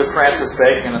connection with Francis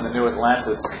Bacon and the New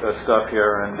Atlantis stuff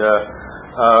here? And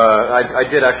I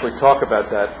did actually talk about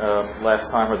that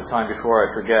last time or the time before,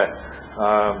 I forget,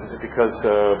 because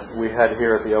we had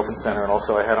here at the Open Center, and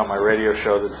also I had on my radio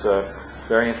show this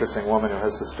very interesting woman who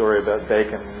has the story about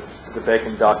Bacon, the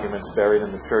Bacon documents buried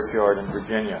in the churchyard in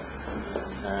Virginia.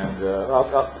 And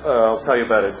I'll tell you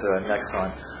about it next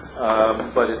time.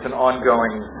 But it's an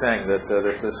ongoing thing that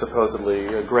there's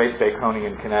supposedly great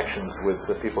Baconian connections with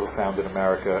the people who founded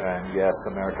America, and yes,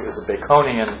 America is a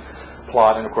Baconian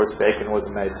plot, and of course Bacon was a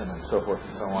Mason, and so forth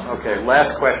and so on. Okay,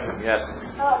 last question. Yes,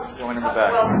 going in the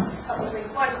back. Well, a couple of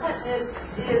things. One, Clinton is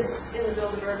in the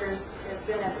Bilderbergers, has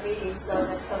been at the meeting, so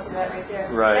that tells you that right there.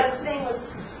 Right. The other thing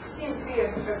seems to be a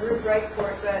group right for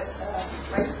it, but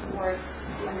right for it,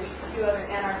 and there's a few other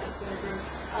anarchists in the group.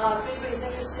 If anybody's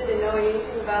interested in knowing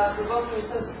anything about revoking your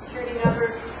Social Security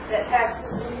number, that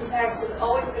income tax has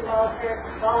always been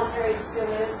voluntary, it still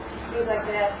is, things like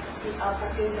that, I'll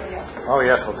talk to anybody else. Oh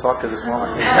yes, we'll talk to this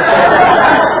woman. It's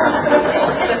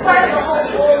part of the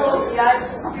whole of the ICE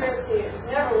conspiracy. It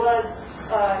never was,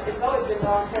 it's always been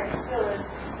voluntary, it still is.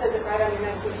 says it right on your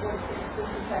 1946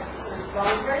 tax. It says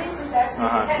voluntary income tax. You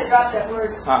kind of drop that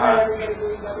word.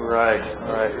 Right.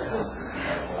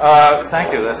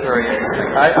 Thank you. That's very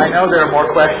interesting. I know there are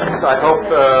more questions. I hope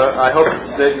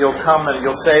that you'll come and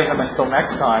you'll save them until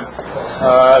next time.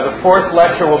 The fourth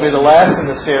lecture will be the last in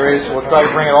the series. We'll try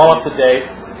to bring it all up to date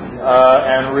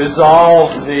and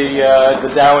resolve the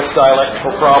Taoist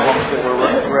dialectical problems that were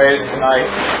raised tonight,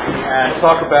 and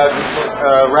talk about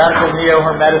radical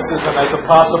neo-Hermeticism as a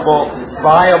possible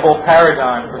viable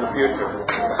paradigm for the future.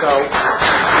 So.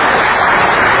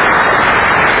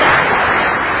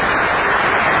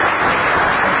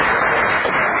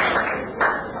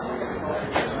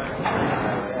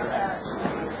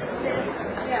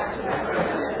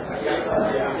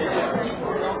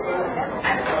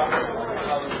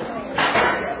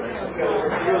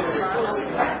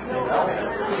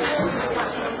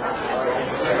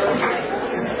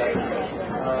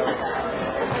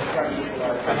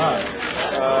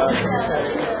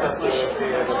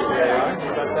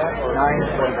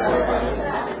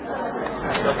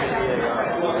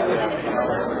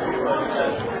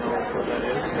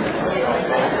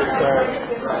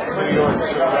 New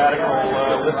York's radical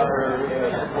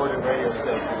listener-supported radio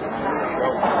station.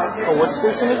 Oh, what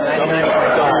station is it? WBAI.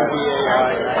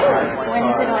 When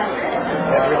is it on?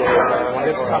 When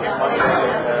this comes Monday,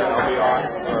 I'll be on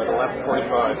at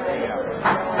 11:45 p.m.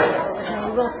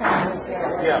 Wilson.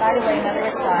 Yeah. By the way, another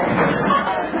aside.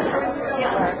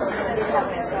 Hitler did have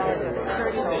an astrologer, the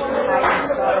Kurdish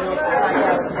astrologer, find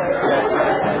out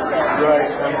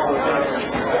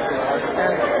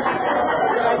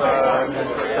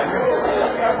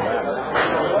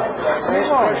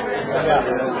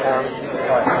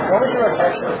Right. What was your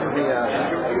objection to the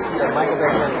Michael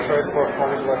Bacon's third book,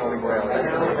 Holy Grail?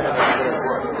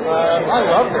 I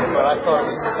loved it, but I thought it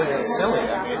was completely silly. I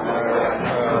mean,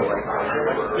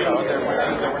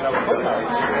 there were no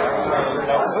footnotes.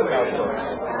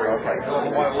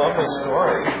 I love his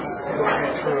story. It would be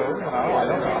true, I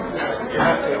don't know. We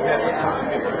have to listen to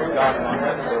people who've gotten on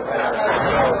it,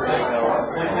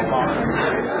 completely bonkers.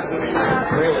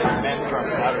 Really, men from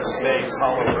outer space,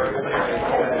 hollow earth,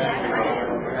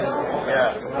 yeah,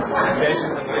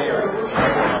 basically you're on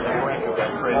the brink of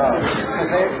that crazy.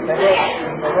 They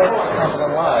wrote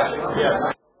something live. Yes.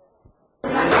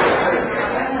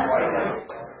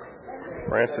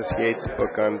 Francis Yates'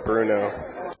 book on Bruno.